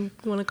 "Hey, you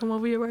want to come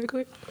over here right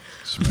quick?"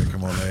 smack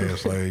him on the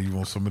ass like, hey, you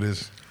want some of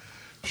this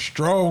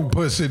strong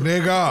pussy,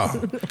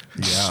 nigga?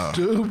 Yeah.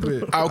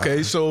 Stupid.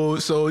 Okay, so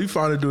you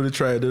finally do the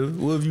tractor.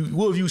 What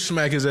if you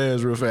smack his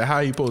ass real fast? How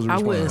you supposed to I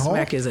respond? wouldn't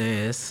smack his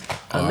ass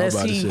Oh, I was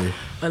about to say.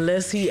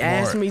 unless he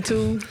asked me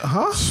to.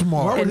 Huh?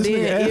 Smart. Why would And this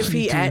nigga then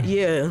ask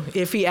you to?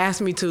 if he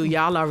asked me to,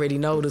 y'all already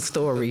know the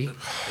story.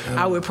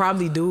 I would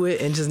probably do it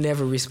and just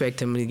never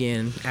respect him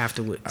again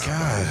afterwards.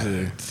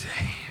 God.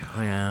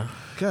 Yeah,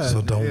 God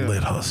So don't damn.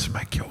 let her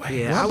smack your ass.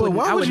 yeah.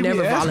 Why would you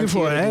never be asking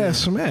for an volunteer. ass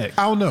smack?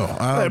 I don't know.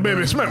 Hey,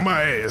 baby, smack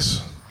my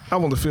ass. I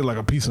want to feel like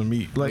a piece of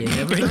meat. Like, You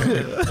never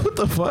know. what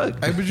the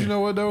fuck? Hey, but you know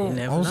what though? You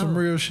never On some know.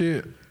 real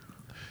shit,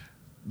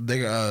 they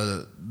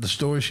the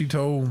story she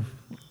told.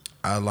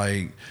 I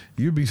like.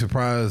 You'd be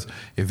surprised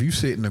if you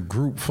sit in a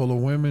group full of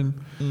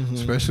women,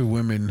 especially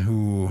women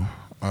who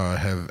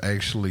have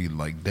actually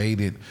like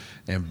dated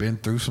and been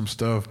through some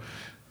stuff.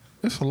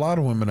 There's a lot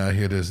of women out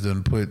here that's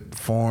done put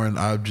foreign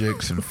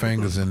objects and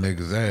fingers in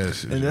niggas'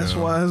 asses. And that's you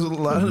know? why there's a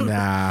lot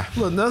of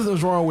Look,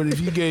 nothing's wrong with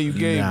if you gay, you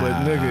gay.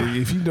 But nigga,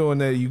 if you doing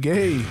that, you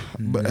gay.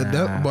 But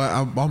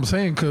I'm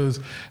saying because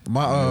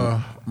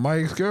my my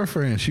ex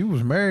girlfriend, she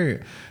was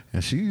married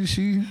and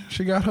she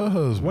got her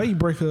husband. Why you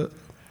break up?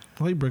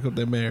 Why you break up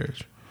that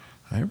marriage?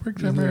 I ain't break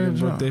that Nigga marriage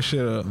broke up. that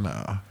shit up.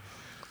 Nah.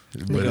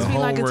 Because he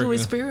like it to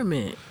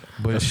experiment.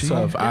 But she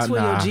tough. That's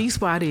where your G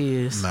spot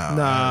is.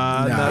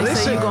 Nah. They They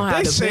say say, you gonna have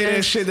they the say that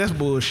best. shit. That's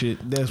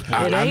bullshit. That's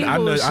bullshit. It ain't I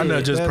know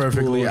bullshit. just That's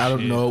perfectly. I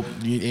bullshit. don't know.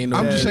 You ain't no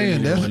I'm bad just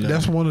saying nigga doing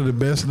that's one of the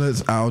best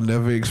nuts I'll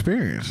never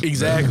experience.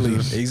 exactly,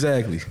 That's just-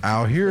 exactly.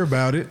 I'll hear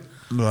about it.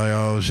 Like,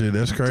 oh shit,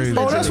 that's crazy.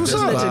 that's what's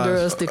Just up. let your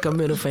girl stick a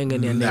middle finger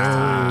in there next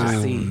time.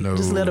 Just see. No.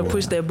 Just let her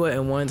push that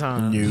button one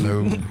time.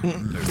 No.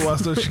 Why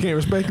so she can't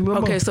respect him no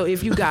more? Okay, so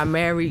if you got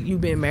married,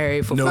 you've been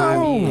married for No.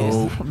 5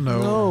 years.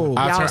 No.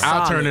 I'll Y'all turn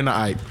solid. into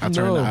Ike. I'll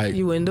turn No. into Ike.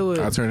 You wouldn't do it?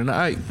 I'll turn into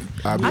Ike.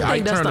 I'll be I Ike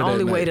think that's the Turner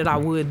only way night. that I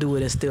would do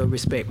it and still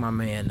respect my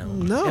man though.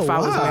 No, if I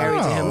was why?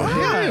 married to him,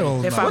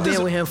 Hell if no. I've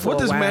been with him for what a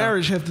does while.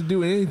 marriage have to do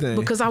with anything?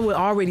 Because I would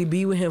already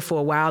be with him for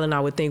a while, and I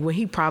would think, well,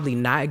 he probably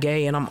not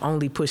gay, and I'm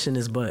only pushing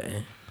this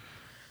button.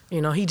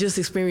 You know, he just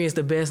experienced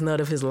the best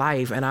nut of his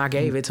life, and I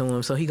gave it to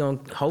him, so he gonna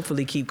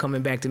hopefully keep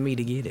coming back to me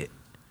to get it.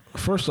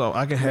 First off,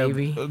 I can have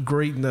Maybe.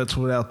 great nuts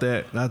without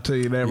that. I'll tell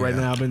you that right Yeah.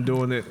 now. I've been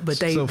doing it But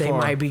they so far.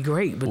 might be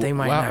great, but they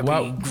might Why-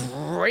 not be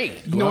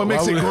great. You know what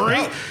makes it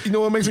great? You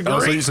know what makes it Oh,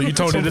 great? so you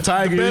told her the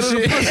tiger the and better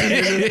the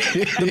shit. pussy,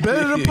 nigga. The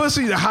better the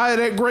pussy, the higher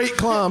that great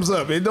climbs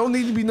up. It don't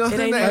need to be nothing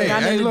It ain't that. even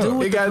got nothing to do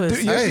with it got the do,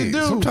 pussy. yes, Hey, it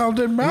do. sometimes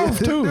that mouth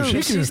Yes, it too. do. She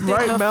If she can stick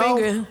right her mouth,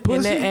 finger in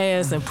pussy. that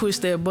ass and push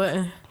that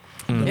button,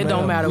 it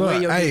don't matter where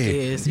Look, your hey, dick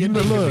is. you Your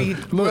know, dick could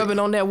look, be look. rubbing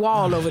on that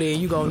wall over there,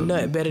 and you gonna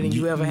nut better than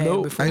you ever had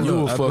Nope. before. Hey, You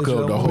will look, fuck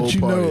up the whole But you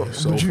party know,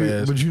 so but you,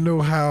 fast. but you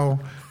know how,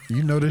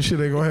 you know this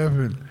shit ain't gonna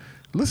happen.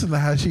 Listen to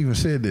how she even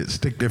said that.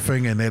 Stick their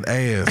finger in that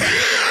ass.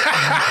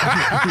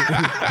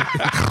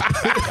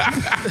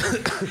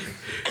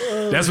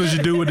 That's what you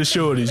do with the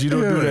shorties. You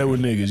don't do that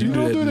with niggas. You, You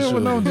don't do that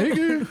with no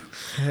shorties.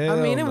 nigga.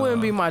 I mean, it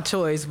wouldn't be my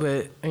choice,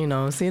 but you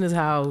know, seeing as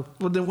how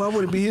Well, then why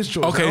would it be his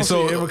choice? Okay, I don't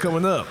so- see it ever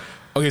coming up.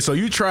 Okay, so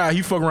you try,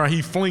 he fuck around,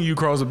 he fling you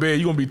across the bed.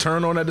 You gonna be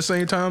turned on at the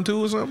same time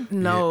too, or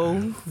something?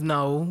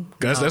 no.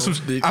 That's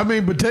what. I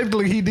mean, but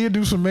technically he did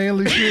do some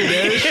manly shit.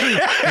 That is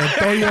true. And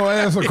throw your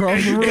ass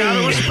across the room.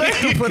 Gotta respect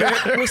him for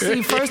that. Well,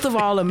 see, first of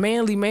all, a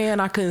manly man,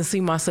 I couldn't see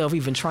myself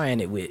even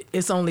trying it with.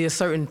 It's only a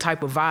certain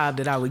type of vibe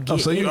that I would get. Oh,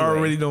 so you anyway.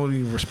 already don't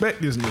even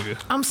respect this nigga.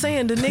 I'm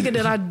saying the nigga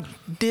that I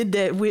did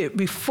that with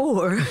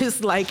before,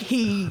 it's like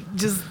he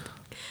just.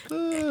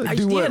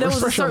 Do what? There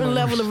was a Refresh your certain memory.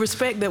 level of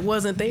respect that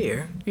wasn't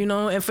there, you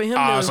know. And for him,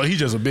 So he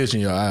just a bitch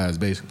in your eyes,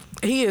 basically.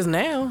 he is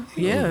now,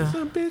 yeah. For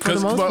the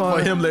Because most for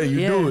part, him letting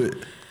you do it.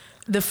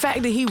 The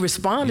fact that he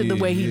responded the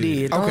way he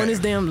did, throwing Okay. his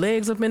damn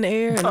legs up in the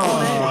air and all Oh,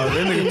 that.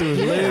 that nigga threw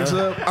his legs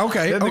up.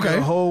 Okay, That nigga okay.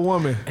 a whole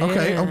woman.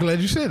 Okay, Yeah. I'm glad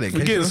you said that.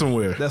 We getting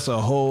somewhere. That's a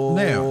whole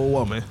Now.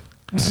 woman.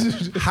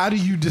 How do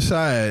you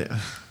decide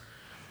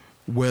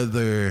what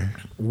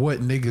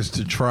niggas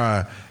to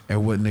try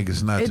and what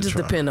niggas not It to just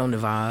try? depends on the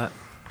vibe.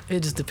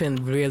 It just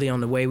depends really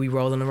on the way we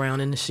rolling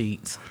around in the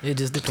sheets. It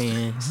just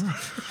depends.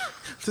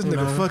 This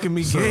nigga fucking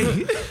me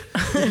gay.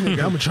 I'm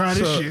gonna try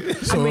this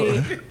shit. So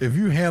if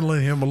you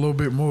handling him a little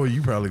bit more,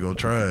 you probably gonna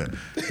try it.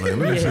 Like, let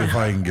me see if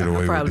I can get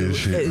away with this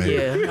shit, man.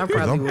 Yeah, I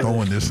probably I'm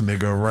throwing this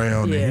nigga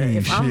around and he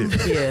ain't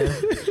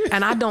shit.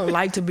 And I don't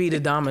like to be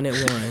the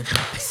dominant one.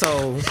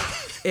 So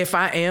if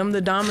I am the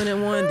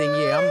dominant one, then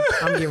yeah,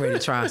 I'm getting ready to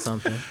try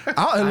something.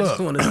 I just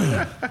want to see.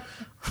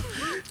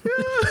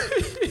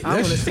 I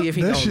want to see if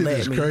he gonna let me. That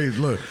shit is crazy.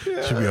 Look,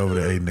 she be over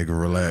there, hey nigga,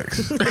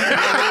 relax.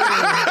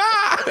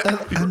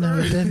 I've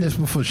never done this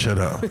before. Shut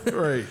up.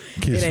 Right.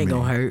 Kiss it ain't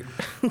gonna hurt.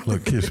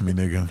 Look, kiss me,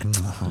 nigga.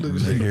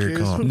 Here it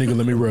comes. Nigga,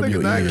 let me rub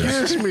your ears.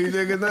 Kiss me,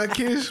 nigga. Not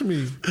kiss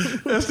me.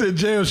 That's that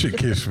jail shit.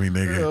 Kiss me,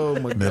 nigga. Oh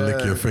my God. Now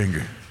lick your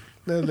finger.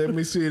 Now let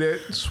me see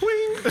that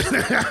swing.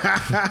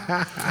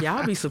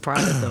 Y'all be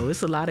surprised though.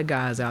 It's a lot of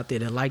guys out there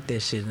that like that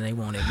shit and they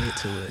won't admit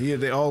to it. Yeah,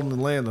 they all in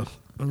Atlanta.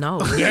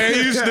 No. Yeah,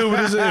 you stupid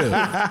as hell.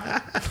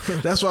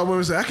 That's why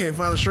women say I can't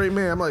find a straight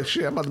man. I'm like,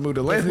 shit, I'm about to move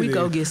to Atlanta. If we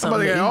go get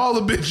something, I'm about to get all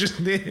the bitches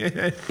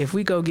then. If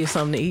we go get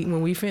something to eat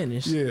when we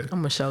finish, I'm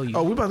gonna show you.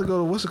 Oh, we about to go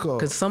to what's it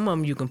called? Because some of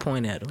them you can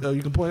point at them. Oh,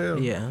 you can point at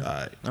them.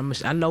 Yeah. All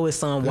right. I know it's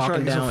some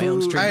walking down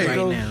Elm Street right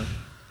now.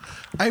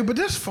 Hey, but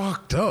that's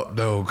fucked up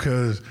though,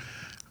 cause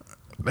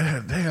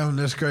damn,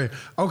 that's great.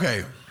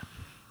 Okay,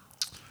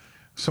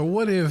 so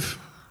what if?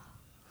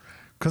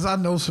 Cause I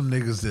know some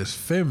niggas that's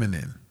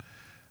feminine.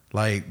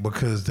 Like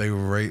because they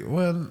were raised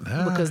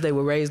because they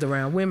were raised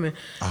around women.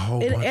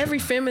 Every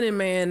of feminine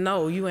man,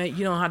 no, you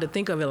don't have to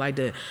think of it like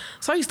that.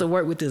 So I used to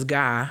work with this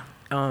guy.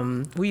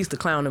 We used to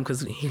clown him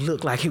because he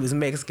looked like he was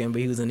Mexican, but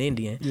he was an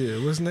Indian.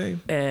 Yeah, what's his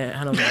name?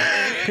 I don't know.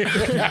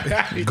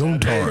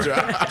 Guntar.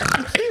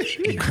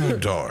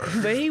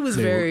 But he was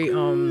very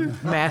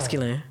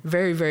masculine,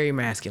 very very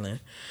masculine.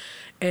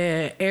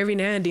 And every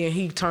now and then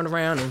he'd turn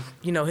around and,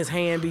 his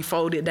hand be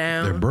folded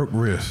down. They broke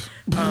wrists.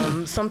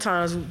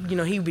 Sometimes,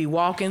 he'd be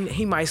walking.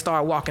 He might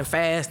start walking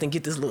fast and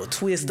get this little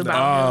twist about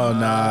him. Oh,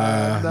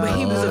 nah. But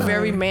he was a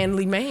very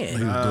manly man.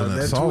 He was doing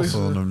that salsa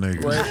on them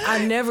niggas.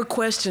 I never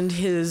questioned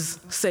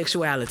his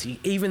sexuality,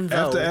 even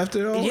though...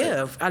 After all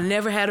yeah, I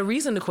never had a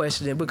reason to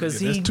question it because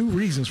that's 2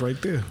 reasons right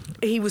there.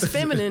 He was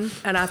feminine,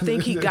 and I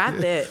think he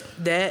got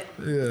that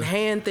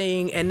hand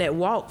thing and that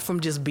walk from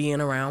just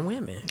being around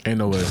women. Ain't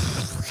no way.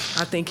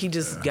 I think he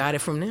just got it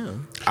from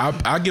them.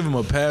 I give him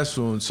a pass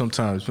on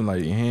sometimes, been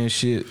like hand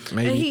shit.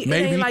 Maybe, and it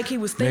ain't like he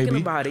was thinking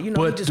about it. He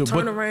just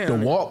turned around. The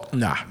walk,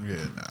 nah. Yeah,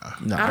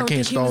 nah. I don't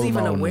think he was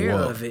even aware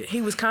of it.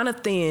 He was kind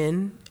of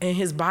thin, and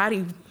his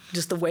body,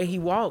 just the way he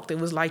walked, it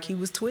was like he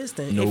was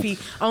twisting. Nope.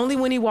 Only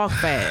when he walked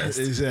fast.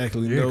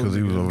 Exactly. Yeah, because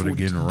he was over there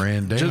getting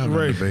ran down in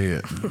the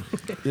bed.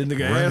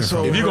 Nigga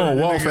asshole. If you're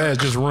gonna walk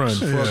fast, just run.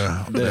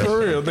 Yeah. For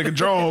real, nigga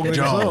jog.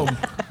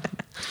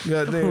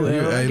 Goddamn.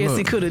 Well, I guess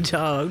he could have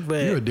jogged,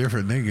 but you're a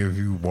different nigga if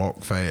you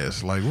walk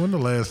fast. Like when the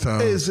last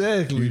time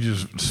you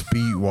just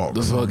speed walked?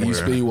 The fuck you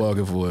speed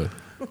walking for?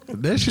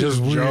 That shit just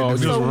weird. Jog,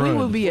 so just we run.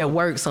 would be at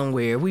work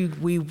somewhere.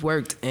 We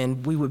worked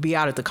and we would be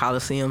out at the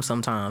Coliseum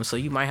sometimes. So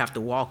you might have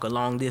to walk a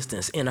long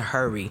distance in a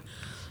hurry,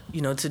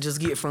 to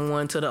just get from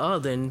one to the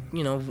other. And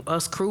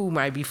us crew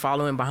might be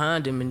following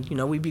behind him,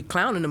 and we'd be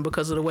clowning him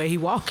because of the way he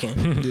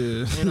walking.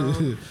 Yeah.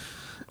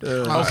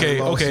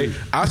 Okay.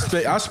 I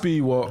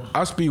speed walk.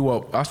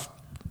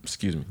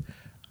 Excuse me.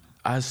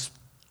 I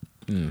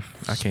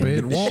can't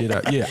get this shit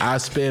out. Yeah, I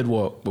sped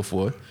walk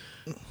before,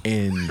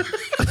 and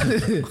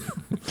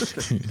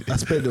I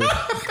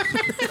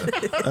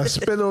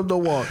sped on the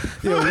walk.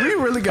 Yeah, we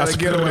really got a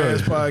ghetto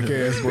ass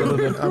podcast, bro.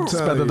 I'm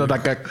telling you.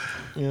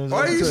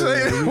 Why you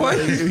saying? Why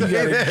you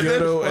got a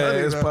ghetto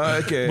ass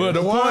podcast? But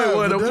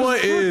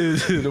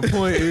the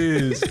point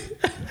is,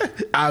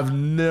 I've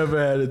never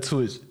had a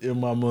twitch in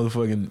my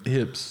motherfucking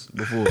hips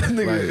before.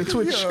 Nigga, like,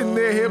 twitch in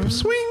their hip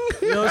swing.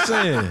 You know what I'm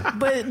saying?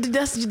 But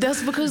that's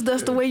because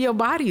that's the way your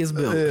body is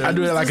built. I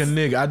do it like a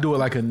nigga. Like,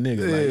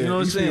 you know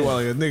what I'm saying?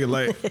 Like a nigga,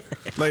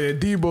 like a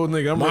Debo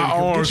nigga. My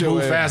arms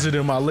move faster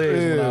than my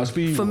legs when I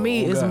speed. For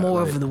me, it's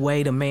more of the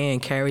way the man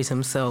carries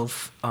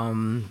himself,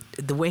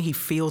 the way he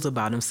feels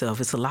about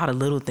himself. It's a lot of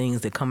little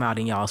things that come out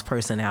in y'all's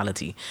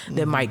personality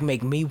that might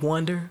make me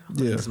wonder,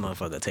 this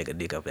motherfucker take a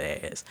dick up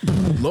the ass.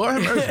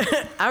 Lord have mercy.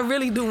 I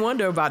really do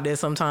wonder about that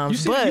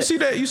sometimes. You see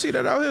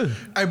that out here?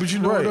 Hey, but you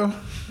know what though?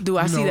 Do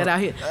I see that out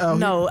here?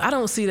 No, I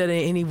don't see that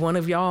in any one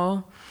of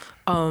y'all.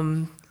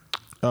 I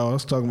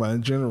was talking about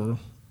in general.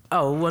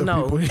 Oh, well,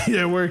 no.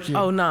 Yeah, working.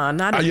 Oh, nah,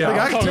 not in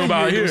I'm talking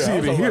about here.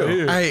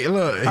 Hey,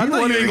 look. He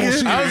wanted to get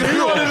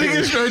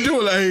straight to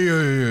it. Like,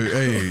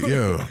 hey,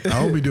 yo.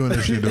 I don't be doing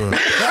this shit, though.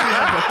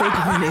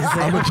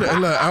 I'm going to check.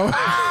 Look,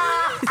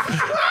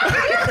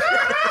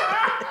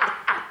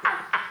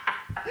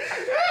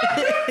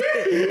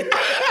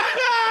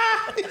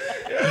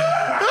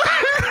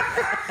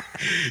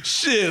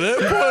 shit,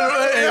 let's point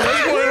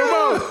him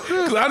out.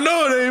 Cause I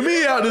know it ain't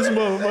me out this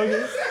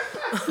motherfucker.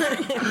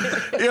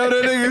 Yo,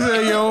 that nigga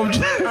said, yo,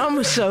 I'm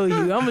gonna show you.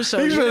 He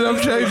said, I'm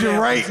changing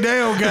right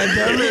now,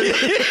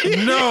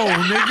 goddammit. No,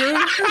 nigga.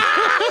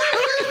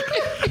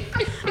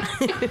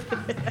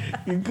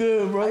 You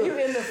good, bro? You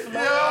in the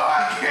flow?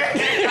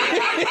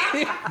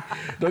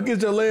 Don't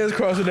get your legs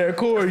crossing that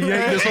cord. You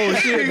yank this whole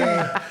shit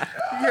down.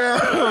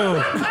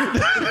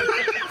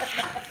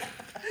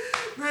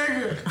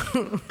 Nigga.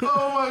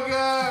 Oh my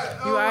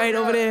God. You all right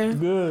over there?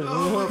 Good.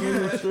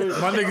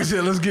 My nigga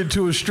said, let's get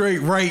to it straight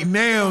right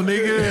now,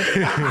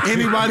 nigga.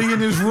 Anybody in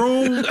this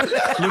room,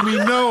 let me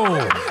know.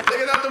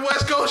 Nigga, not the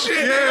West Coast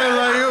shit. Yeah,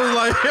 like it was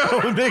like, yo,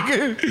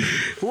 nigga.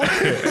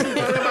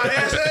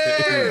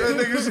 That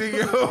nigga said,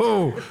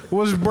 yo,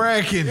 what's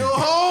bracking? Yo,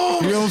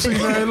 Holmes. You don't see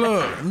that?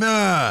 Look,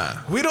 nah.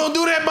 We don't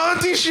do that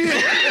Monty shit.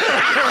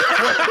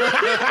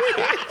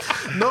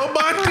 No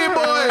Monty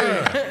boy.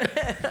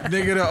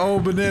 Nigga, the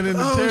old banana in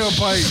the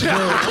tailpipe, bro.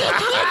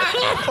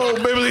 Oh,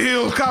 Beverly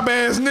Hills cop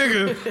ass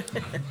nigga.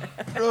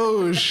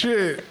 Oh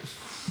shit.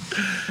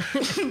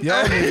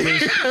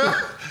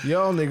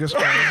 Y'all niggas.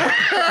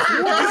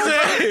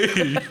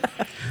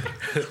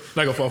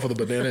 Not gonna fall for the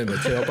banana in the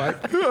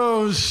tailpipe.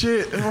 Oh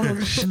shit. Oh,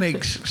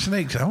 snakes.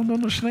 I don't know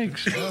no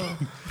snakes. They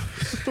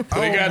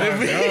got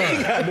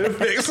them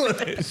fixed on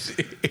that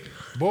shit.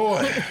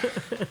 Boy.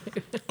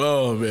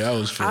 Oh man, that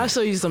was fun. I'll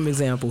show you some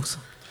examples.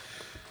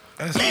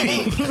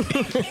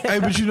 Hey,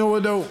 but you know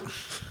what though?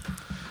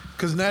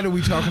 Because now that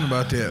we talking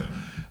about that,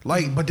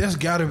 like, but that's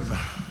gotta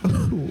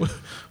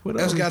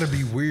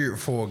be weird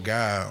for a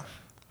guy,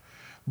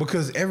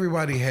 because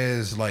everybody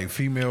has like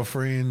female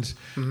friends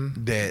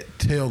that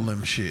tell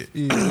them shit.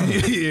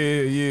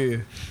 Yeah.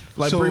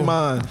 Like So- Bree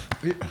mine.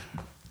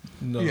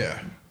 No. Yeah.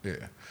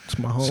 It's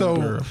my home So-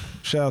 girl.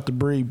 Shout out to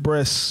Bree.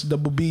 Breasts,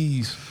 double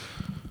B's.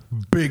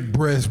 Big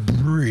breast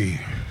Brie.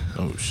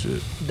 Oh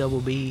shit.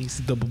 Double B's.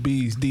 Double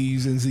B's,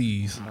 D's, and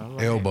Z's.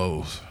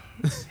 Elbows.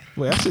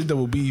 Wait, I said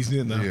double B's,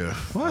 didn't I? Yeah.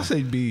 Why I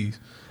say B's?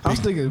 I was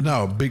thinking.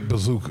 No, big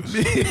bazookas.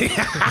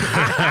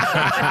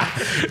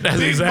 That's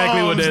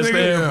exactly what that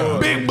stands for.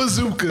 Big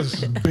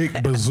bazookas.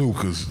 Big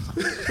bazookas.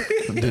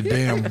 The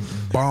damn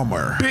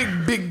bomber. Big.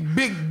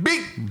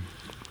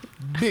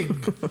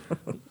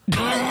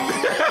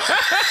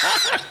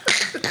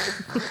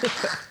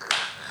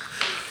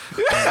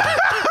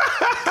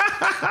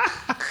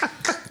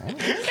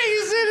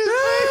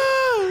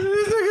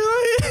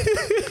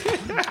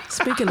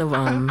 Speaking of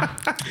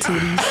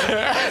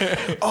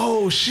titties,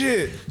 Oh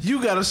shit!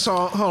 You got a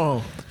song?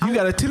 Hold on. You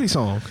got a titty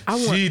song?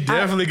 She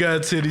definitely got a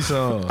titty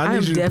song. I I'm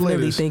need you to play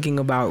definitely this. thinking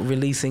about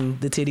releasing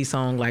the titty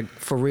song, like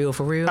for real.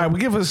 All right, well,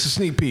 give us a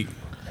sneak peek.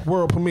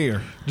 World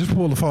premiere. Just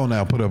pull the phone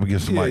out, put up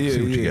against the mic,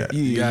 see what you got.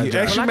 Yeah. Gotcha.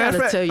 Well, Actually, I matter gotta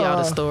of fact, tell y'all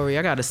the story.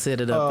 I gotta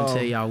set it up and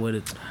tell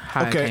y'all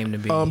how it came to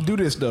be. Do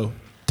this though.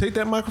 Take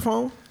that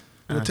microphone.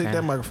 I'm gonna take Okay.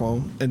 that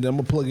microphone and then I'm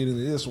gonna plug it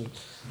into this one.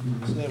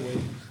 So that way.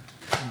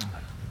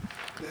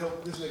 To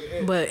help this nigga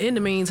edit. But in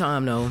the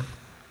meantime, though,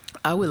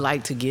 I would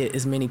like to get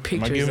as many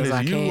pictures as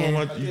I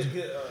can.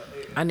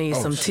 I need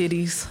some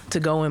titties to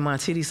go in my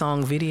titty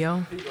song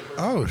video.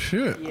 Oh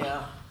shit.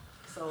 Yeah.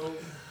 So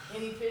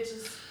any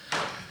pictures?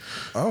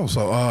 Oh,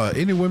 so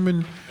any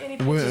women Any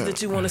pictures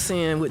that you want to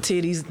send with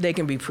titties, they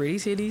can be pretty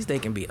titties, they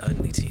can be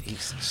ugly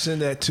titties.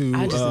 Send that to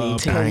I just need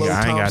to- I ain't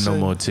got no Thompson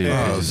more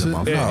titties. Oh, in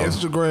my no. phone.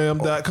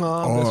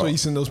 Instagram.com. That's where you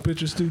send those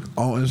pictures to.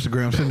 on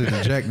Instagram, send it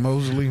to Jack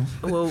Mosley.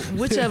 Well,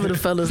 whichever the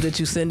fellas that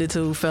you send it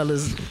to,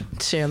 fellas,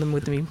 share them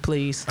with me,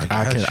 please.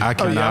 I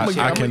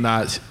I'ma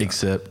cannot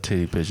accept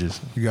titty pictures.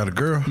 You got a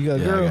girl? You got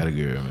a Yeah, girl? I got a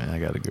girl, man. I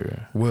got a girl.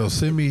 Well,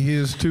 send me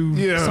his too.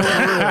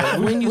 Yeah.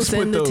 When you What's send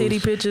with the those? titty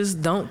pictures,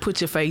 don't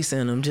put your face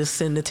in them. Just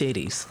send the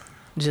titties.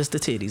 Just the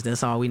titties.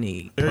 That's all we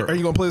need. Are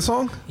you gonna play the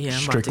song? Yeah, I'm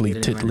Strictly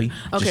about to get it in tiddly. right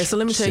now. Okay, Just so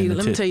let me tell send you. the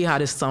Let me tit. tell you how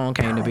this song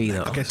came to be,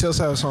 though. Okay, tell us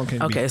how the song came.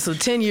 Okay, so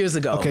 10 years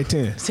ago. Okay,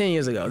 10. 10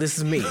 years ago. This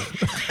is me.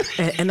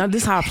 and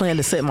this is how I plan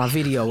to set my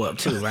video up,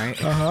 too, right?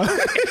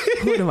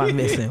 What am I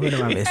missing? What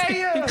am I missing?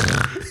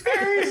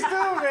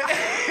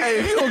 Hey,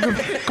 if you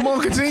gonna come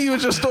on, continue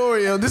with your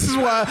story, yo. This is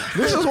why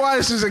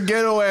this is a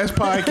ghetto ass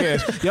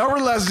podcast. Y'all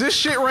realize this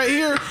shit right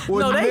here would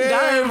No, they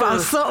dying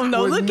about something,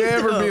 though. would Look at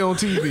never them. be on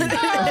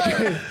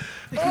TV.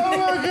 Oh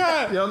my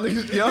God! Y'all niggas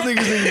need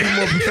to be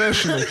more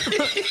professional.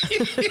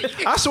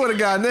 I swear to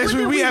God, next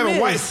week we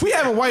having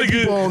white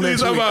people on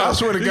next week. I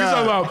swear to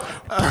God.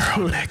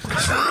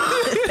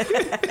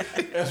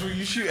 That's when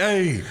you shoot.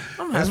 Hey,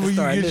 gonna that's have to when you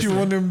start get you listening.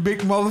 one of them big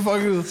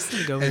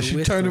motherfuckers, nigga and she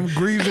over turn them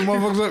greaves them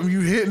motherfuckers up, and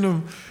you hitting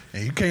them,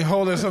 and you can't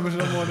hold that something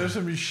no more. There's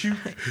something shoot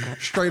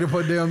straight up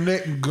her damn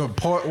neck and go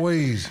part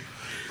ways.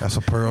 That's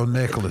a pearl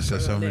necklace.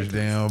 That's somebody's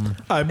damn. All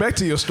right, back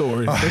to your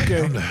story.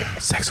 Okay.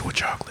 Sex with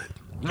chocolate.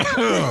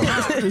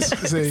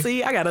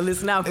 See, I got to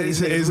listen out for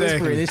these niggas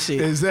whispering this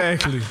shit.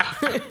 Exactly.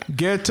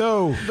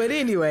 Ghetto. But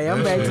anyway,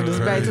 I'm back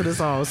to the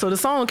song. So the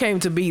song came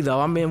to be, though.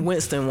 I'm in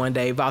Winston one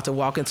day, about to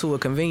walk into a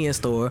convenience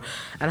store,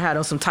 and I had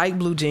on some tight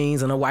blue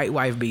jeans and a white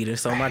wife beater.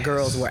 So my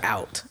girls were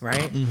out,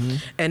 right? Mm-hmm.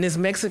 And this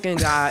Mexican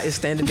guy is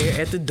standing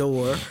there at the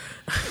door.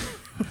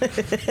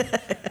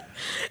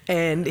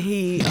 And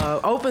he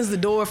opens the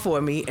door for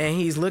me, and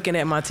he's looking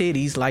at my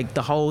titties like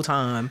the whole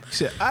time. He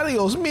said,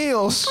 "Adios,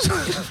 míos."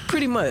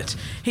 Pretty much.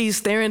 He's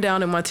staring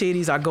down at my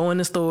titties. I go in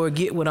the store,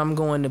 get what I'm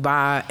going to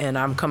buy, and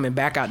I'm coming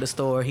back out the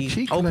store.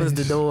 He opens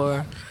the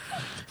door.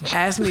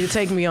 asked me to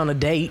take me on a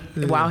date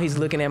while he's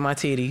looking at my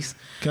titties.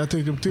 Can I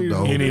take them titties?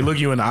 No. He didn't look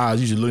you in the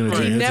eyes. You just looking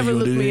at He your never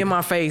looked me in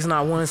my face,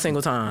 not one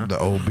single time. The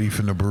old beef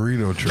and the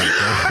burrito trick.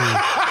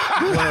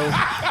 Well,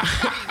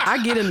 I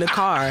get in the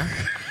car,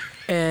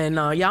 and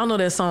y'all know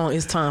that song,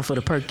 It's Time for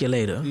the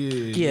Percolator.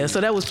 Yeah,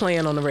 so that was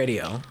playing on the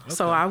radio. Okay.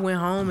 So I went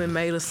home and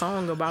made a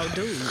song about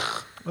dude.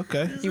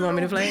 Okay. You want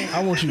me to play it?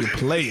 I want you to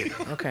play it.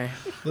 Okay.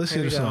 Let's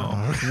hear the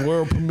song.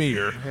 World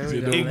premiere.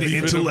 The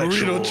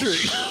intellectual trick.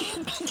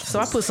 So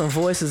I put some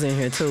voices in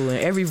here too, and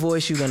every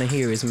voice you're gonna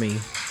hear is me.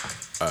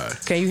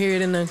 Can you hear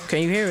it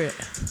Can you hear it?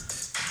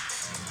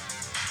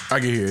 I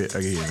can hear it.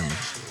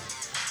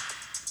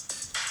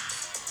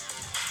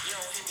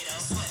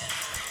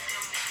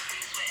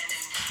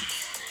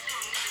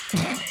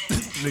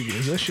 Nigga,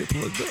 is that shit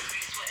plugged up?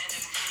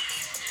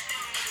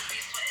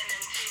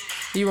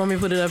 You want me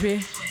to put it up here?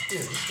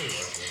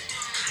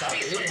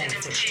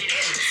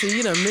 See,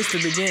 you done missed the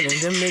beginning.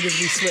 Them niggas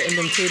be sweating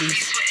them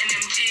titties.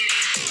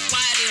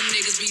 Why them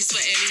niggas be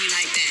sweating me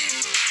like that?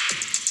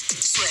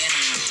 Sweating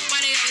on.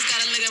 Why they always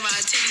gotta look at my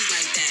titties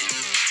like that?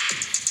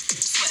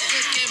 Sweating.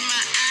 Look at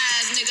my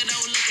eyes, nigga,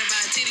 don't look at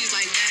my titties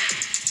like that.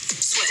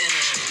 Sweating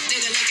on.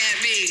 Nigga, look at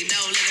me,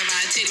 don't look at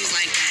my titties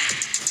like that.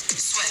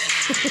 Sweating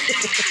on.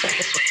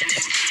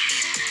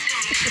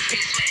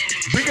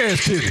 Big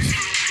ass titties.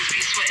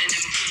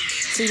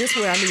 See, this is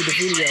where I need the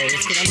videos,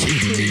 because I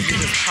need the titties to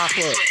just pop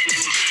up,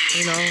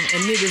 you know,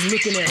 and niggas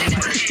looking at them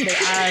like their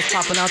eyes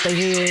popping out their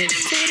head.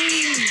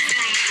 Titties.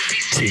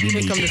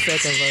 Here come the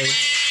second verse.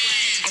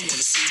 I wanna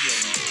see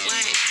them.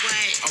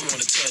 I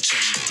wanna touch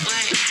them.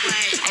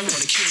 I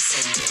wanna kiss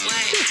them.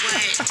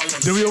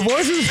 Them your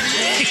voices?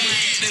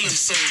 They look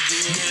so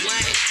good.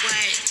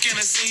 Can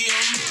I see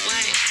them?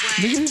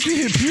 Nigga,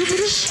 you hit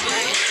puberty?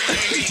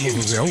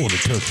 I want to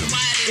touch him.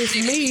 It's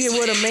me and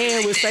what a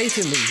man would say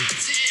to me.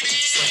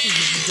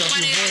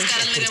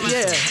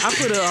 Yeah, I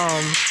put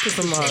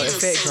some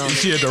effects on it.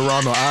 She had the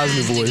Ronald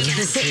Isley voice.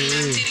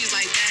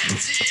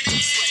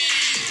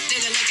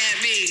 Nigga, look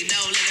at me.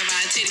 Don't look at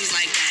my titties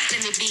like that.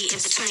 Let me be in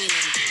between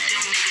them.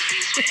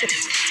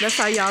 That's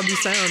how y'all be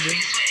sounding.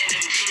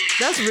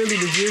 That's really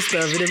the gist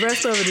of it. The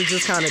rest of it is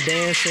just kind of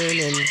dancing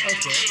and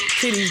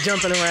titties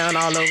jumping around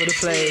all over the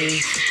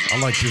place. I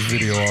like this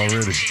video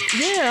already.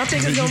 Yeah, I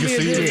think it's gonna be a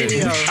good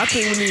video. I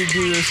think we need to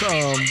do this.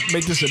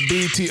 Make this a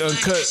BT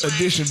Uncut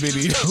edition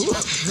video.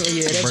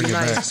 Yeah, that'd Bring be it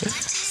nice. back.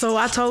 So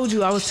I told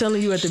you, I was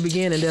telling you at the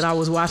beginning that I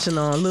was watching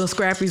Lil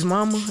Scrappy's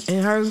mama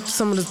and her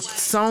some of the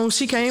songs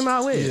she came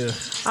out with.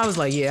 Yeah. I was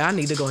like, yeah, I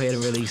need to go ahead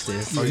and release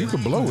this. Oh, you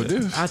can blow with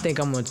this. I think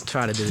I'm gonna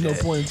try to do No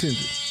that. point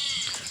intended.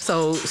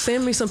 So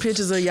send me some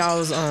pictures of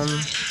y'all too.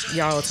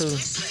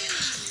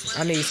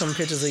 I need some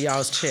pictures of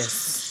y'all's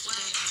chests.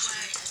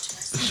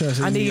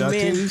 I need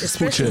men,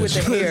 especially with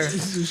the hair.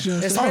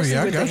 Especially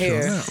I with the got you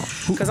hair. now.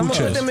 Because I'm going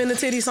to put them in the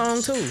titty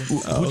song too.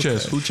 Who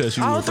chest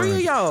you All referring three of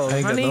to? y'all.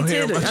 ain't I got need no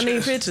hair on titties. my I need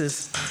chest.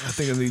 pictures. I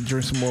think I need to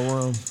drink some more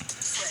rum.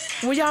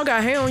 Well, y'all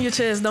got hair on your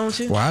chest, don't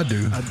you? Well, I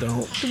do. I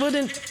don't. Well,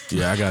 then,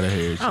 Yeah, I got a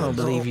hair. I don't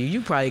believe you.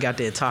 You probably got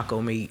that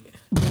taco meat.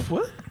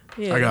 What?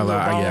 Yeah, I got them a little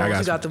lot- yeah, I balls. got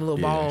You got some- them little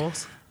yeah.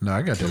 balls. No,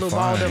 I got that little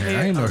fine balled up hair.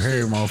 hair? I ain't no Oh,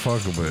 hairy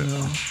motherfucker,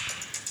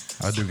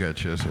 but I do got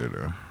chest hair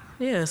though.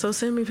 Yeah, so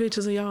send me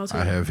pictures of y'all too.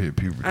 I have hit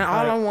puberty. And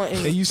all I want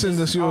is Hey, you send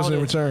us yours all in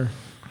the- return.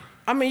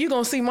 I mean, you're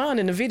going to see mine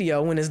in the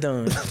video when it's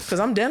done. Because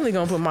I'm definitely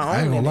going to put my own I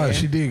ain't in gonna lie, there.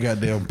 she did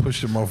goddamn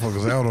push the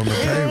motherfuckers out on the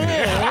table.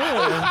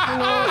 Yeah. You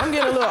know, I'm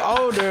getting a little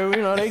older.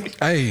 You know, they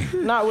Hey,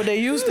 not what they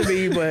used to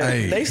be, but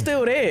Hey. they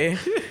still there.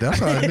 that's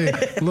how a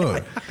nigga,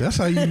 look, that's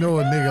how you know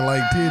a nigga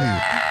like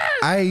titties.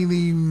 I ain't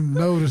even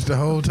noticed the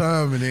whole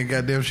time, and then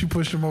goddamn, she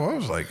pushed him over. I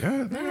was like,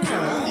 God damn.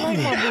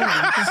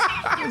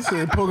 He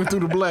said poking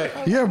through the black.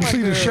 Yeah, but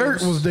see, the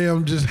shirt was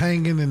damn just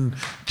hanging and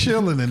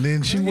chilling, and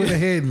then she went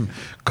ahead and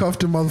cuffed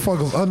the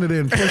motherfuckers under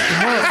there and pushed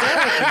them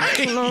up.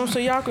 You know, so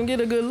y'all can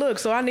get a good look.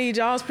 So I need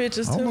y'all's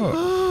pictures I'm too. up.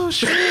 Oh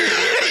shit!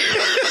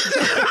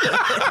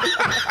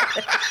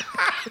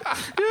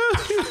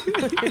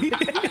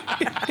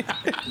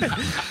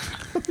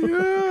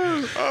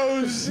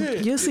 Oh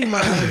shit! You'll see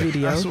mine in the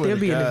video. I swear They'll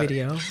to be in the God.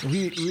 video.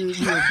 We a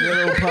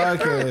ghetto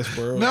podcast,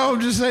 bro. No,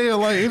 I'm just saying,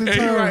 like,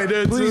 anytime, right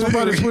there, please too.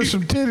 somebody push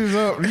some titties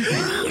up.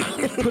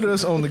 Put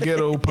us on the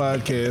Ghetto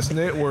Podcast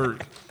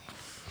Network.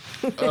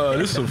 Oh,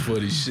 this is some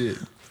funny shit.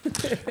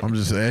 I'm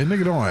just saying,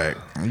 nigga, don't act.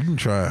 You can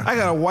try. I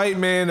got a white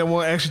man that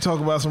want to actually talk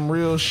about some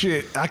real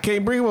shit. I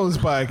can't bring him on this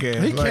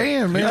podcast. He Like,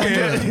 can,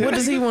 man. What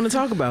does he want to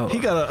talk about? He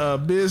got a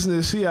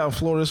business. He out in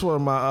Florida. It's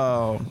one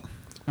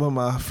of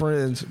my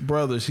friend's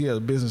brothers. He has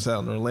a business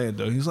out in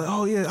Orlando. He's like,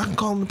 oh yeah, I can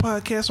call him the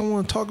podcast. I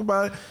want to talk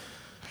about it.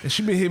 And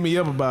she been hitting me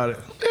up about it.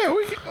 Yeah,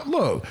 we can,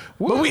 look.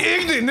 But we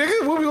ignorant,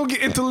 nigga. When we gonna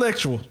get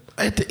intellectual?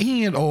 At the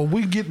end, or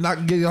we get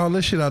all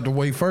this shit out the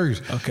way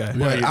first. Okay.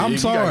 But Yeah, I'm you gotta get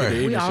sorry.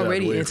 the We shot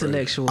already away from it.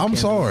 intellectual. I'm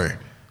Kendall. sorry.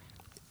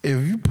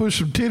 If you push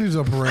some titties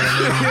up around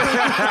there,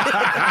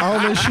 all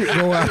that shit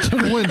go out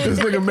the window. This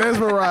nigga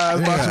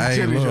mesmerized by Yeah, some hey,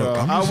 titties, look, y'all.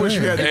 I'm I just wish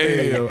you had the saying.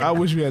 video. I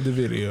wish you had the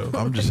video.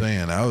 I'm just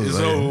saying. I was It's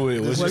like, over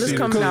with. Well, this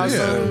coming out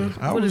soon.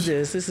 I What was- is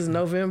this? This is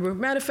November.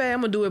 Matter of fact,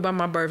 I'm gonna do it by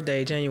my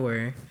birthday,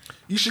 January.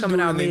 You should Coming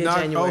do out it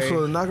mid-January.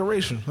 also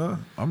inauguration, huh?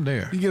 I'm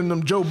there. You giving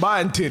them Joe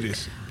Biden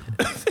titties.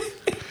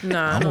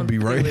 Nah, I'm I gonna don't be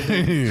think right we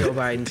do here. Joe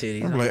Biden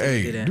titties. I'm I like, don't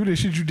think we hey, that. do that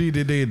shit you did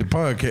today at the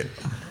podcast.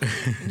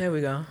 There we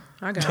go.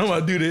 I got I'm you.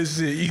 about to do this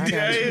shit. You I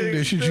got you. Do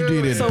that shit you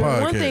did at So the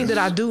podcast. one thing that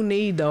I do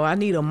need though, I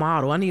need a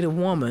model. I need a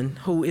woman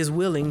who is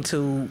willing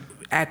to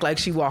act like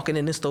she walking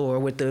in the store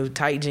with the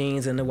tight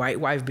jeans and the white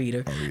wife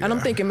beater. yeah. And I'm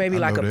thinking maybe I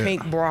like a know that.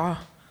 pink bra.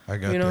 I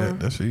got you know? that.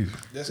 That's easy.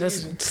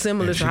 That's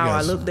similar And to she how got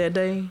I some- looked that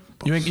day.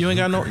 You ain't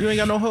got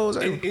no hoes.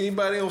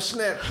 Anybody on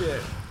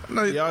Snapchat?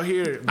 Y'all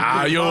hear?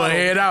 You want to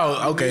head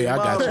out? Okay, I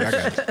got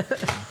you.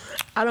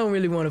 I don't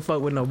really want to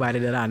fuck with nobody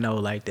that I know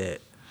like that.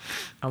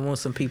 I want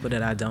some people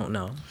that I don't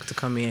know to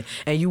come in,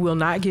 and you will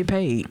not get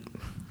paid.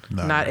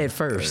 Nah. Not at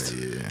first.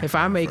 If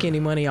I make any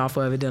money off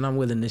of it, then I'm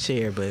willing to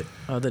share. But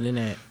other than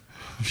that,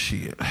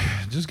 Shit.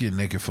 Just get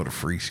naked for the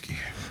free ski.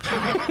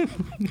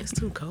 it's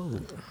too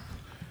cold.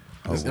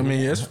 I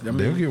mean,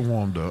 They'll get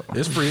warmed up.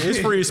 it's free. It's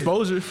free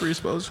exposure. Free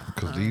exposure.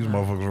 Because these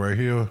motherfuckers right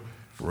here,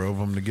 rub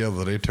them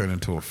together, they turn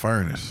into a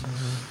furnace.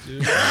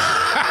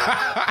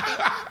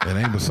 And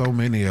ain't but so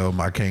many of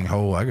them I can't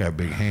hold. I got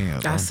big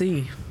hands. I I'm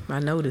see. I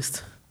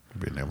noticed.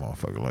 been that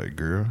motherfucker like,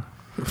 girl.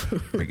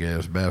 Big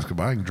ass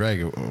basketball. I can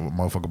drag a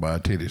motherfucker by her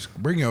titties.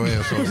 Bring your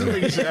ass over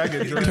there. I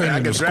can Turn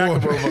into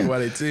Scorpion. by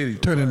their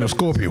titties. Turn into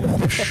Scorpion.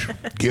 Whoosh.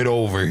 Get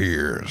over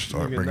here.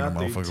 Start bringing the not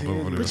they motherfuckers titties.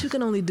 over there. But you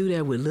can only do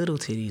that with little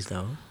titties,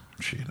 though.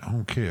 Shit, I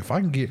don't care. If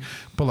I can get,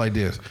 put like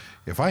this,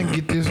 if I can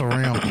get this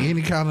around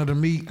any kind of the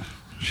meat,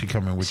 she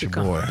coming with your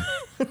boy.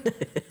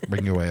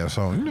 Bring your ass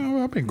on. You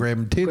know, I've been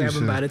grabbing titties Grab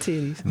 'em by the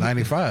since titties.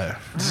 95. All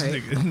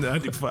right. Nigga,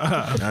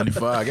 95.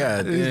 95.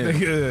 God damn.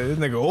 This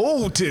nigga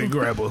old titty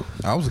grabber.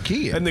 I was a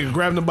kid. That nigga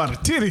grabbed him by the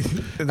titty.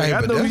 That nigga, Hey, I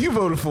but know who that's- you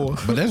voted for.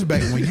 But that's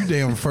back when you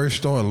damn first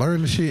started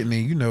learning shit, and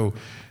then you know,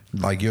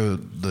 like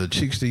the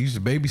chicks that used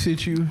to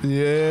babysit you.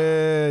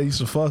 Yeah, you used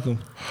to fuck him.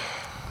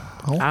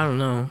 I don't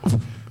know.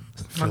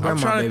 My I'm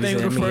grandma trying to think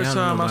babysat of the me. first don't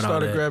know time I about all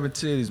started that. grabbing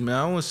titties, man.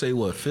 I want to say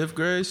what, 5th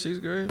grade,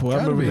 6th grade? Boy, I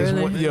Gotta remember be. this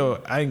Really? one.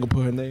 Yo, I ain't gonna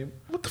put her name.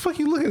 What the fuck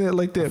you looking at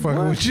like that? Fucking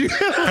boy? with you.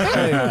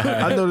 Hey,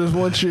 I know this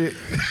one chick.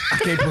 I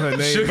can't put her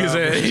name. Shook his out,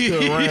 but ass. she's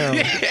still around.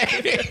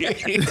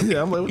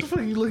 Yeah, I'm like, what the fuck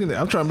are you looking at?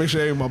 I'm trying to make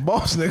sure I ain't my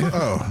boss, nigga.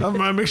 Oh. I'm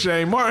trying to make sure I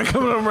ain't Martin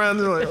coming around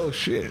there like, oh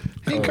shit.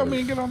 He can come in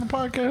and get on the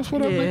podcast.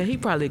 What up, Yeah, man? he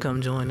probably come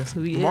join us. I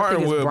Martin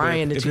think will, it's but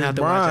Brian that if you it's have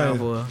to watch out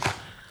Brian- for.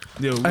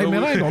 Yo, Hey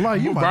man, I ain't gonna lie,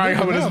 you my Brian nigga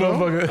coming this now,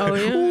 though. motherfucker. Oh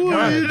yeah.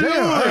 God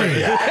damn,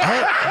 hey.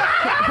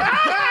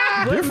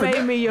 What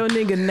made me your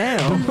nigga now?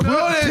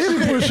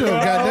 Titty push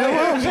up, goddamn.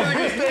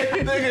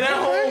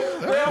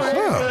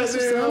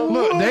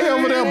 Look, they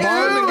over there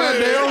bonding,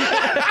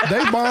 goddamn.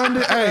 They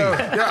bonded. Hey,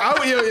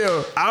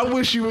 I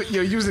wish you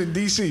was in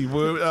DC.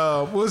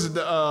 What was it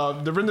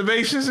the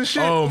renovations and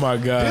shit? Oh my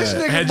God. This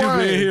nigga Had you Brian.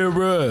 been here,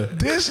 bro?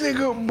 This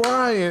nigga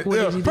Brian. What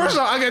did he First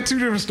do? of all, I got two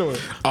different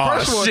stories. Oh,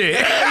 First one, shit.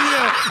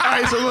 yeah. All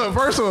right, so look,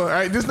 first one. All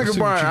right, this nigga see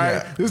what Brian. you All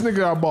got. right, this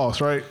nigga our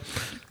boss, right?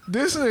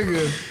 This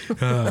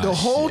nigga, the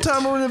whole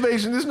time of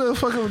renovation, this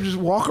motherfucker would just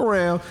walk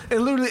around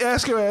and literally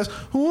ask your ass,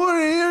 "What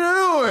are you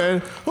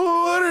doing?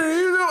 What are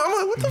you doing?" I'm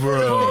like, "What the fuck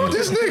is wrong with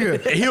this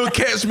nigga?" He'll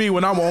catch me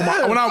when I'm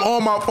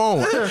on my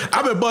phone.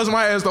 I've been buzzing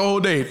my ass the whole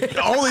day.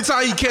 The only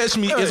time he catch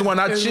me is when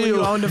I when chill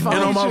you on the phone.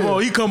 and on my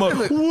phone. He come up.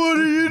 What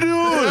are you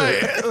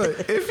doing?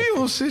 Look, if you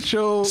don't sit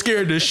your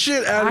Scared the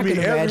shit out I of me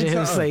can every imagine him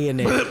time. saying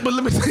that. But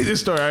let me tell you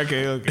this story.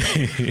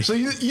 Okay. So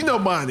you know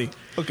Bonnie.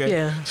 Okay.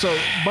 Yeah. So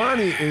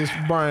Bonnie is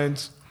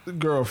Brian's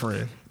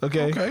girlfriend.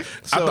 Okay. Okay.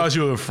 So, I thought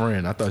you were a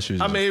friend. I thought you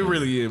was I just mean, a it friend.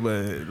 really is,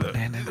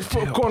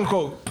 but quote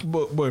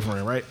unquote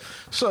boyfriend, right?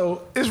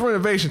 So it's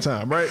renovation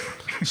time, right?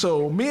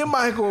 So me and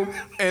Michael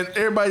and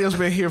everybody else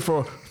been here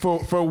for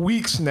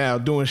weeks now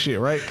doing shit,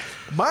 right?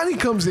 Bonnie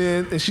comes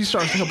in and she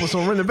starts to help us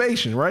on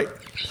renovation, right?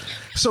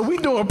 So we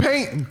doing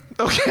painting,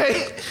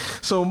 okay?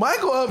 So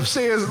Michael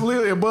upstairs,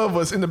 literally above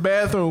us in the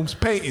bathrooms,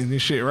 painting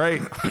and shit,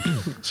 right?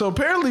 So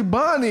apparently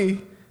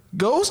Bonnie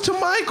goes to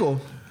Michael.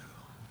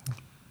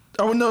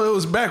 Oh no, it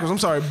was backwards. I'm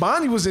sorry.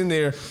 Bonnie was in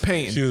there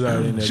painting. She was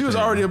already in there She was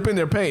painting. already up in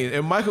there painting,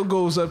 and Michael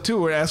goes up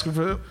to her asking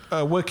for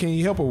what can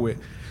you help her with.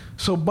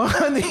 So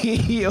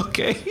Bonnie,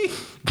 okay,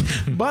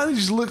 Bonnie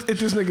just looked at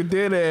this nigga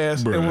dead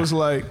ass and Bruh. was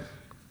like,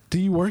 "Do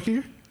you work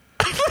here?"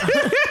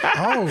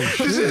 oh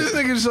This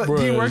nigga just like,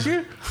 "Do you Bruh. work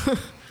here?"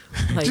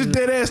 Like, Just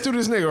dead ass to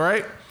this nigga,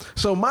 right?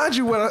 So mind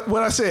you,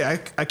 what I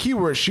said, I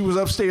keyword. She was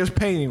upstairs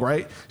painting,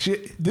 right?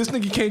 This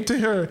nigga came to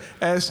her,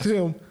 asked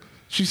him.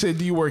 She said,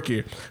 "Do you work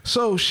here?"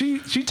 So she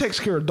takes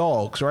care of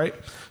dogs, right?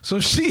 So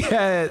she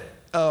had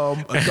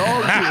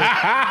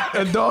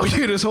a dog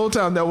here this whole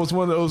time that was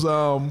one of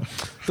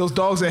those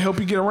dogs that help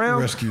you get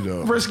around. Rescue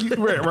dog.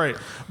 Right.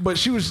 But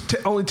she was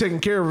only taking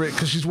care of it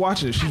because she's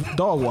watching it. She's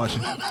dog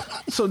watching.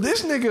 So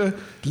this nigga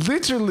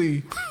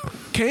literally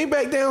came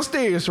back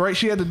downstairs, right?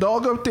 She had the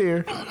dog up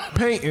there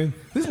painting.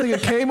 This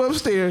nigga came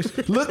upstairs,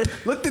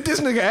 looked at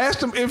this nigga,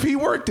 asked him if he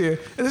worked there.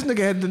 And this nigga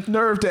had the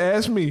nerve to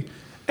ask me,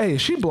 hey,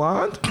 is she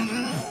blonde?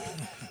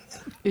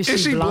 Is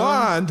she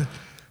blind?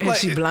 And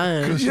she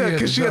blind. Yeah,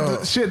 because she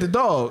had the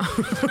dog.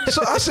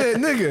 So I said,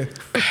 nigga,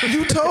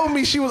 you told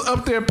me she was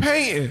up there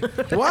painting.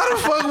 Why the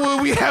fuck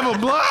would we have a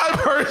blind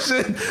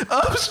person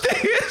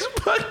upstairs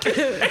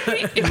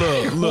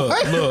fucking Look.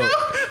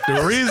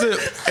 The reason,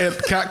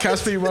 and can I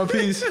speak my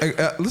piece?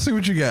 Let's see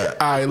what you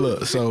got. All right,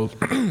 look. So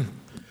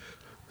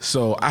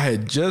I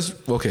had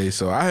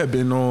so I had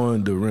been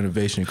on the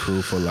renovation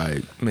crew for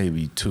like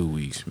maybe 2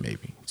 weeks.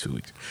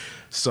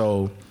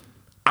 So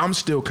I'm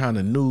still kind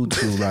of new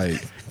to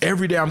like,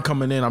 every day I'm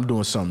coming in, I'm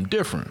doing something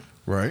different.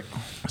 Right.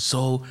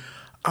 So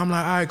I'm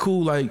like, all right,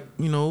 cool. Like,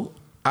 you know,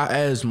 I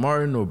asked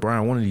Martin or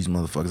Brian, one of these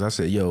motherfuckers, I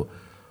said, yo,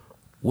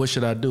 what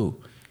should I do?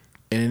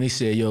 And then they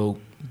said, yo,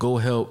 go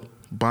help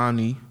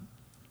Bonnie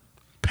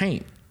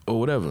paint or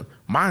whatever.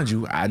 Mind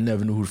you, I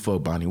never knew who the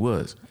fuck Bonnie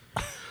was.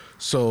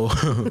 So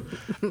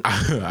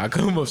I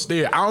come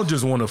upstairs. I don't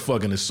just want to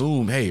fucking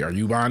assume, hey, are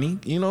you Bonnie?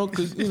 You know,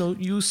 because, you know,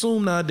 you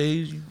assume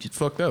nowadays you get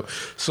fucked up.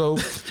 So,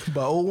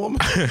 by old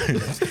woman?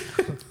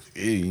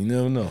 Yeah, you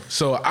never know.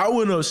 So I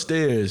went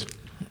upstairs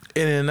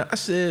and then I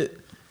said,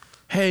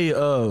 hey, is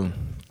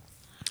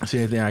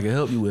there anything I can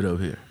help you with up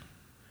here?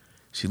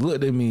 She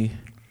looked at me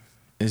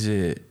and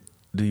said,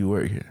 do you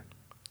work here?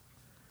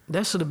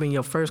 That should have been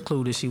your first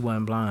clue that she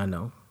wasn't blind,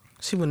 though.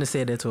 She wouldn't have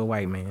said that to a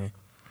white man.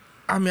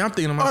 I mean, I'm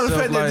thinking to myself, the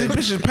fact like, that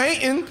this bitch is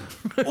painting?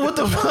 What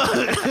the fuck?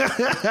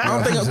 I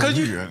don't think, because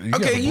you got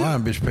a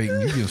blind bitch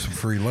painting, you get some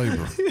free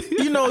labor.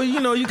 you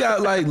know, you got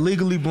like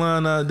legally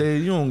blind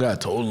nowadays. You don't got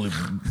totally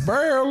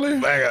barely. You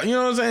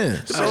know what I'm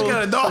saying? So she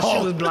got a dog. So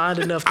she was blind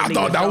enough to I need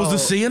thought a that dog. was the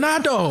C&I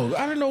dog.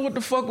 I didn't know what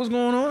the fuck was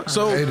going on.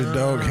 So Hey, the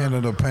dog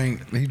handed the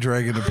paint. He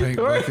dragging the paint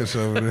buckets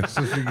over there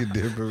so she could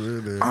dip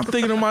in there. I'm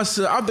thinking to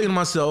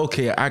myself,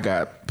 okay, I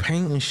got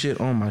paint and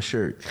shit on my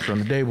shirt from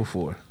the day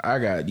before. I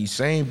got these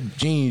same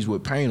jeans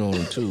with paint on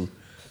them too.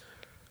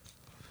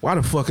 Why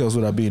the fuck else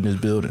would I be in this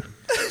building?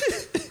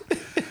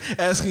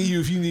 Asking you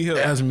if you need help.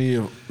 Ask me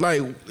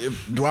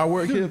if do I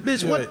work here?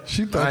 Bitch, what?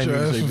 She thought I your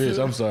ain't ass even say was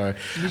bitch, I'm sorry.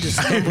 You just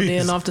stumbled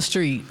in off the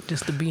street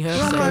just to be her.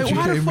 I'm safe. like, you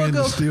why the came fuck in to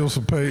else? steal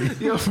some paint.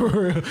 Yeah, for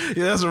real.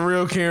 Yeah, that's a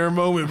real Karen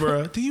moment,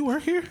 bro. Do you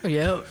work here?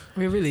 Yep,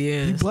 it really You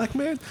is. black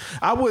man?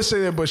 I would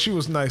say that, but she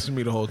was nice to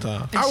me the whole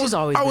time. And she's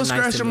always been nice to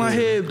scratching my me.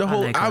 head the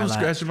whole. I like her I a was lot.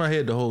 scratching my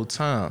head the whole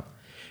time.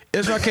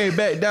 As I came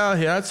back down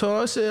here, I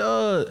told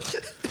her,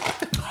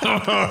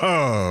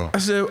 I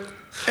said,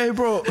 hey,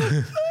 bro.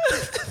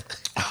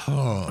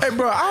 Hey,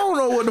 bro, I don't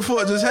know what the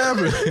fuck just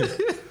happened.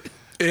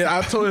 And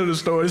I told her the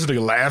story. This nigga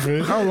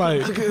laughing. I'm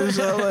like,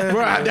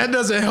 bro, that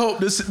doesn't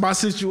help my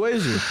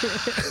situation.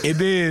 And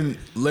then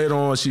later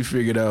on, she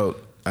figured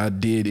out I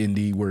did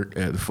indeed work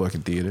at the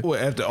fucking theater. What,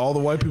 after all the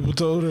white people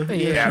told her?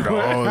 Yeah.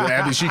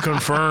 After she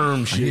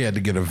confirmed shit. He had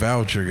to get a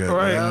voucher.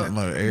 Right.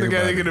 Like They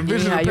gotta get a everybody. You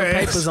visitor have your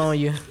pass. papers on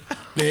you.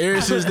 And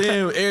ever since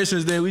then,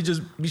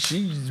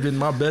 she's been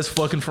my best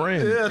fucking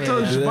friend. Yeah, I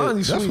told you,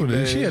 Bonnie's That's sweet, what it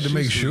man. is. She had to She's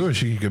make sweet. sure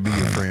she could be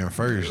your friend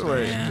first.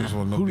 Right. She just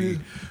want to be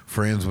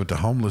friends with the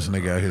homeless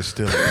nigga out here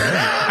stealing.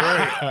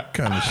 What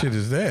kind of shit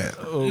is that?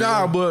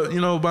 Nah, but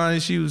you know, Bonnie,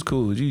 she was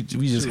cool. We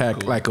just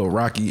had like a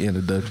rocky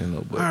introduction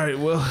though. But All right,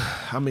 well,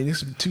 I mean,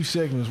 this is 2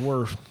 segments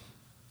worth.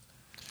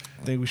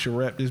 I think we should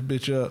wrap this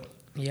bitch up.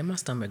 Yeah, my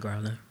stomach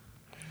growling.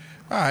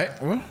 All right.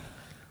 Well,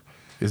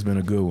 it's been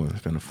a good one.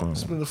 It's been a fun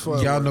It's one. been a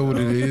fun y'all one. know what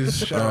it is.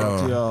 Shout out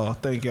to y'all.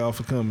 Thank y'all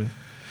for coming.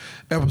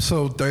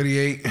 Episode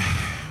 38.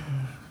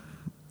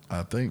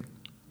 I think.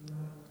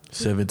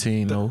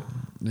 17 though.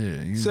 Yeah.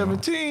 You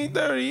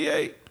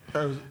 1738.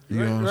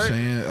 know what I'm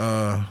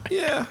saying?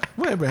 Yeah.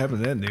 Whatever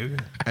happened to that nigga?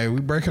 Hey, we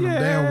breaking them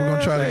down. We're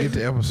gonna try to get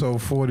to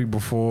episode 40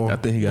 before I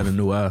think he got a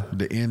new eye.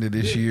 the end of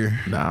this year.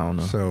 Nah, I don't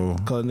know. So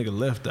Call that nigga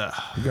left eye.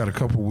 we got a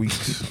couple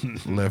weeks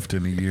left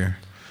in the year.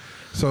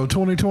 So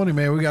 2020,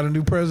 man, we got a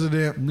new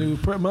president.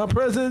 My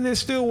president is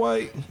still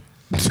white,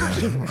 I was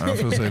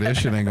gonna say that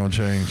shit ain't gonna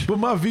change. but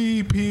my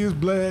VP is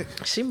black.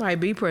 She might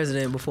be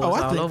president before Oh,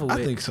 it's all over with.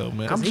 I think so,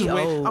 man. 'Cause I'm just he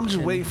waiting. old I'm just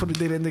and- waiting for the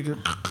day that nigga.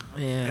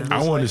 Yeah.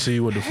 I want to see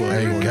what the fuck.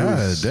 Hey, he god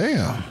was.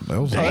 damn,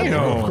 that was That nigga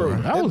gonna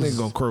croak. That was- nigga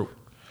gonna croak.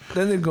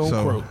 That nigga gonna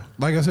So, croak.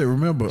 like I said,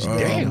 remember,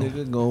 That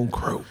nigga gonna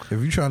croak.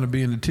 if you trying to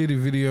be in the titty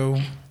video,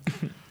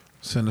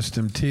 send us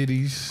them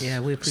titties. Yeah,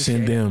 we appreciate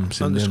Send it. them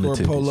the Underscore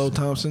titties. Polo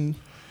Thompson.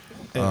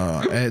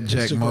 At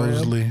Jack Instagram.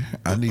 Mosley.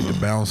 I need the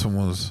bouncing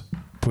ones.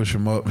 Push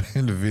them up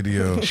in the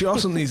video. She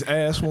also needs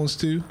ass ones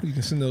too. You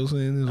can send those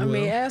in as I well.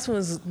 mean, ass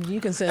ones, you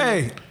can send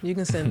Hey. them. You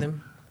can send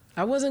them.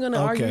 I wasn't going to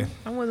Okay.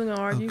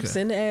 argue. Okay.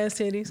 Send the ass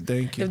titties.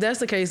 Thank you. If that's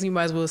the case, you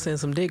might as well send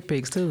some dick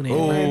pics too. Then.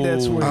 And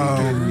that's where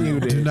you get Do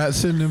muted. not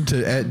send them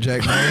to at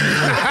Jack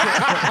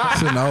Mosley.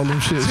 Send all them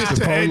shits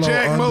to Hey, Polo.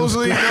 Jack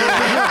Mosley.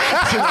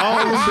 underscore- Send all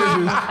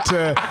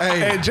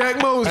And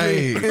Jack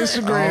Mosley,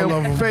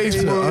 Instagram,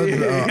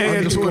 Facebook,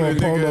 and Twitter.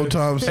 Polo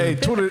Thompson. Hey,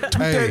 tweet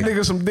that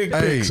nigga some dick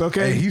pics,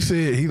 okay? Hey, he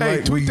said he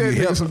like tweet that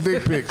nigga some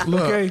dick pics,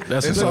 okay?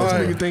 That's this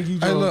nigga think he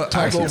gonna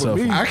talk over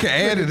me. I can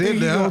add it in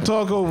there. He gonna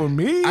talk over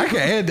me? I can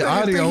add the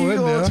audio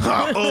in there.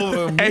 Talk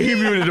over me. Hey, he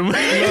muted him.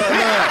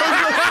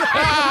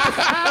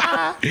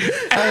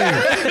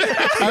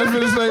 I was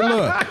gonna say,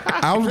 look,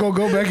 I was gonna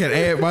go back and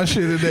add my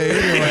shit in there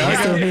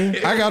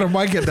anyway. I got a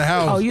mic at the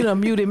house. Oh, you done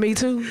muted me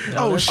too?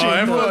 Oh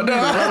shit!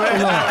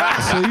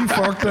 So you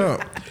fucked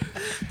up.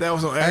 That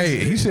was on Hey,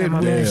 accident. he said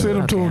when you sent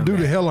him to him, do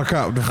the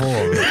helicopter for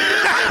him.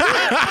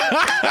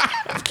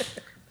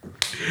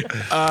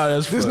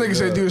 This nigga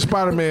said do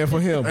Spider-Man for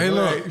him. Hey,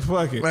 look,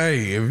 fuck it.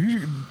 Hey, if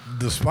you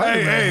the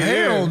Spider-Man,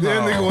 hell no.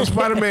 That nigga was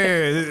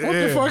Spider-Man. What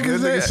the fuck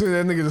is that? Nigga said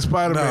that nigga the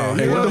Spider-Man.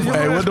 No.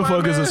 Hey, what the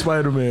fuck is a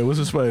Spider-Man? What's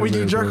a Spider-Man? When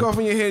you jerk bro? off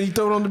in your head, you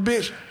throw it on the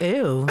bitch.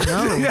 Ew,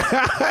 no.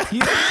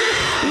 You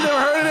never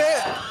heard of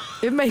that?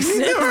 It makes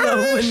sense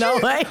though, but no,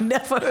 I ain't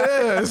never.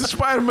 Yeah, it's a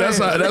Spider-Man.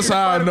 That's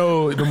how I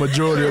know the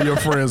majority of your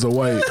friends are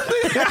white.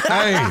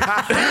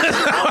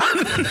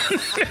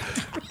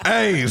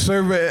 Hey,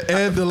 server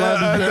Ed the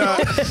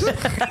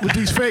with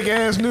these fake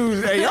ass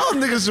news. Hey, y'all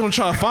niggas gonna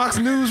try to Fox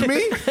News me?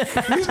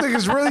 These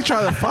niggas really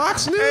try to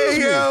Fox News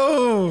me?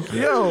 yo,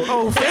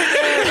 fake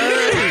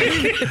ass.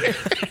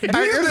 These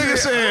niggas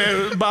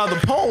said by the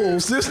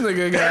polls, this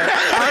nigga got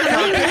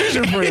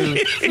Caucasian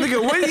friends. Nigga,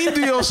 where do you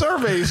do your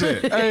surveys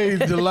at? hey,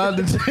 the lie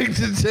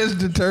detector test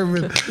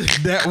determined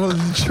that was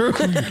the truth.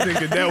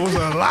 Nigga, that was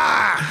a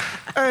lie.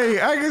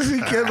 Hey, I can see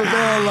Kendall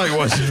down like,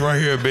 watch this right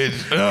here, bitch.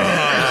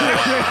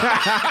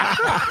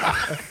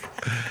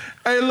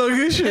 Hey, look,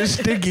 his shit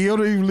sticky. He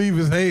don't even leave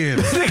his hand.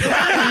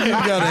 He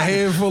got a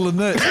handful of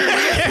nuts.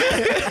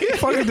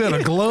 Fuck, is that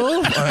a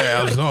glove? Hey,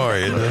 I'm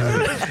sorry.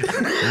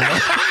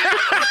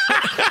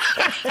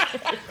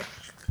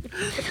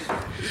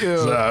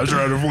 I'm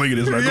trying to fling it.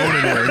 It's not going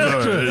anywhere.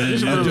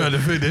 I'm trying to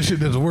figure that shit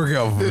doesn't work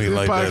out for me This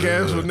like that.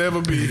 podcast would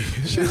never be.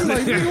 She's like,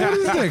 nigga, what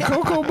is that?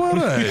 Cocoa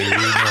butter?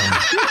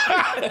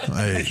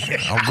 Hey, hey,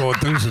 I'm going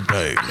through some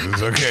things.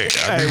 It's okay.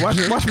 Hey,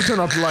 watch me turn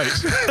off the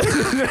lights.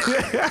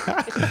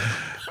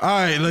 All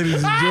right,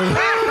 ladies and gentlemen.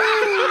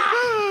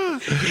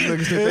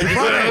 Nigga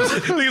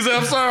said,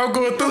 I'm sorry, I'm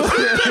going through.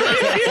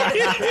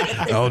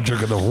 I don't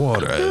drink enough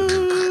water.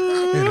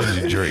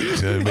 Energy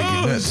drinks make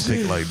your nuts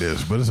stick like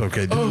this, but it's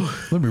okay.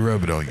 Just let me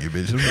rub it on you,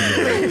 bitch.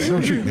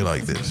 Don't treat me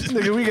like this.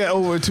 Nigga, we got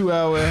over a 2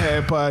 hour and a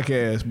half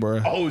podcast,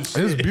 bro. Oh,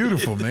 shit. It's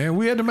beautiful, man.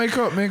 We had to make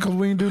up, man, because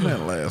we didn't do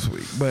that last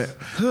week. But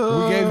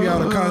we gave y'all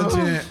the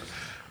content.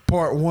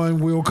 Part 1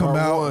 will come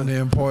out, and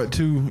then part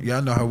 2,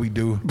 y'all know how we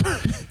do.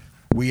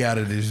 We out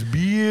of this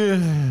beer.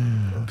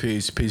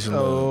 Peace and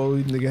love. Oh,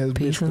 nigga has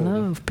Peace and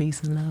love.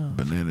 Peace and love.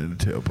 Banana in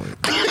the tailpipe.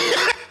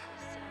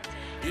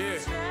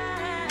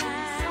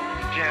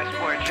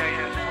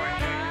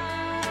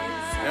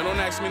 And don't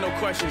ask me no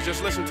questions,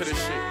 just listen to this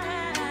shit.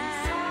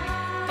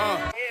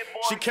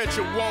 She catch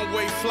a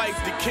one-way flight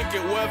to kick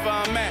it wherever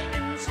I'm at.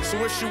 So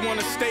if she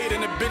wanna stay,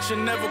 then the bitch will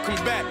never come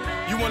back.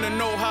 You wanna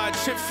know how a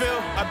chip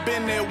feel? I've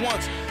been there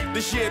once.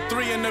 This year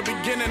 3 in the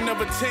beginning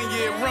of a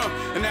 10-year run.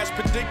 And as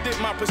predicted,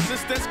 my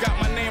persistence got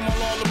my name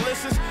on all the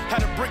lists.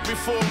 Had a brick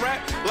before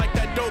rap, like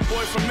that dope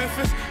boy from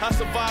Memphis. I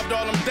survived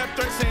all them death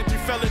threats and 3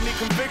 felony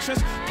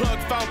convictions. Plug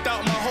found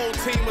out my whole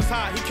team was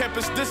hot, he kept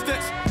his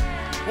distance.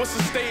 What's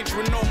a stage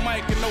with no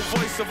mic and no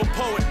voice of a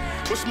poet?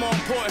 What's more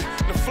important,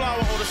 the flower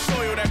or the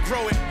soil that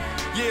grow it?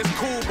 Yeah, it's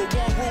cool, but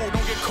one rule,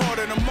 don't get caught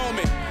in a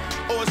moment.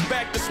 Or it's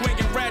back to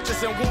swinging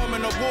ratchets and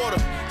warming up water.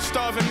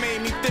 Starving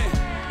made me thin,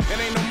 and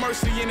ain't no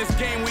mercy in this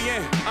game we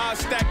in.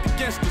 Odds stacked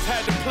against us,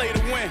 had to play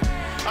to win.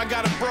 I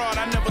got a broad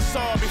I never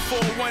saw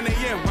before 1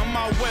 a.m. I'm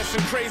out west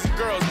and crazy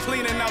girls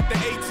cleaning out the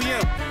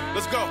ATM.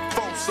 Let's go.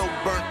 Phone so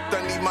burnt,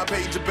 I need my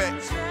pager back.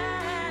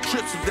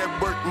 Trips with that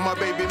work, my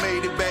baby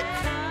made it back.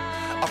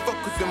 I fuck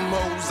with them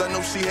hoes, I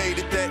know she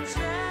hated that.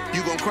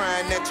 You gon' cry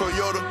in that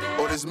Toyota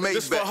or this Maybach?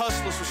 This for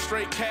hustlers with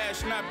straight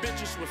cash, not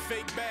bitches with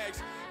fake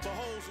bags. For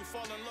hoes who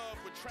fall in love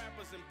with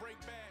trappers and break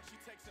bad. She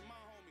takes them out.